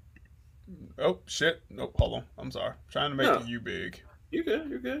 Nope. Oh shit! Nope. Hold on. I'm sorry. I'm trying to make you big. You're good.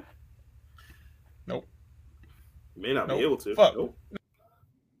 You're good. Nope. You may not be able to. Fuck. Nope.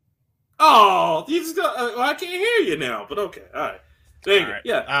 Oh, you just got. I can't hear you now. But okay. All right. There you go. Right.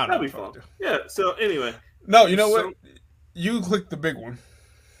 Yeah, that'll be fun. Yeah. So anyway. No, you know what? You click the big one.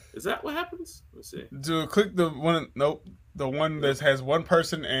 Is that what happens? Let's see. Click the one. Nope. The one that has one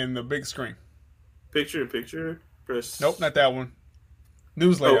person and the big screen. Picture in picture. Press. Nope, not that one.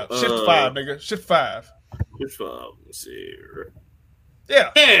 News layout. Shift 5, nigga. Shift 5. Shift 5. Let's see.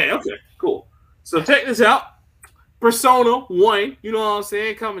 Yeah. Yeah. Okay. Cool. So check this out. Persona 1. You know what I'm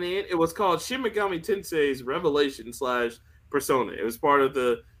saying? Coming in. It was called Shin Megami Tensei's Revelation / Persona. It was part of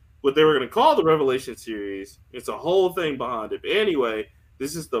what they were going to call the Revelation series. It's a whole thing behind it. But anyway,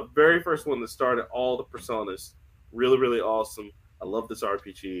 this is the very first one that started all the Personas. Really, really awesome. I love this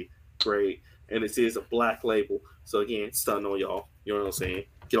RPG. Great. And it is a black label. So again, stunning on y'all. You know what I'm saying?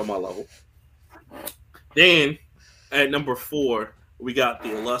 Get on my level. Then, at number 4, we got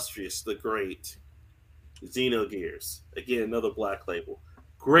the illustrious, the great Xenogears. Again, another black label.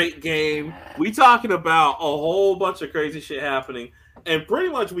 Great game. We talking about a whole bunch of crazy shit happening. And pretty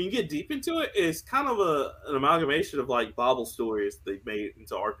much when you get deep into it, it's kind of an amalgamation of like Bible stories they've made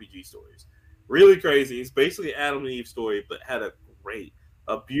into RPG stories. Really crazy. It's basically an Adam and Eve story, but had a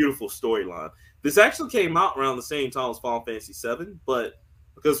beautiful storyline. This actually came out around the same time as Final Fantasy VII, but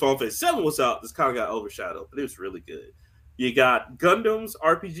because Final Fantasy VII was out, this kind of got overshadowed, but it was really good. You got Gundams,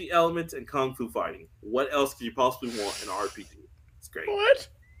 RPG elements, and Kung Fu fighting. What else could you possibly want in an RPG? It's great. What?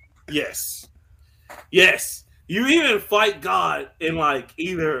 Yes. Yes. You even fight God in like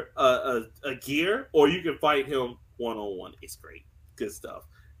either a gear or you can fight him one-on-one. It's great. Good stuff.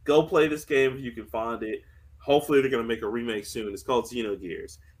 Go play this game if you can find it. Hopefully they're going to make a remake soon. It's called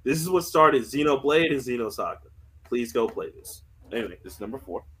Xenogears. This is what started Xenoblade and Xenosaga. Please go play this. Anyway, this is number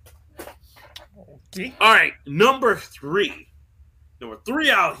 4. Okay. All right, number 3. Number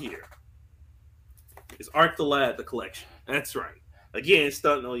 3 out here is Arc the Lad, the collection. That's right. Again,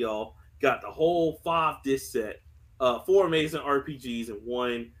 stunting on y'all. Got the whole 5 disc set. 4 amazing RPGs and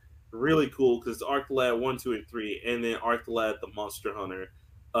 1 really cool because it's Arc the Lad 1, 2, and 3, and then Arc the Lad, the Monster Hunter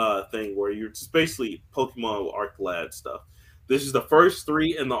thing where you're just basically Pokemon with Arc the Lad stuff. This is the first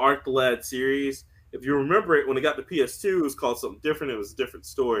 3 in the Arc the Lad series. If you remember it, when it got to PS2, it was called something different. It was a different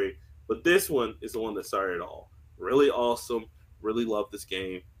story. But this one is the one that started it all. Really awesome. Really love this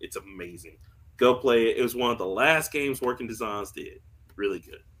game. It's amazing. Go play it. It was one of the last games Working Designs did. Really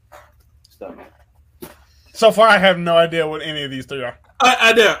good. Stuff. So far, I have no idea what any of these 3 are.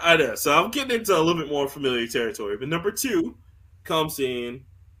 I know. So I'm getting into a little bit more familiar territory. But number 2 comes in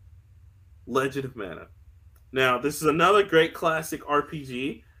Legend of Mana. Now, this is another great classic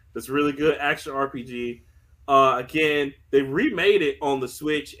RPG. That's really good action RPG. Again, they remade it on the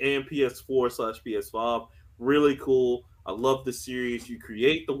Switch and PS4/PS5. Really cool. I love the series. You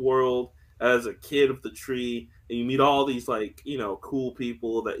create the world as a kid of the tree, and you meet all these cool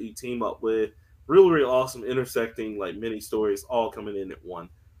people that you team up with. Really, really awesome, intersecting like many stories all coming in at one.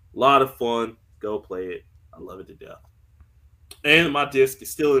 A lot of fun. Go play it. I love it to death. And my disc is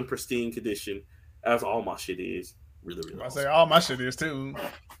still in pristine condition, as all my shit is. Really, really. Awesome. I say all my shit is too.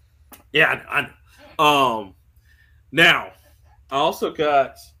 Yeah, I know. Now, I also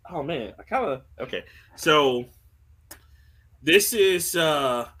got. Oh man, I kind of okay. So this is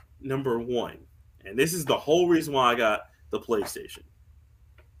number 1, and this is the whole reason why I got the PlayStation.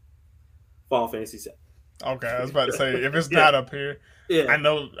 Final Fantasy VII. Okay, I was about to say if it's not up here, I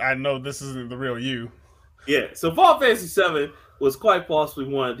know this isn't the real you. Yeah, so Final Fantasy VII was quite possibly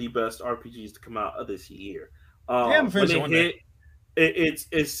one of the best RPGs to come out of this year. When it hit,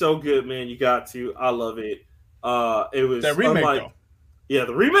 it's so good, man. You got to. I love it. It was that remake though. Yeah,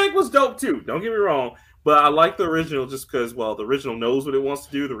 the remake was dope too. Don't get me wrong, but I like the original just because, well, the original knows what it wants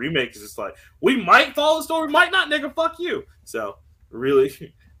to do. The remake is just like, we might follow the story, might not, nigga. Fuck you. So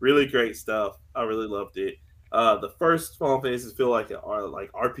really, really great stuff. I really loved it. The first Final Fantasy feel like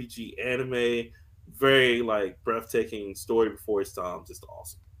RPG anime, very like breathtaking story before its time, just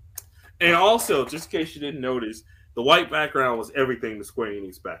awesome. And also, just in case you didn't notice, the white background was everything to Square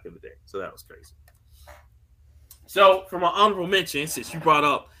Enix back in the day, so that was crazy. So, for my honorable mention, since you brought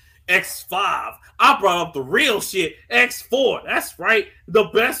up X5, I brought up the real shit, X4. That's right, the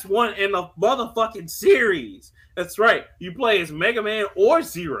best one in the motherfucking series. That's right, you play as Mega Man or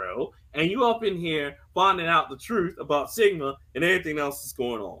Zero, and you up in here finding out the truth about Sigma and everything else that's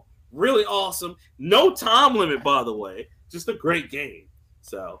going on. Really awesome. No time limit, by the way. Just a great game.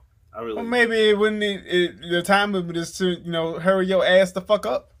 So, I really. Well, maybe it wouldn't. The time limit is to hurry your ass the fuck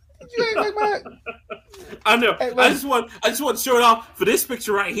up. You ain't like my. I know. Like, I just want to show it off for this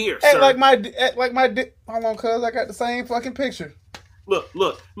picture right here. Act like my. Hold on, cuz I got the same fucking picture.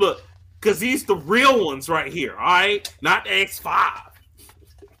 Look, because these the real ones right here. All right, not the X5.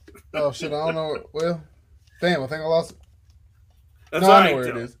 Oh shit! I don't know. Well, damn, I think I lost it. That's no, I know where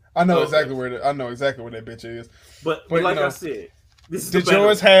it is. I know exactly where. I know exactly where that bitch is. But like I said, this is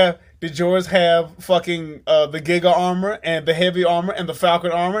did yours have fucking the Giga armor and the heavy armor and the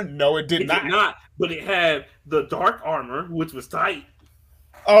Falcon armor? No, it did not. Did not. But it had the dark armor, which was tight.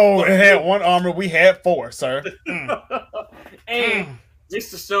 Oh, it had one armor. We had 4, sir. And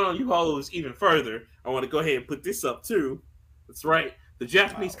just to show you all those even further, I want to go ahead and put this up too. That's right, the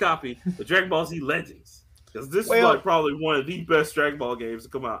Japanese copy, the Dragon Ball Z Legends, because this is like probably one of the best Dragon Ball games to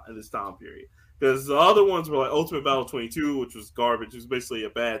come out in this time period. Because the other ones were like Ultimate Battle 22, which was garbage. It was basically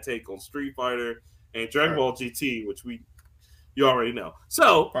a bad take on Street Fighter, and Dragon Ball GT, which you already know.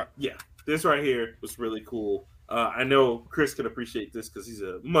 So, yeah, this right here was really cool. I know Chris can appreciate this because he's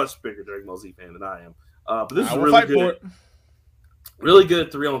a much bigger Dragon Ball Z fan than I am. But this is really good. Really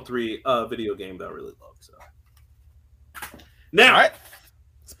good 3-on-3 video game that I really love. So. Now,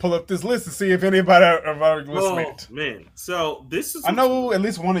 let's pull up this list and see if anybody of our listeners. Oh, man. So, this is... I know at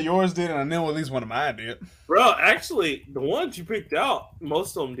least one of yours did, and I know at least one of mine did. Bro, actually, the ones you picked out,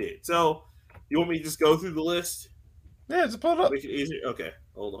 most of them did. So, you want me to just go through the list? Yeah, just pull it up. Make it easier? Okay,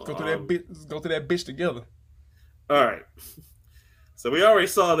 hold on. Go through that bitch together. All right. So, we already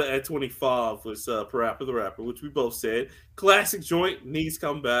saw that at 25 was Parappa the Rapper, which we both said. Classic joint, needs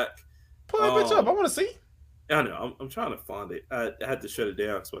come back. Pull that bitch up. I want to see. I know. I'm trying to find it. I had to shut it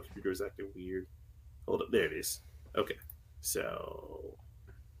down because my computer is acting weird. Hold up. There it is. Okay. So,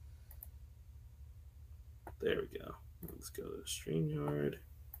 there we go. Let's go to StreamYard.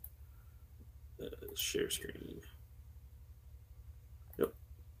 Share screen. Yep.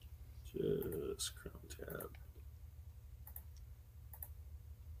 Just Chrome tab.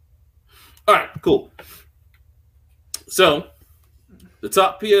 All right. Cool. So, the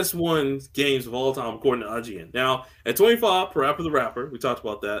top PS1 games of all time, according to IGN. Now, at 25, Parappa the Rapper. We talked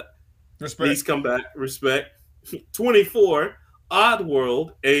about that. Respect. Please come back. Respect. 24,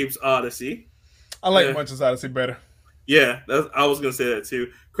 Oddworld, Abe's Odyssey. I like Munch's Odyssey better. Yeah, I was going to say that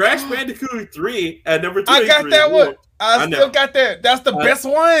too. Crash Bandicoot 3 at number 23. I got that one. I still got that. That's the best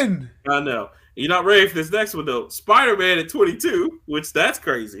one. I know. You're not ready for this next one, though. Spider-Man at 22, which that's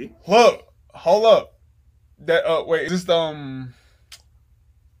crazy. Look. Hold up. That wait, is this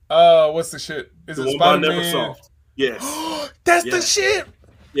what's the shit? Is the it Spider-Man? Neversoft. Yes. That's the shit.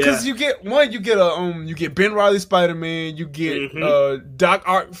 Because you get you get Ben Reilly Spider-Man, you get Doc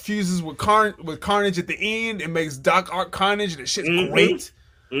Ock fuses with Carnage at the end. It makes Doc Ock Carnage, and the shit's great.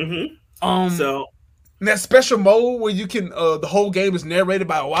 So that special mode where you can the whole game is narrated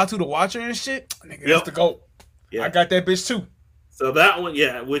by Uatu the Watcher and shit. Nigga, that's the GOAT. Yeah. I got that bitch too. So that one,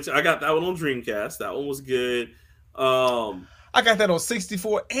 which I got that one on Dreamcast. That one was good. I got that on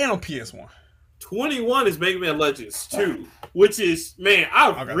 64 and on PS1. 21 is Mega Man Legends 2, which is, man,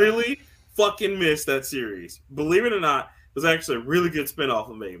 I really fucking missed that series. Believe it or not, it was actually a really good spinoff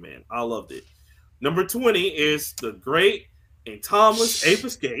of Mega Man. I loved it. Number 20 is the great and timeless Ape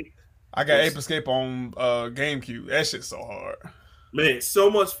Escape. I got Ape Escape on GameCube. That shit's so hard. Man, it's so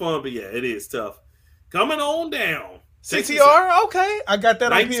much fun, but yeah, it is tough. Coming on down. CTR? Okay. I got that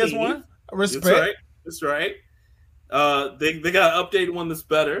 19, on PS1. Respect. That's right. They got an updated one that's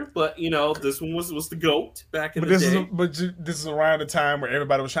better, but this one was the GOAT back in the day. This is around the time where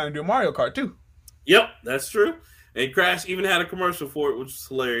everybody was trying to do Mario Kart too. Yep, that's true. And Crash even had a commercial for it, which was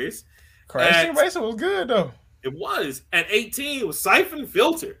hilarious. Crash Team Racing was good though. It was. At 18, it was Siphon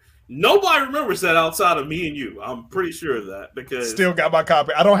Filter. Nobody remembers that outside of me and you. I'm pretty sure of that because still got my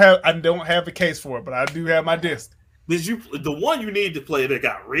copy. I don't have a case for it, but I do have my disc. The one you need to play that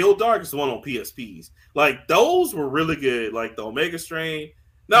got real dark is the one on PSPs. Like those were really good. Like the Omega Strain,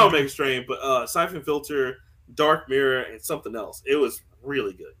 not Omega Strain, but Siphon Filter, Dark Mirror, and something else. It was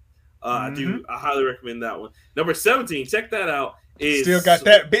really good. I highly recommend that one. Number 17, check that out. Still got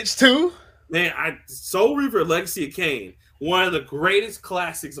that bitch too. Man, Soul Reaver Legacy of Kain, one of the greatest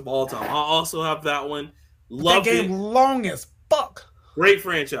classics of all time. I also have that one. Loved that game it. long as fuck. Great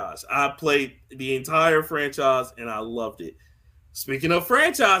franchise. I played the entire franchise and I loved it. Speaking of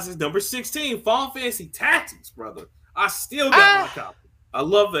franchises, number 16, Final Fantasy Tactics, brother. I still got my copy. I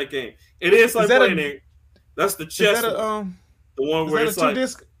love that game. It is like playing it. That's the chess one. The one where it's like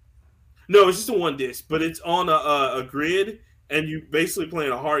disc? No, it's just a one disc, but it's on a grid, and you basically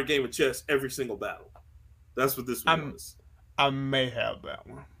playing a hard game of chess every single battle. That's what this one is. I may have that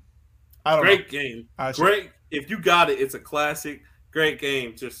one. Great game. Great. If you got it, it's a classic. Great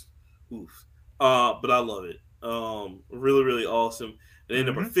game. Just oof. But I love it. Really, really awesome. And then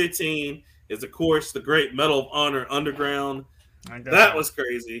number 15 is, of course, the great Medal of Honor Underground. That was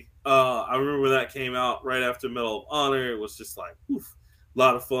crazy. I remember when that came out right after Medal of Honor. It was just like, oof, a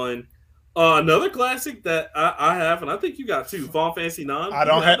lot of fun. Another classic that I have, and I think you got too, Final Fantasy 9. I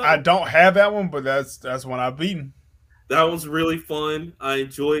don't have that one, but that's one I've beaten. That was really fun. I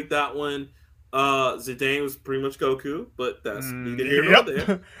enjoyed that one. Zidane was pretty much Goku, but that's neither here nor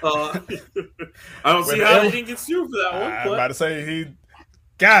there. I don't see how they didn't get sued for that one. I'm about to say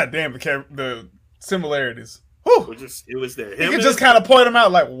God damn the similarities. Whew. It was there. You can just kind of point them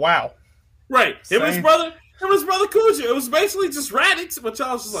out like, wow. Right. Him and his brother Kuja. It was basically just Raditz, but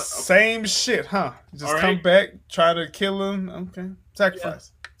y'all was just like, okay. Same shit, huh? Just come back, try to kill him. Okay.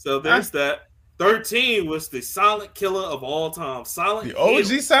 Sacrifice. Yeah. So there's that. 13 was the silent killer of all time. The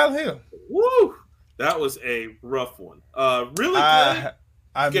OG Silent Hill. Woo! That was a rough one. Really good.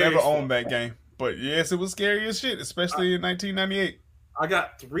 I never owned that game. But yes, it was scary as shit, especially in 1998. I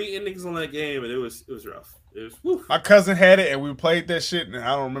got 3 endings on that game, and it was rough. It was, whew. My cousin had it, and we played that shit, and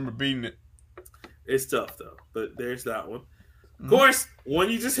I don't remember beating it. It's tough, though. But there's that one. Of course,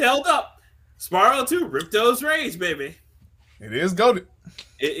 one you just held up. Spyro 2, Ripto's Rage, baby. It is goated.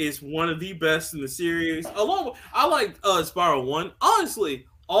 It is one of the best in the series. I like Spyro 1. Honestly,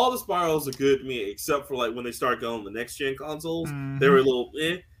 all the Spyros are good to me, except for like when they start going the next-gen consoles. They were a little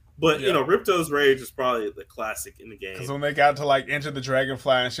But, you know, Ripto's Rage is probably the classic in the game. Because when they got to, like, Enter the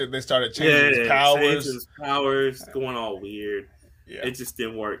Dragonfly and shit, they started changing his powers. Changing his powers, going all weird. Yeah. It just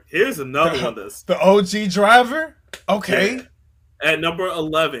didn't work. Here's another one that's... The OG Driver? Okay. Yeah. At number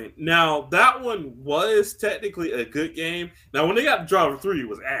 11. Now, that one was technically a good game. Now, when they got Driver 3, it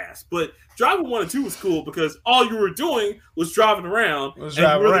was ass. But Driver 1 and 2 was cool because all you were doing was driving around. And you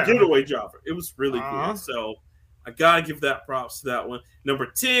were the getaway driver. It was really cool. So... I gotta give that props to that one. Number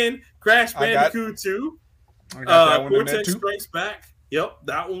 10, Crash Bandicoot 2. Cortex Strikes Back. Yep,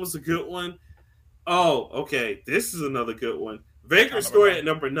 that one was a good one. Oh, okay. This is another good one. Vagrant Story at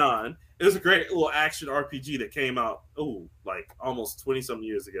number 9. It was a great little action RPG that came out, like almost 20-something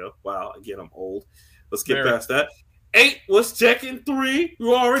years ago. Wow, again, I'm old. Let's get past that. 8 was Tekken 3.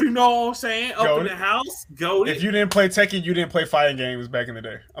 You already know what I'm saying. Up in the house. Go. If you didn't play Tekken, you didn't play fighting games back in the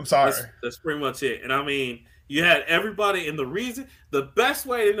day. I'm sorry. That's pretty much it. And I mean... You had everybody, and the best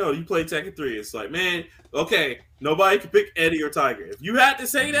way to know you play Tekken 3 is like, man, okay, nobody can pick Eddie or Tiger. If you had to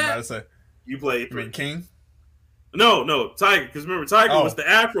say that, you played 3. You mean King? No, Tiger. Because remember, Tiger was the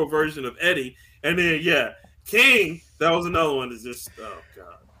Afro version of Eddie. And then, King, that was another one that's just, oh,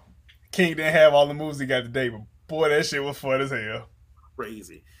 God. King didn't have all the moves he got today, but boy, that shit was fun as hell.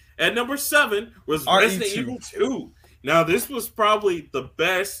 Crazy. At number 7 was Resident Evil 2. Now, this was probably the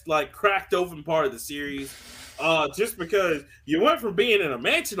best, like, cracked open part of the series. Just because you went from being in a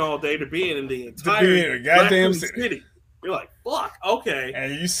mansion all day to being in the entire goddamn city. You're like, fuck, okay.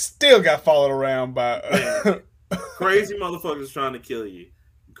 And you still got followed around by crazy motherfuckers trying to kill you.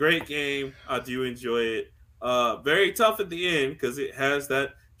 Great game. I do enjoy it. Very tough at the end because it has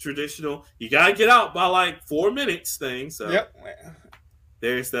that traditional, you gotta get out by like 4 minutes thing. So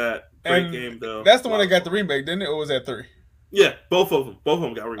there's that. Great game though. That's the one that got the remake, didn't it? Or was that 3? Yeah, both of them. Both of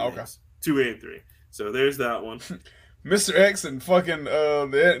them got remakes. Okay. 2 and 3. So there's that one. Mr. X and fucking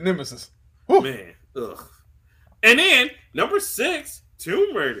the Nemesis. Whew. Man, ugh. And then number 6,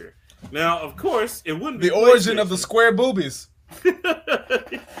 Tomb Raider. Now, of course, it wouldn't be the origin of the square boobies.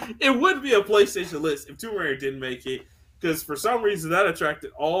 It wouldn't be a PlayStation list if Tomb Raider didn't make it, because for some reason that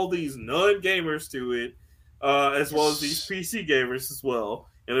attracted all these non-gamers to it, as well as these PC gamers as well.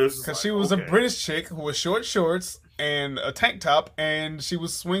 And it was because she was a British chick who was short shorts and a tank top, and she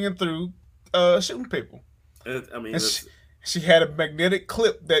was swinging through. Shooting people. I mean, she had a magnetic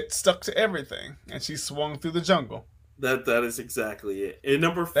clip that stuck to everything, and she swung through the jungle. That is exactly it. And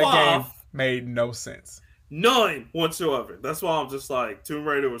number 5, that game made no sense, none whatsoever. That's why I'm just like, Tomb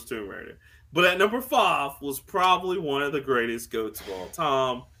Raider was Tomb Raider. But at number 5 was probably one of the greatest goats of all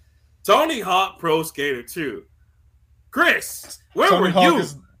time, Tony Hawk Pro Skater 2. Chris, where were you?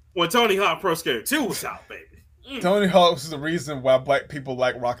 when Tony Hawk Pro Skater 2 was out, baby. Tony Hawk was the reason why black people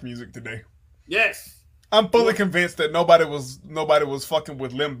like rock music today. Yes. I'm fully convinced that nobody was fucking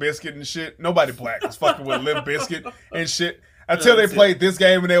with Limp Bizkit and shit. Nobody black was fucking with Limp Bizkit and shit until they played this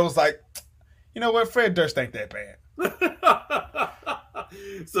game and they was like, you know what, Fred Durst ain't that bad.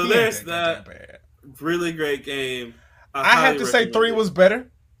 So there's that really great game. I have to say 3 was better,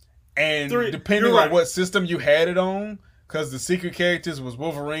 and depending on what system you had it on, because the secret characters was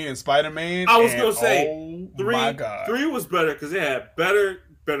Wolverine and Spider-Man. I was gonna say, my God, 3 was better because it had better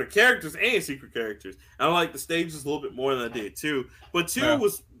characters and secret characters. I like the stages a little bit more than I did 2, but 2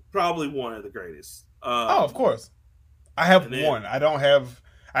 was probably one of the greatest. Of course. I have 1. I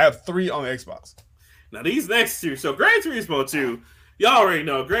have 3 on the Xbox. Now these next 2, so Gran Turismo 2, y'all already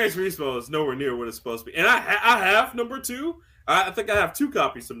know Gran Turismo is nowhere near what it's supposed to be, and I have number 2. I think I have 2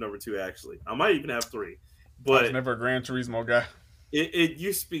 copies of number 2 actually. I might even have 3. But I was never a Gran Turismo guy. It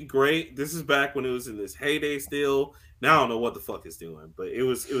used to be great. This is back when it was in this heyday still. Now I don't know what the fuck it's doing, but it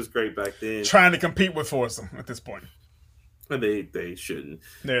was great back then. Trying to compete with Forza at this point. And they shouldn't.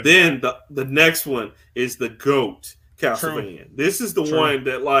 Then the next one is the GOAT Castlevania. True. This is the one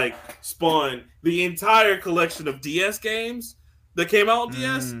that like spawned the entire collection of DS games that came out on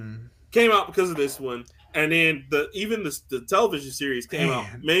DS. Came out because of this one. And then the television series came out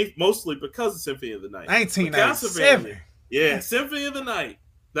mostly because of Symphony of the Night. 1997. Yeah, Symphony of the Night.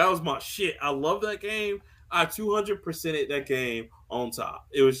 That was my shit. I love that game. I 200%ed that game on top.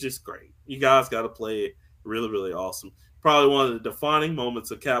 It was just great. You guys got to play it. Really, really awesome. Probably one of the defining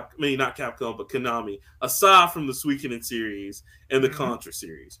moments of not Capcom, but Konami, aside from the Suikoden series and the Contra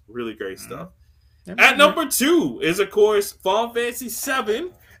series. Really great stuff. At number 2 is, of course, Final Fantasy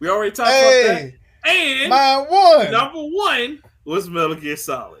VII. We already talked about that. And number 1 was Metal Gear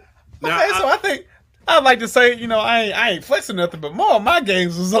Solid. Now, so I think I'd like to say, I ain't flexing nothing, but more of my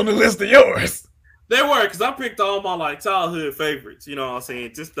games was on the list of yours. They were, because I picked all my childhood favorites, you know what I'm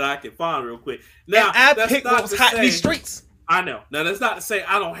saying, just that I can find real quick. Now, and I picked what was hot in these streets. I know. Now, that's not to say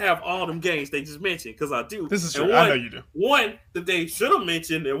I don't have all them games they just mentioned, because I do. This is true. I know you do. One that they should have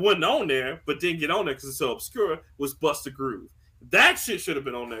mentioned and wasn't on there, but didn't get on there because it's so obscure, was Buster Groove. That shit should have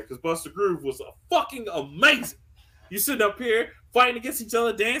been on there, because Buster Groove was fucking amazing. You sitting up here fighting against each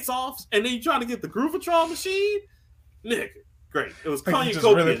other, dance-offs, and then you trying to get the Groovatron machine? Nigga. Great. It was I'm just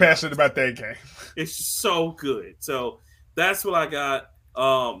really passionate about that game. It's just so good. So that's what I got.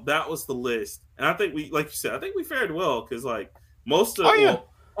 That was the list. And I think like you said, I think we fared well because like most of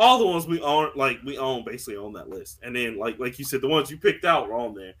all the ones we own basically on that list. And then like you said, the ones you picked out were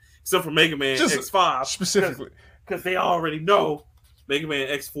on there. Except for Mega Man X5. Specifically. Because they already know Mega Man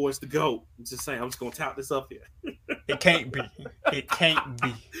X4 is the GOAT. I'm just saying, I'm just gonna tout this up here. It can't be. It can't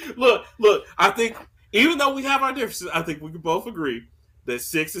be. Look, I think even though we have our differences, I think we can both agree that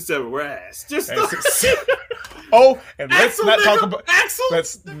 6 and 7 were ass. Just and let's not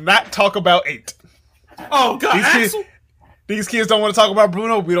talk about 8. Oh God, these kids don't want to talk about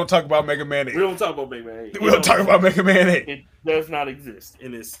Bruno. We don't talk about Mega Man 8. We don't talk about Mega Man 8. We don't talk about Mega Man 8. It does not exist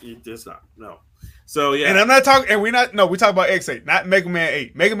in this. It does not. No. So yeah, and I'm not talking. And we talk about X8, not Mega Man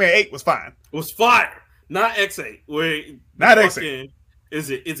 8. Mega Man 8 was fine. It was fire, not X8. Not X8. Is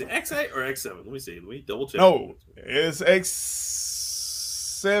it X8 or X7? Let me see. Let me double check. No, it's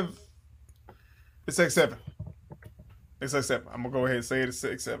X7. It's X7. It's X7. I'm gonna go ahead and say it's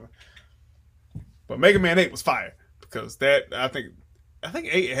X7. But Mega Man 8 was fire because I think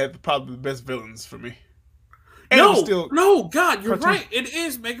 8 had probably the best villains for me. And no, God, you're right. It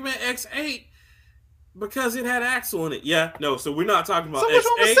is Mega Man X8 because it had Axel in it. Yeah, no. So we're not talking about X8. Which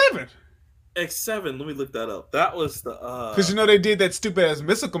one was 7? X7, let me look that up. That was the because they did that stupid ass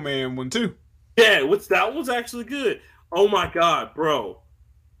Mystical Man one too. Yeah, that was actually good. Oh my God, bro.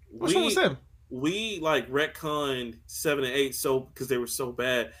 Which one was 7? We retconned 7 and 8 because they were so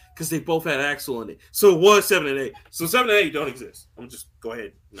bad because they both had Axel in it. So it was 7 and 8. So 7 and 8 don't exist. I'm just go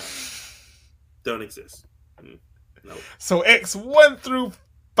ahead. No, don't exist. No. So X1 through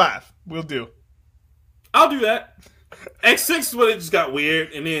 5 will do. I'll do that. X6 is when it just got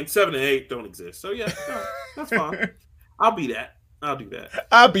weird, and then 7 and 8 don't exist. So yeah, no, that's fine. I'll be that. I'll do that.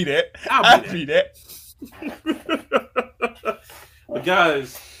 I'll be that. I'll be that. But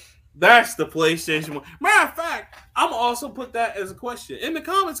guys, that's the PlayStation 1. Matter of fact, I'm also put that as a question in the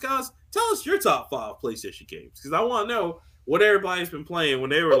comments, guys. Tell us your top 5 PlayStation games because I want to know what everybody's been playing when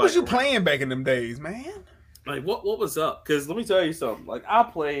they were. What was you playing back in them days, man? Like what was up? Because let me tell you something. Like I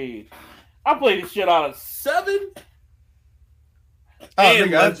played the shit out of 7.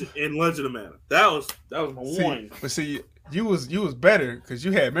 And Legend of Mana. That was my one. But see, you was better because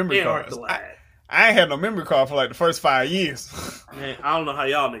you had memory cards. I ain't had no memory card for like the first 5 years. Man, I don't know how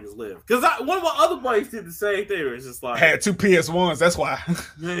y'all niggas live. Because one of my other buddies did the same thing. It's just like... Had 2 PS1s, that's why.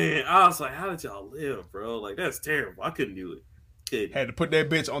 Man, I was like, how did y'all live, bro? Like, that's terrible. I couldn't do it. Had to put that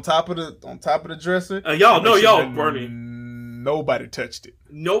bitch on top of the dresser. Y'all know y'all burning. Nobody touched it.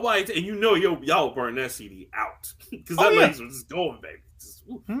 Nobody, and you know y'all burn that CD out. Because that laser was just going, baby. Just,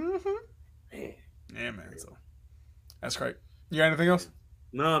 man. Yeah, man. So that's great. You got anything else?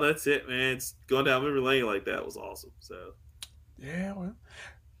 No, that's it, man. It's going down memory lane like that was awesome. So, yeah, well,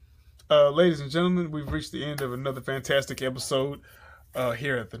 ladies and gentlemen, we've reached the end of another fantastic episode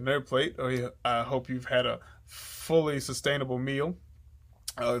here at the Nerd Plate. I hope you've had a fully sustainable meal.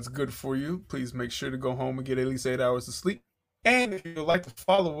 It's good for you. Please make sure to go home and get at least 8 hours of sleep. And if you'd like to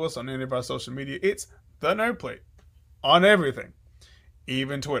follow us on any of our social media, it's the Nerd Plate on everything,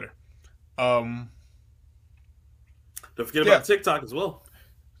 even Twitter. Don't forget about TikTok as well.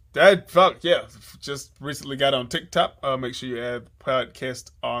 Just recently got on TikTok. Make sure you add the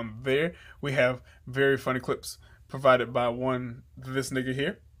podcast on there. We have very funny clips provided by this nigga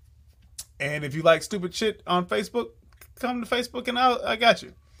here. And if you like stupid shit on Facebook, come to Facebook and I got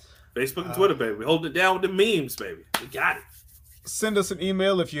you. Facebook and Twitter, baby. We hold it down with the memes, baby. We got it. Send us an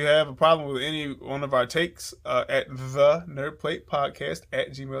email if you have a problem with any one of our takes at the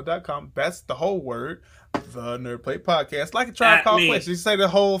nerdplatepodcast@gmail.com. That's the whole word. The Nerd Plate Podcast. Like a Tribe Called Quest. You say the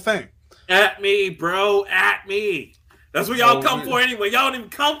whole thing. At me, bro. At me. That's what y'all come for anyway. Y'all don't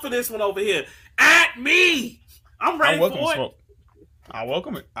even come for this one over here. At me. I'm ready for it. Smoke. I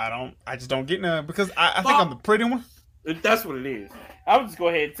welcome it. I just don't get none because I think I'm the pretty one. That's what it is. I'll just go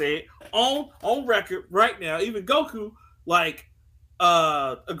ahead and say it on record right now. Even Goku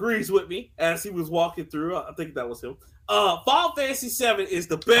agrees with me as he was walking through. I think that was him. Final Fantasy VII is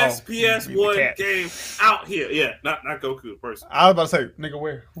the best PS1 game out here. Yeah, not Goku person. I was about to say, nigga,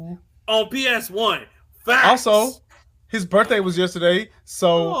 where? On PS1. Facts. Also, his birthday was yesterday,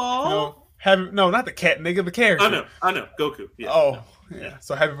 so not the cat, nigga, the character. I know, Goku. Yeah. Oh, yeah.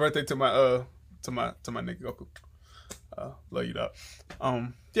 So happy birthday to my nigga Goku. Love you, dog.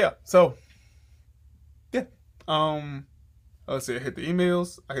 So yeah. Let's see. I hit the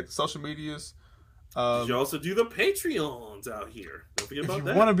emails. I hit the social medias. You also do the Patreons out here. Don't forget about that.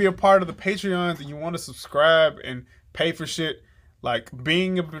 If you want to be a part of the Patreons and you want to subscribe and pay for shit like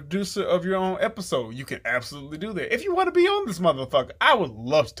being a producer of your own episode, you can absolutely do that. If you want to be on this motherfucker, I would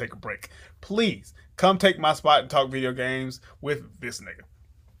love to take a break. Please come take my spot and talk video games with this nigga.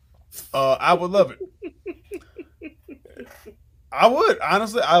 I would love it. I would.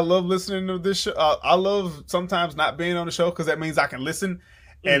 Honestly, I love listening to this show. I love sometimes not being on the show because that means I can listen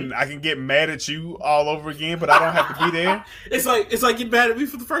and I can get mad at you all over again, but I don't have to be there. It's like getting mad at me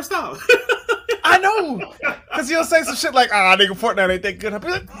for the first time. I know. Because you'll say some shit like, nigga, Fortnite ain't that good. I'll be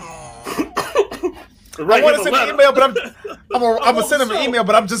like, I want to send an email, but I'm gonna send him an email,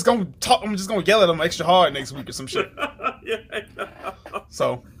 but I'm just gonna talk. I'm just gonna yell at him extra hard next week or some shit.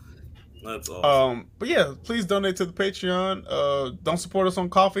 So that's awesome. But yeah, please donate to the Patreon. Don't support us on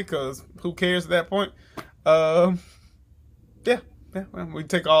Coffee because who cares at that point? We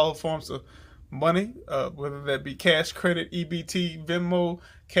take all forms of money, whether that be cash, credit, EBT, Venmo,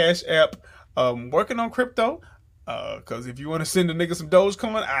 Cash App. Working on crypto. Because if you want to send a nigga some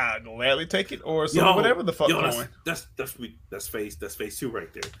Dogecoin, I'll gladly take it or some whatever the fuck coin. That's phase 2 right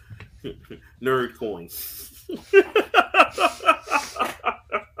there. Nerd coin.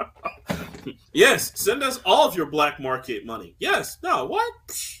 Yes, send us all of your black market money. Yes. No, what?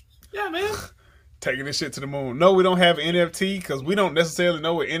 Yeah, man. Taking this shit to the moon. No, we don't have NFT because we don't necessarily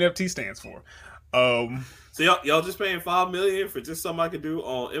know what NFT stands for. So y'all just paying $5 million for just something I could do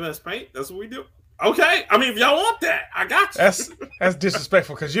on MS Paint? That's what we do? Okay. I mean, if y'all want that, I got you. That's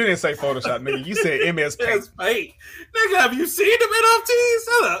disrespectful because you didn't say Photoshop, nigga. You said MS Paint. MS Paint. Nigga, have you seen them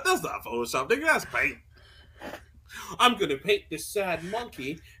NFTs? That's not Photoshop, nigga. That's Paint. I'm going to paint this sad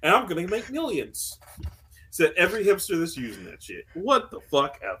monkey and I'm going to make millions. Said every hipster that's using that shit. What the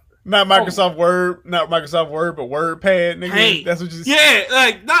fuck ever. Not Microsoft Word, but WordPad, nigga. Hey, that's what you said. Yeah,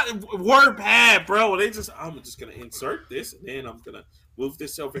 like not WordPad, bro. I'm just gonna insert this and then I'm gonna move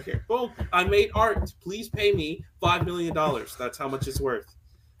this over here. Boom. I made art. Please pay me $5 million. That's how much it's worth.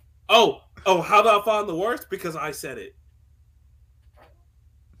 Oh, how do I find the worth? Because I said it.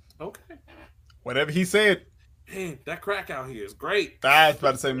 Okay. Whatever he said. Man, that crack out here is great. I was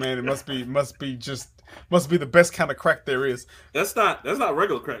about to say, man, it must be the best kind of crack there is. That's not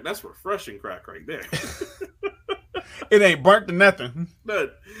regular crack. That's refreshing crack right there. It ain't burnt to nothing.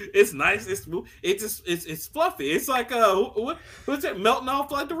 But it's nice. It's smooth. It's fluffy. It's like what's it? Melting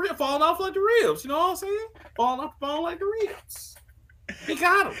off like the ribs, falling off like the ribs. You know what I'm saying? Falling like the ribs. He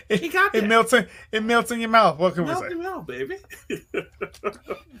got him. He got it. It melts in your mouth. What can we say? Melt him out, baby.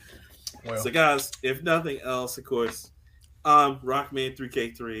 Well, so, guys, if nothing else, of course, I'm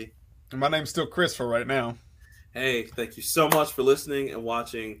Rockman3K3. And my name's still Chris for right now. Hey, thank you so much for listening and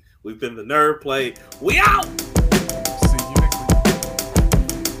watching. We've been the Nerd Plate. We out!